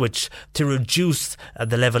dimmer switch to reduce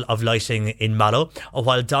the level of lighting in Mallow.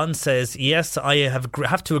 While Don says, yes, I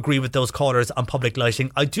have to agree with those callers on public lighting.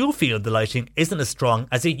 I do feel the lighting isn't as strong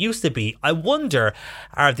as it used to be. I wonder,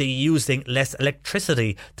 are they using less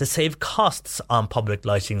electricity to save costs on public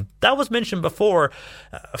lighting? That was mentioned before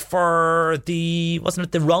for wasn't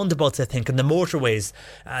it the roundabouts, I think, and the motorways,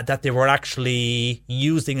 that they were actually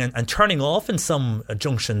using and turning off in some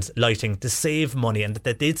junctions lighting to save money, and that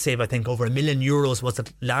they did save, I think, over €1 million, was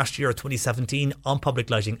it last year, 2017, on public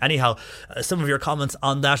lighting. Anyhow, some of your comments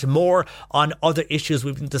on that, more on other issues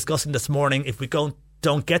we've been discussing this morning. If we don't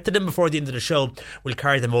get to them before the end of the show, we'll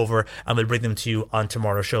carry them over and we'll bring them to you on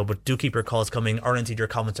tomorrow's show. But do keep your calls coming, or indeed your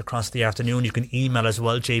comments across the afternoon. You can email as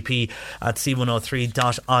well,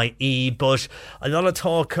 jp@c103.ie. But a lot of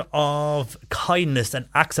talk of kindness and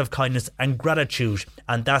acts of kindness and gratitude,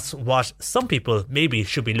 and that's what some people maybe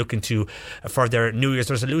should be looking to for their New Year's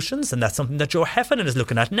resolutions, and that's something that Joe Heffernan is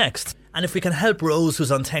looking at next. And if we can help Rose,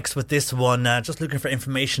 who's on text with this one, just looking for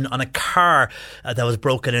information on a car that was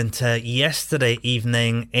broken into yesterday evening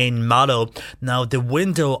in Mallow. Now, the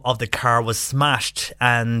window of the car was smashed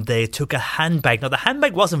and they took a handbag. Now, the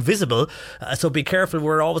handbag wasn't visible, so be careful.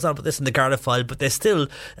 We're always on with this in the Garda file, but they still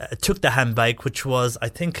took the handbag, which was, I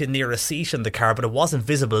think, near a seat in the car, but it wasn't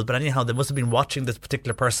visible. But anyhow, they must have been watching this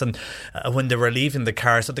particular person when they were leaving the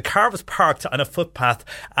car. So the car was parked on a footpath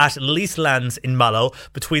at Leaselands in Mallow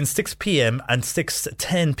between 6pm and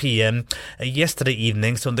 6:10pm yesterday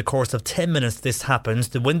evening. So in the course of 10 minutes this happens.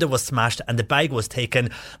 The window was smashed and the bag was taken.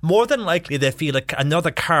 More than likely they feel like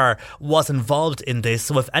another car was involved in this.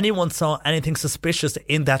 So if anyone saw anything suspicious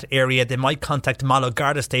in that area, they might contact Mallow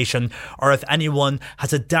Garda Station, or if anyone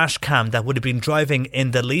has a dash cam that would have been driving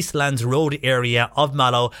in the Leaselands Road area of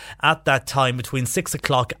Mallow at that time between 6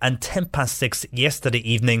 o'clock and 6:10 yesterday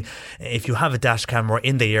evening. If you have a dash camera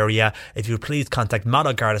in the area, if you please contact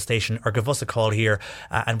Mallow Garda Station or give us a call here,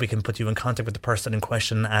 and we can put you in contact with the person in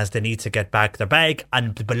question, as they need to get back their bag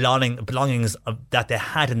and the belongings that they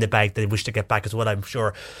had in the bag they wish to get back as well, I'm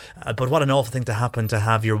sure. But what an awful thing to happen, to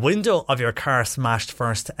have your window of your car smashed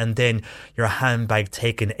first and then your handbag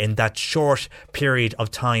taken in that short period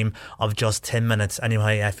of time of just 10 minutes.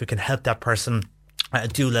 Anyway, if we can help that person,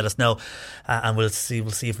 do let us know, and we'll see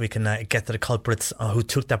if we can get to the culprits who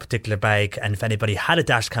took that particular bag. And if anybody had a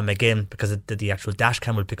dash cam, again, because the actual dash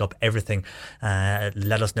cam will pick up everything,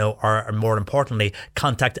 let us know, or more importantly,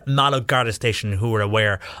 contact Mallow Garda Station, who are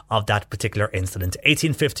aware of that particular incident.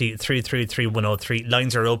 1850 333 103.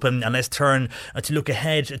 Lines are open, and let's turn to look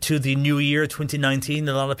ahead to the new year 2019.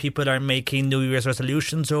 A lot of people are making New Year's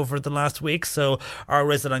resolutions over the last week, so our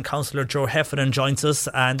resident councillor Joe Heffernan joins us,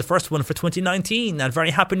 and the first one for 2019. And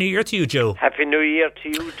very happy New Year to you, Joe. Happy New Year to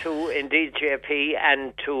you too, indeed, JP,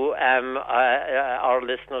 and to our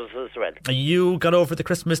listeners as well. You got over the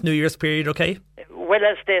Christmas New Year's period okay? Well,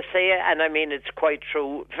 as they say, and I mean it's quite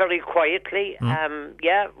true, very quietly.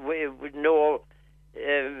 With no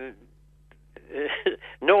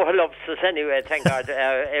hiccups anyway, thank God.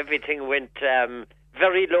 Everything went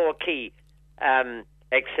very low key,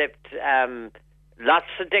 except lots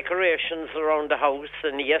of decorations around the house,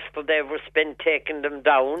 and yesterday was spent taking them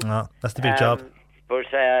down. Oh, that's the big job. But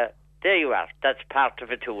there you are. That's part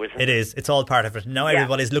of it too, isn't it? It is. It's all part of it. Now Yeah.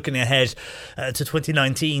 everybody's looking ahead to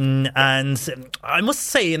 2019, and I must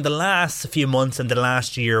say in the last few months and the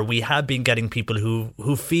last year we have been getting people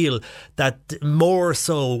who feel that more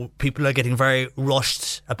so people are getting very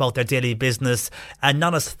rushed about their daily business and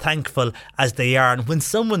not as thankful as they are. And when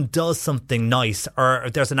someone does something nice or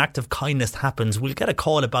there's an act of kindness happens, we'll get a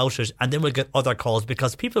call about it, and then we'll get other calls,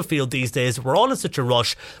 because people feel these days we're all in such a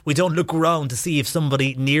rush, we don't look around to see if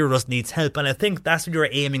somebody near us needs help. And I think that's what you're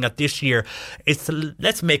aiming at this year. It's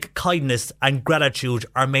let's make kindness and gratitude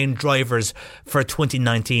our main drivers for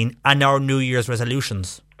 2019 and our New Year's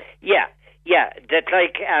resolutions. Yeah, that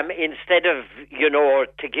like instead of,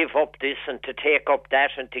 to give up this and to take up that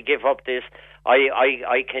and to give up this,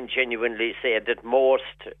 I can genuinely say that most,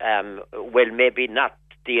 maybe not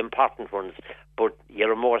the important ones, but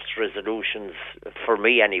most resolutions, for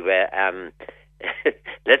me anyway,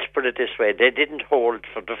 let's put it this way, they didn't hold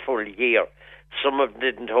for the full year. Some of them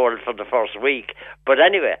didn't hold for the first week. But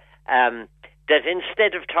anyway, that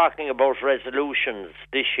instead of talking about resolutions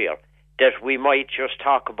this year, that we might just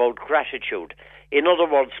talk about gratitude. In other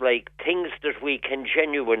words, like things that we can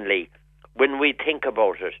genuinely, when we think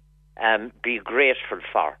about it, be grateful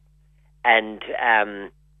for. And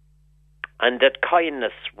that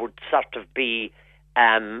kindness would sort of be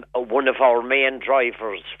one of our main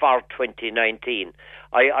drivers for 2019.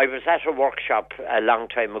 I was at a workshop a long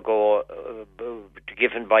time ago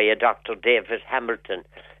given by a Dr. David Hamilton.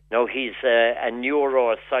 Now, he's a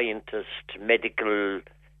neuroscientist, medical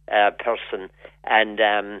person,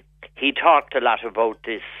 and he talked a lot about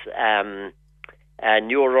this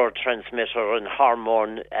neurotransmitter and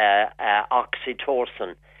hormone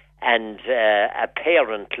oxytocin, and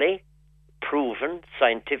apparently proven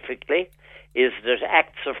scientifically is that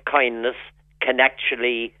acts of kindness can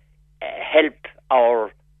actually help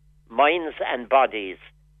our minds and bodies,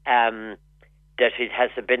 that it has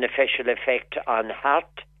a beneficial effect on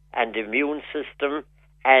heart and immune system,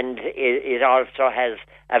 and it also has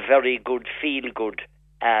a very good feel-good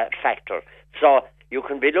factor. So you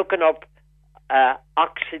can be looking up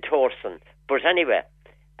oxytocin. But anyway,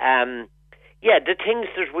 the things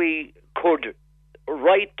that we could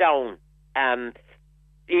write down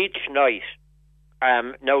each night.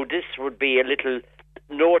 Now, this would be a little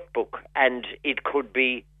notebook, and it could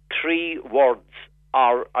be 3 words,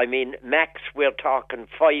 or, max, we're talking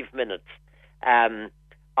 5 minutes,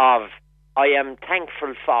 of I am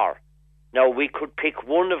thankful for. Now, we could pick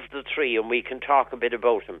one of the 3, and we can talk a bit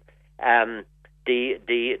about them.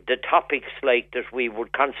 The topics like that we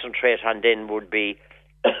would concentrate on then would be,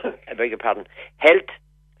 I beg your pardon, health,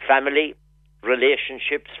 family,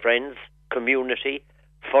 relationships, friends, community,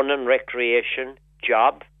 fun and recreation,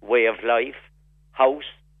 job, way of life, house,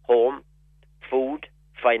 home, food,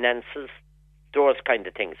 finances, those kind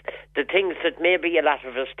of things. The things that maybe a lot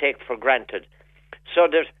of us take for granted. So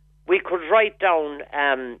that we could write down,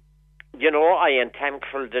 I am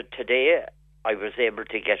thankful that today I was able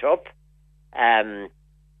to get up. I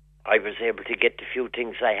was able to get the few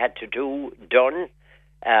things I had to do done.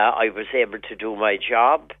 I was able to do my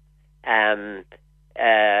job.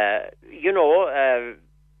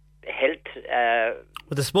 Health.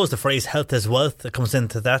 But I suppose the phrase health is wealth that comes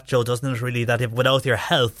into that, Joe, doesn't it really? That if without your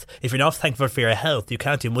health, if you're not thankful for your health, you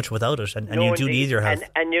can't do much without it, and you do need your health.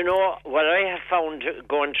 And what I have found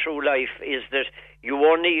going through life is that you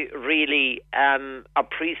only really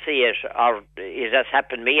appreciate, or it has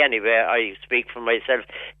happened to me anyway, I speak for myself,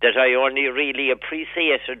 that I only really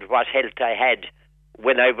appreciated what health I had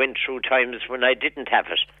when I went through times when I didn't have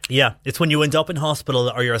it. Yeah, it's when you end up in hospital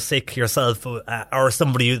or you're sick yourself, or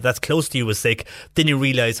somebody that's close to you is sick, then you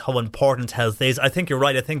realise how important health is. I think you're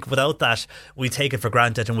right. I think without that, we take it for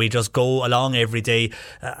granted and we just go along every day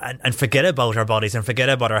and forget about our bodies and forget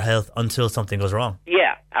about our health until something goes wrong.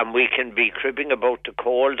 Yeah, and we can be cribbing about the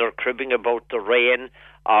cold or cribbing about the rain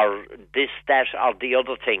or this, that or the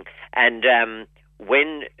other thing. And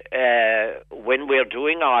when we're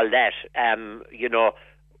doing all that,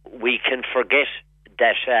 we can forget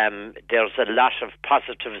that there's a lot of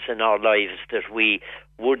positives in our lives that we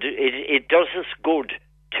would. It does us good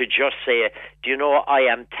to just say, I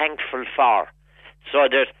am thankful for, so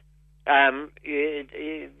that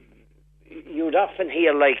you'd often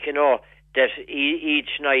hear that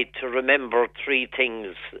each night to remember 3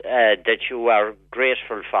 things that you are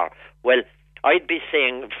grateful for. Well, I'd be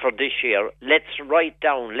saying for this year, let's write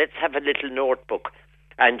down, let's have a little notebook,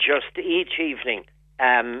 and just each evening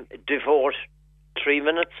devote 3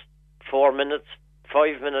 minutes, 4 minutes,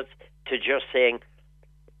 5 minutes to just saying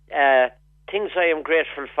things I am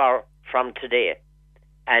grateful for from today,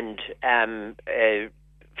 and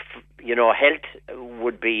health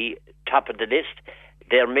would be top of the list.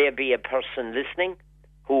 There may be a person listening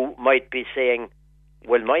who might be saying,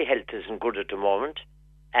 well, my health isn't good at the moment,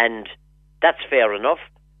 and that's fair enough.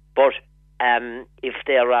 But if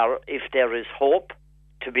there is hope,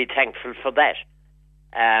 to be thankful for that.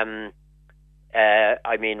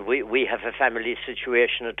 We have a family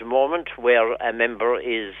situation at the moment where a member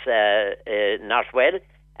is not well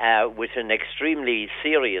with an extremely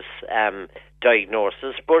serious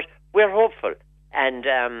diagnosis, but we're hopeful, and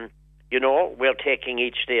we're taking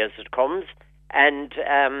each day as it comes, and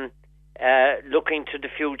looking to the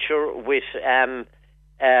future with,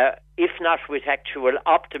 if not with actual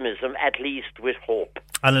optimism, at least with hope.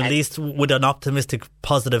 And at least with an optimistic,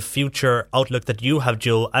 positive future outlook that you have,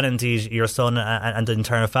 Joe, and indeed your son and the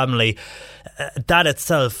entire family, that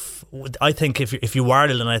itself, I think if you are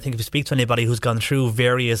ill, and I think if you speak to anybody who's gone through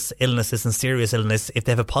various illnesses and serious illness, if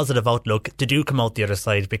they have a positive outlook, they do come out the other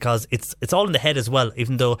side, because it's all in the head as well,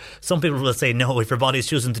 even though some people will say, no, if your body's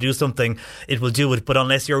choosing to do something, it will do it. But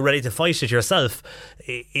unless you're ready to fight it yourself,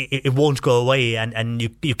 it won't go away. And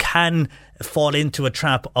you can fall into a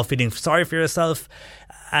trap of feeling sorry for yourself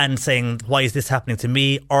and saying, why is this happening to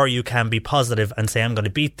me? Or you can be positive and say, I'm going to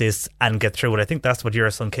beat this and get through it. I think that's what your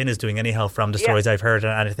son Ken is doing anyhow, from the stories I've heard,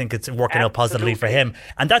 and I think it's working out positively for him.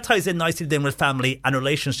 And that ties in nicely then with family and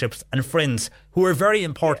relationships and friends, who are very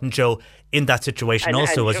important, Joe, in that situation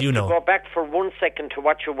also, as you know. To go back for 1 second to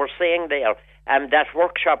what you were saying there, that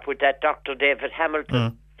workshop with that Dr. David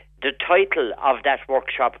Hamilton, the title of that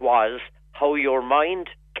workshop was How Your Mind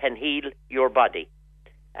Can Heal Your Body.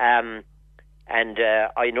 And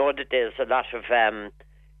I know that there's a lot of,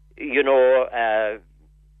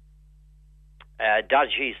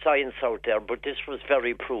 dodgy science out there, but this was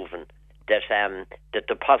very proven that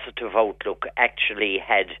the positive outlook actually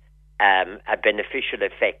had a beneficial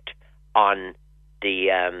effect on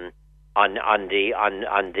the outcome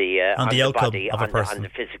body, of a person, on the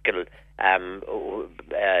physical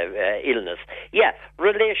illness. Yeah,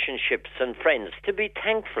 relationships and friends. To be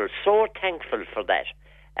thankful, so thankful for that.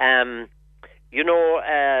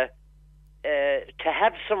 To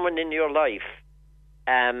have someone in your life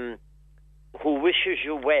who wishes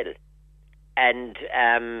you well and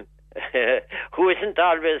who isn't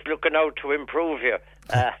always looking out to improve you,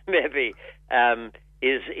 maybe,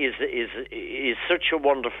 is such a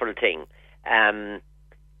wonderful thing.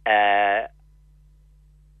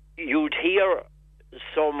 You'd hear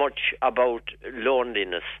so much about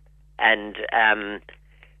loneliness, and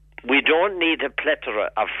we don't need a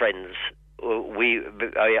plethora of friends.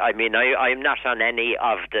 I'm not on any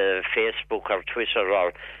of the Facebook or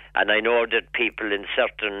Twitter, and I know that people in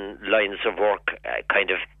certain lines of work kind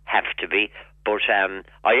of have to be, but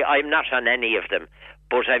I'm not on any of them.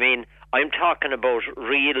 But I'm talking about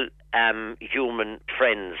real human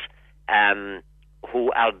friends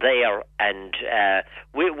who are there, and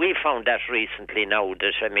we found that recently now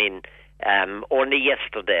that only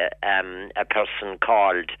yesterday a person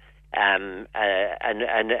called. An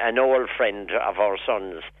old friend of our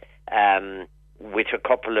son's, with a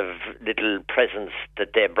couple of little presents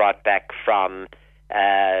that they brought back from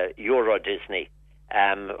Euro Disney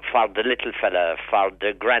for the little fella, for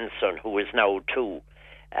the grandson who is now 2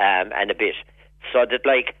 and a bit. So that,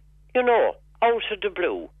 out of the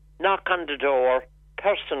blue, knock on the door,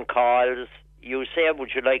 person calls, you say,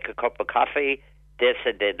 would you like a cup of coffee? They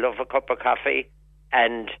said they'd love a cup of coffee,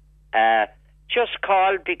 and just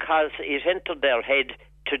call because it entered their head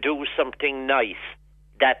to do something nice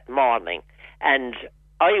that morning. And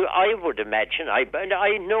I would imagine, I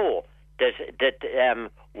know that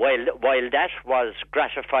while that was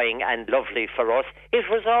gratifying and lovely for us, it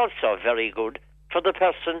was also very good for the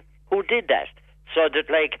person who did that. So that,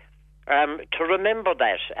 to remember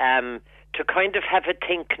that, to kind of have a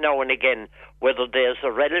think now and again whether there's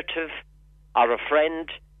a relative or a friend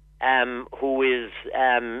who is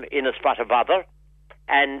in a spot of bother,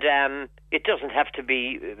 and it doesn't have to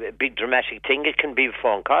be a big dramatic thing. It can be a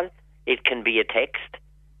phone call, it can be a text.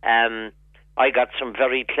 I got some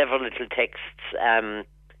very clever little texts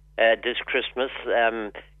this Christmas,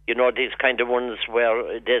 these kind of ones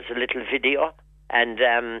where there's a little video, and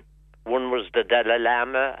one was the Dalai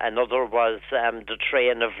Lama, another was the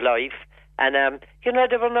Train of Life, and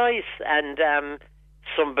they were nice, and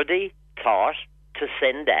somebody thought to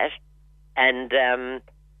send that, and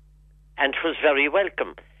it was very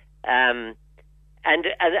welcome. And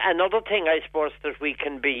another thing, I suppose, that we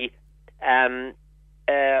can be,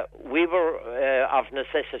 we were of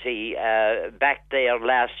necessity back there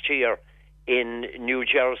last year in New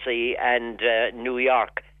Jersey and New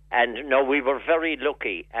York, and no, we were very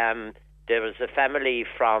lucky. There was a family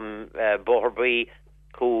from Boherbue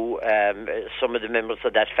who some of the members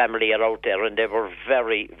of that family are out there, and they were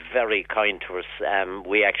very, very kind to us.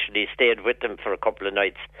 We actually stayed with them for a couple of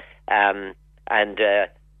nights, and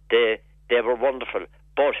they were wonderful.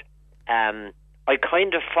 But I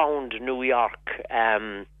kind of found New York,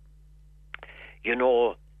 you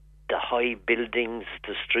know, the high buildings,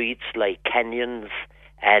 the streets like canyons,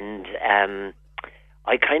 and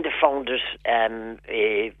I kind of found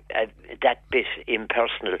it that bit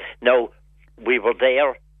impersonal. Now, we were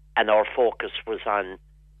there, and our focus was on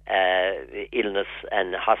illness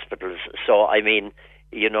and hospitals. So, I mean,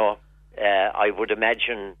 you know, I would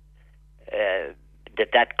imagine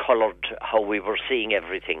that coloured how we were seeing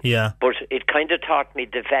everything. Yeah. But it kind of taught me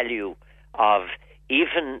the value of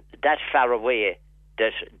even that far away,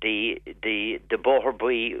 that the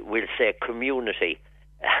Boherbue, will say, community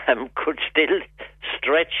could still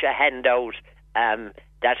stretch a hand out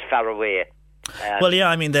that far away. Well, yeah,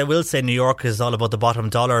 I mean, they will say New York is all about the bottom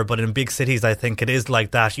dollar, but in big cities, I think it is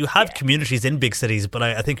like that. You have communities in big cities, but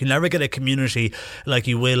I think you never get a community like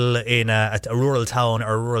you will in a rural town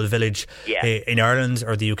or a rural village in Ireland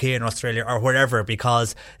or the UK and Australia or wherever,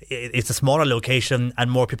 because it's a smaller location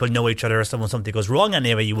and more people know each other. So when something goes wrong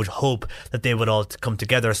anyway, you would hope that they would all come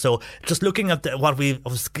together. So just looking at what we've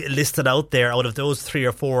listed out there, out of those 3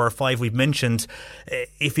 or 4 or 5 we've mentioned,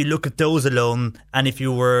 if you look at those alone, and if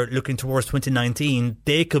you were looking towards 2019,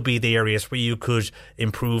 they could be the areas where you could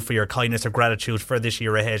improve for your kindness or gratitude for this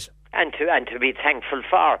year ahead. And to be thankful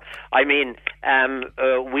for. I mean,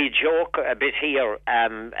 we joke a bit here.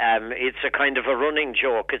 It's a kind of a running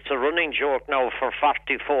joke. It's a running joke now for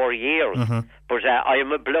 44 years. Mm-hmm. But I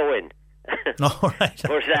am a blow-in. All right.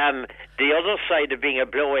 But the other side of being a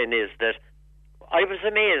blow-in is that I was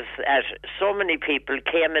amazed at so many people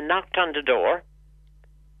came and knocked on the door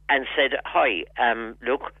and said, "Hi,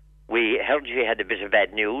 look, we heard you had a bit of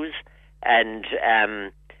bad news, and,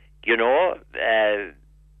 you know,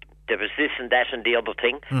 there was this and that and the other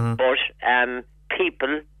thing." Mm-hmm. But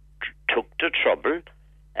people took the trouble,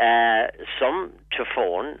 some to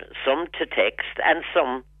phone, some to text, and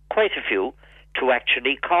some, quite a few, to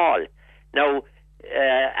actually call. Now,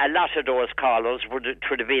 a lot of those callers would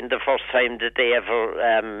have been the first time that they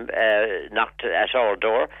ever knocked at our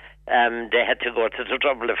door. They had to go to the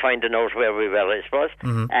trouble of finding out where we were, I suppose.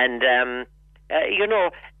 Mm-hmm. And, you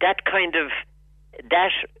know, that kind of,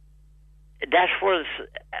 that was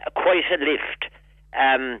quite a lift,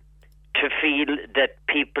 to feel that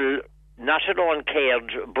people not alone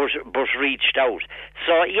cared, but reached out.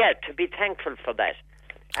 So, yeah, to be thankful for that.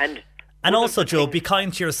 And also, Joe, be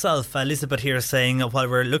kind to yourself. Elizabeth here saying, while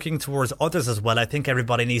we're looking towards others as well, I think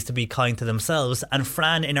everybody needs to be kind to themselves. And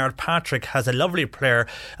Fran in Patrick has a lovely prayer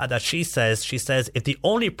that she says, if the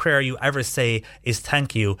only prayer you ever say is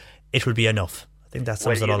thank you, it will be enough. I think that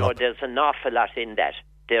sums it all up. There's an awful lot in that.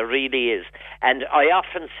 There really is. And I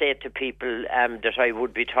often say to people that I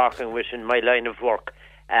would be talking with in my line of work,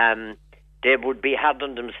 they would be hard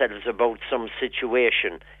on themselves about some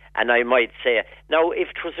situation. And I might say, now, if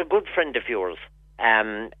it was a good friend of yours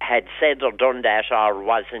had said or done that or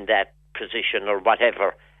was in that position or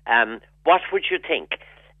whatever, what would you think?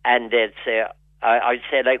 And they'd say, I'd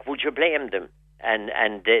say, like, would you blame them?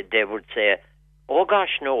 And they would say, oh,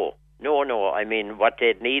 gosh, no. I mean, what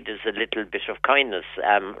they'd need is a little bit of kindness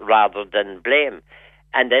rather than blame.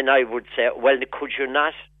 And then I would say, well, could you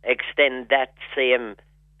not extend that same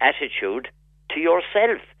attitude to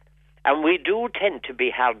yourself? And we do tend to be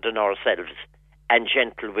hard on ourselves and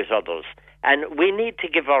gentle with others. And we need to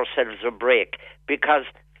give ourselves a break because,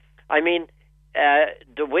 I mean,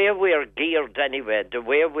 the way we're geared anyway, the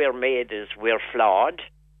way we're made is we're flawed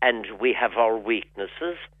and we have our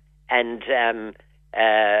weaknesses. And,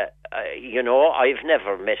 you know, I've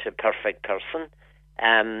never met a perfect person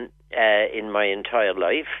in my entire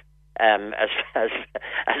life. As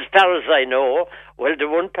far as I know, well, the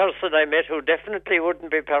one person I met who definitely wouldn't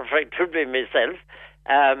be perfect would be myself.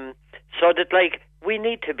 So that, like, we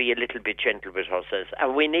need to be a little bit gentle with ourselves,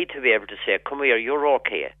 and we need to be able to say, come here, you're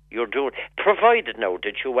okay, you're doing, provided now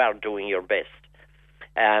that you are doing your best.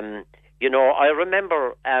 You know, I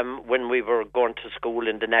remember when we were going to school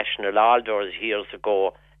in the National Alders years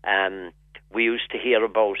ago, we used to hear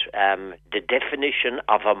about the definition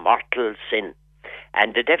of a mortal sin.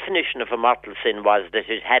 And the definition of a mortal sin was that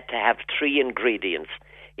it had to have 3 ingredients.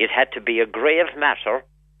 It had to be a grave matter,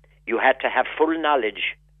 you had to have full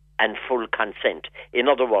knowledge and full consent. In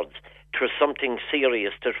other words, it was something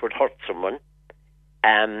serious that would hurt someone.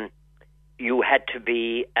 You had to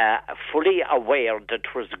be fully aware that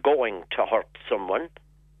it was going to hurt someone,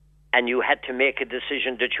 and you had to make a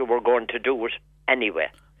decision that you were going to do it anyway.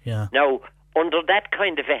 Yeah. Now, under that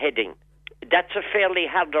kind of a heading, that's a fairly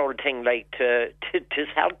hard old thing, like tis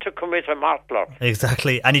hard to commit a murder.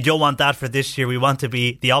 Exactly, and you don't want that for this year. We want to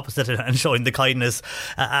be the opposite and showing the kindness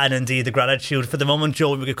and indeed the gratitude. For the moment,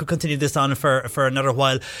 Joe, we could continue this on for another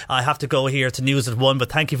while. I have to go here to News at 1,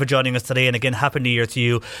 but thank you for joining us today, and again, Happy New Year to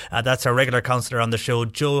you. That's our regular counsellor on the show,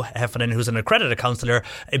 Joe Heffernan, who's an accredited counsellor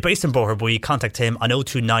based in Boherbue. Contact him on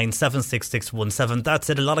 029 76617. That's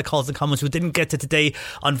it. A lot of calls and comments we didn't get to today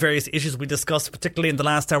on various issues we discussed, particularly in the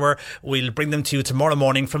last hour. We'll bring them to you tomorrow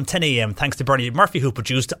morning from 10 a.m. Thanks to Bernie Murphy, who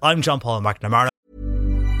produced. I'm John Paul McNamara.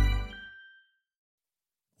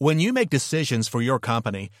 When you make decisions for your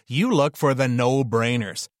company, you look for the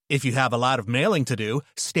no-brainers. If you have a lot of mailing to do,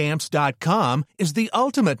 Stamps.com is the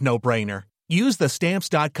ultimate no-brainer. Use the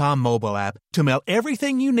Stamps.com mobile app to mail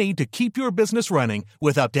everything you need to keep your business running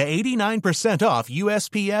with up to 89% off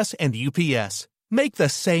USPS and UPS. Make the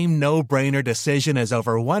same no-brainer decision as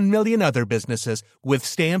over 1 million other businesses with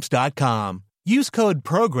Stamps.com. Use code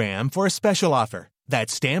PROGRAM for a special offer.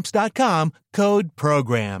 That's Stamps.com, code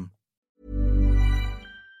PROGRAM.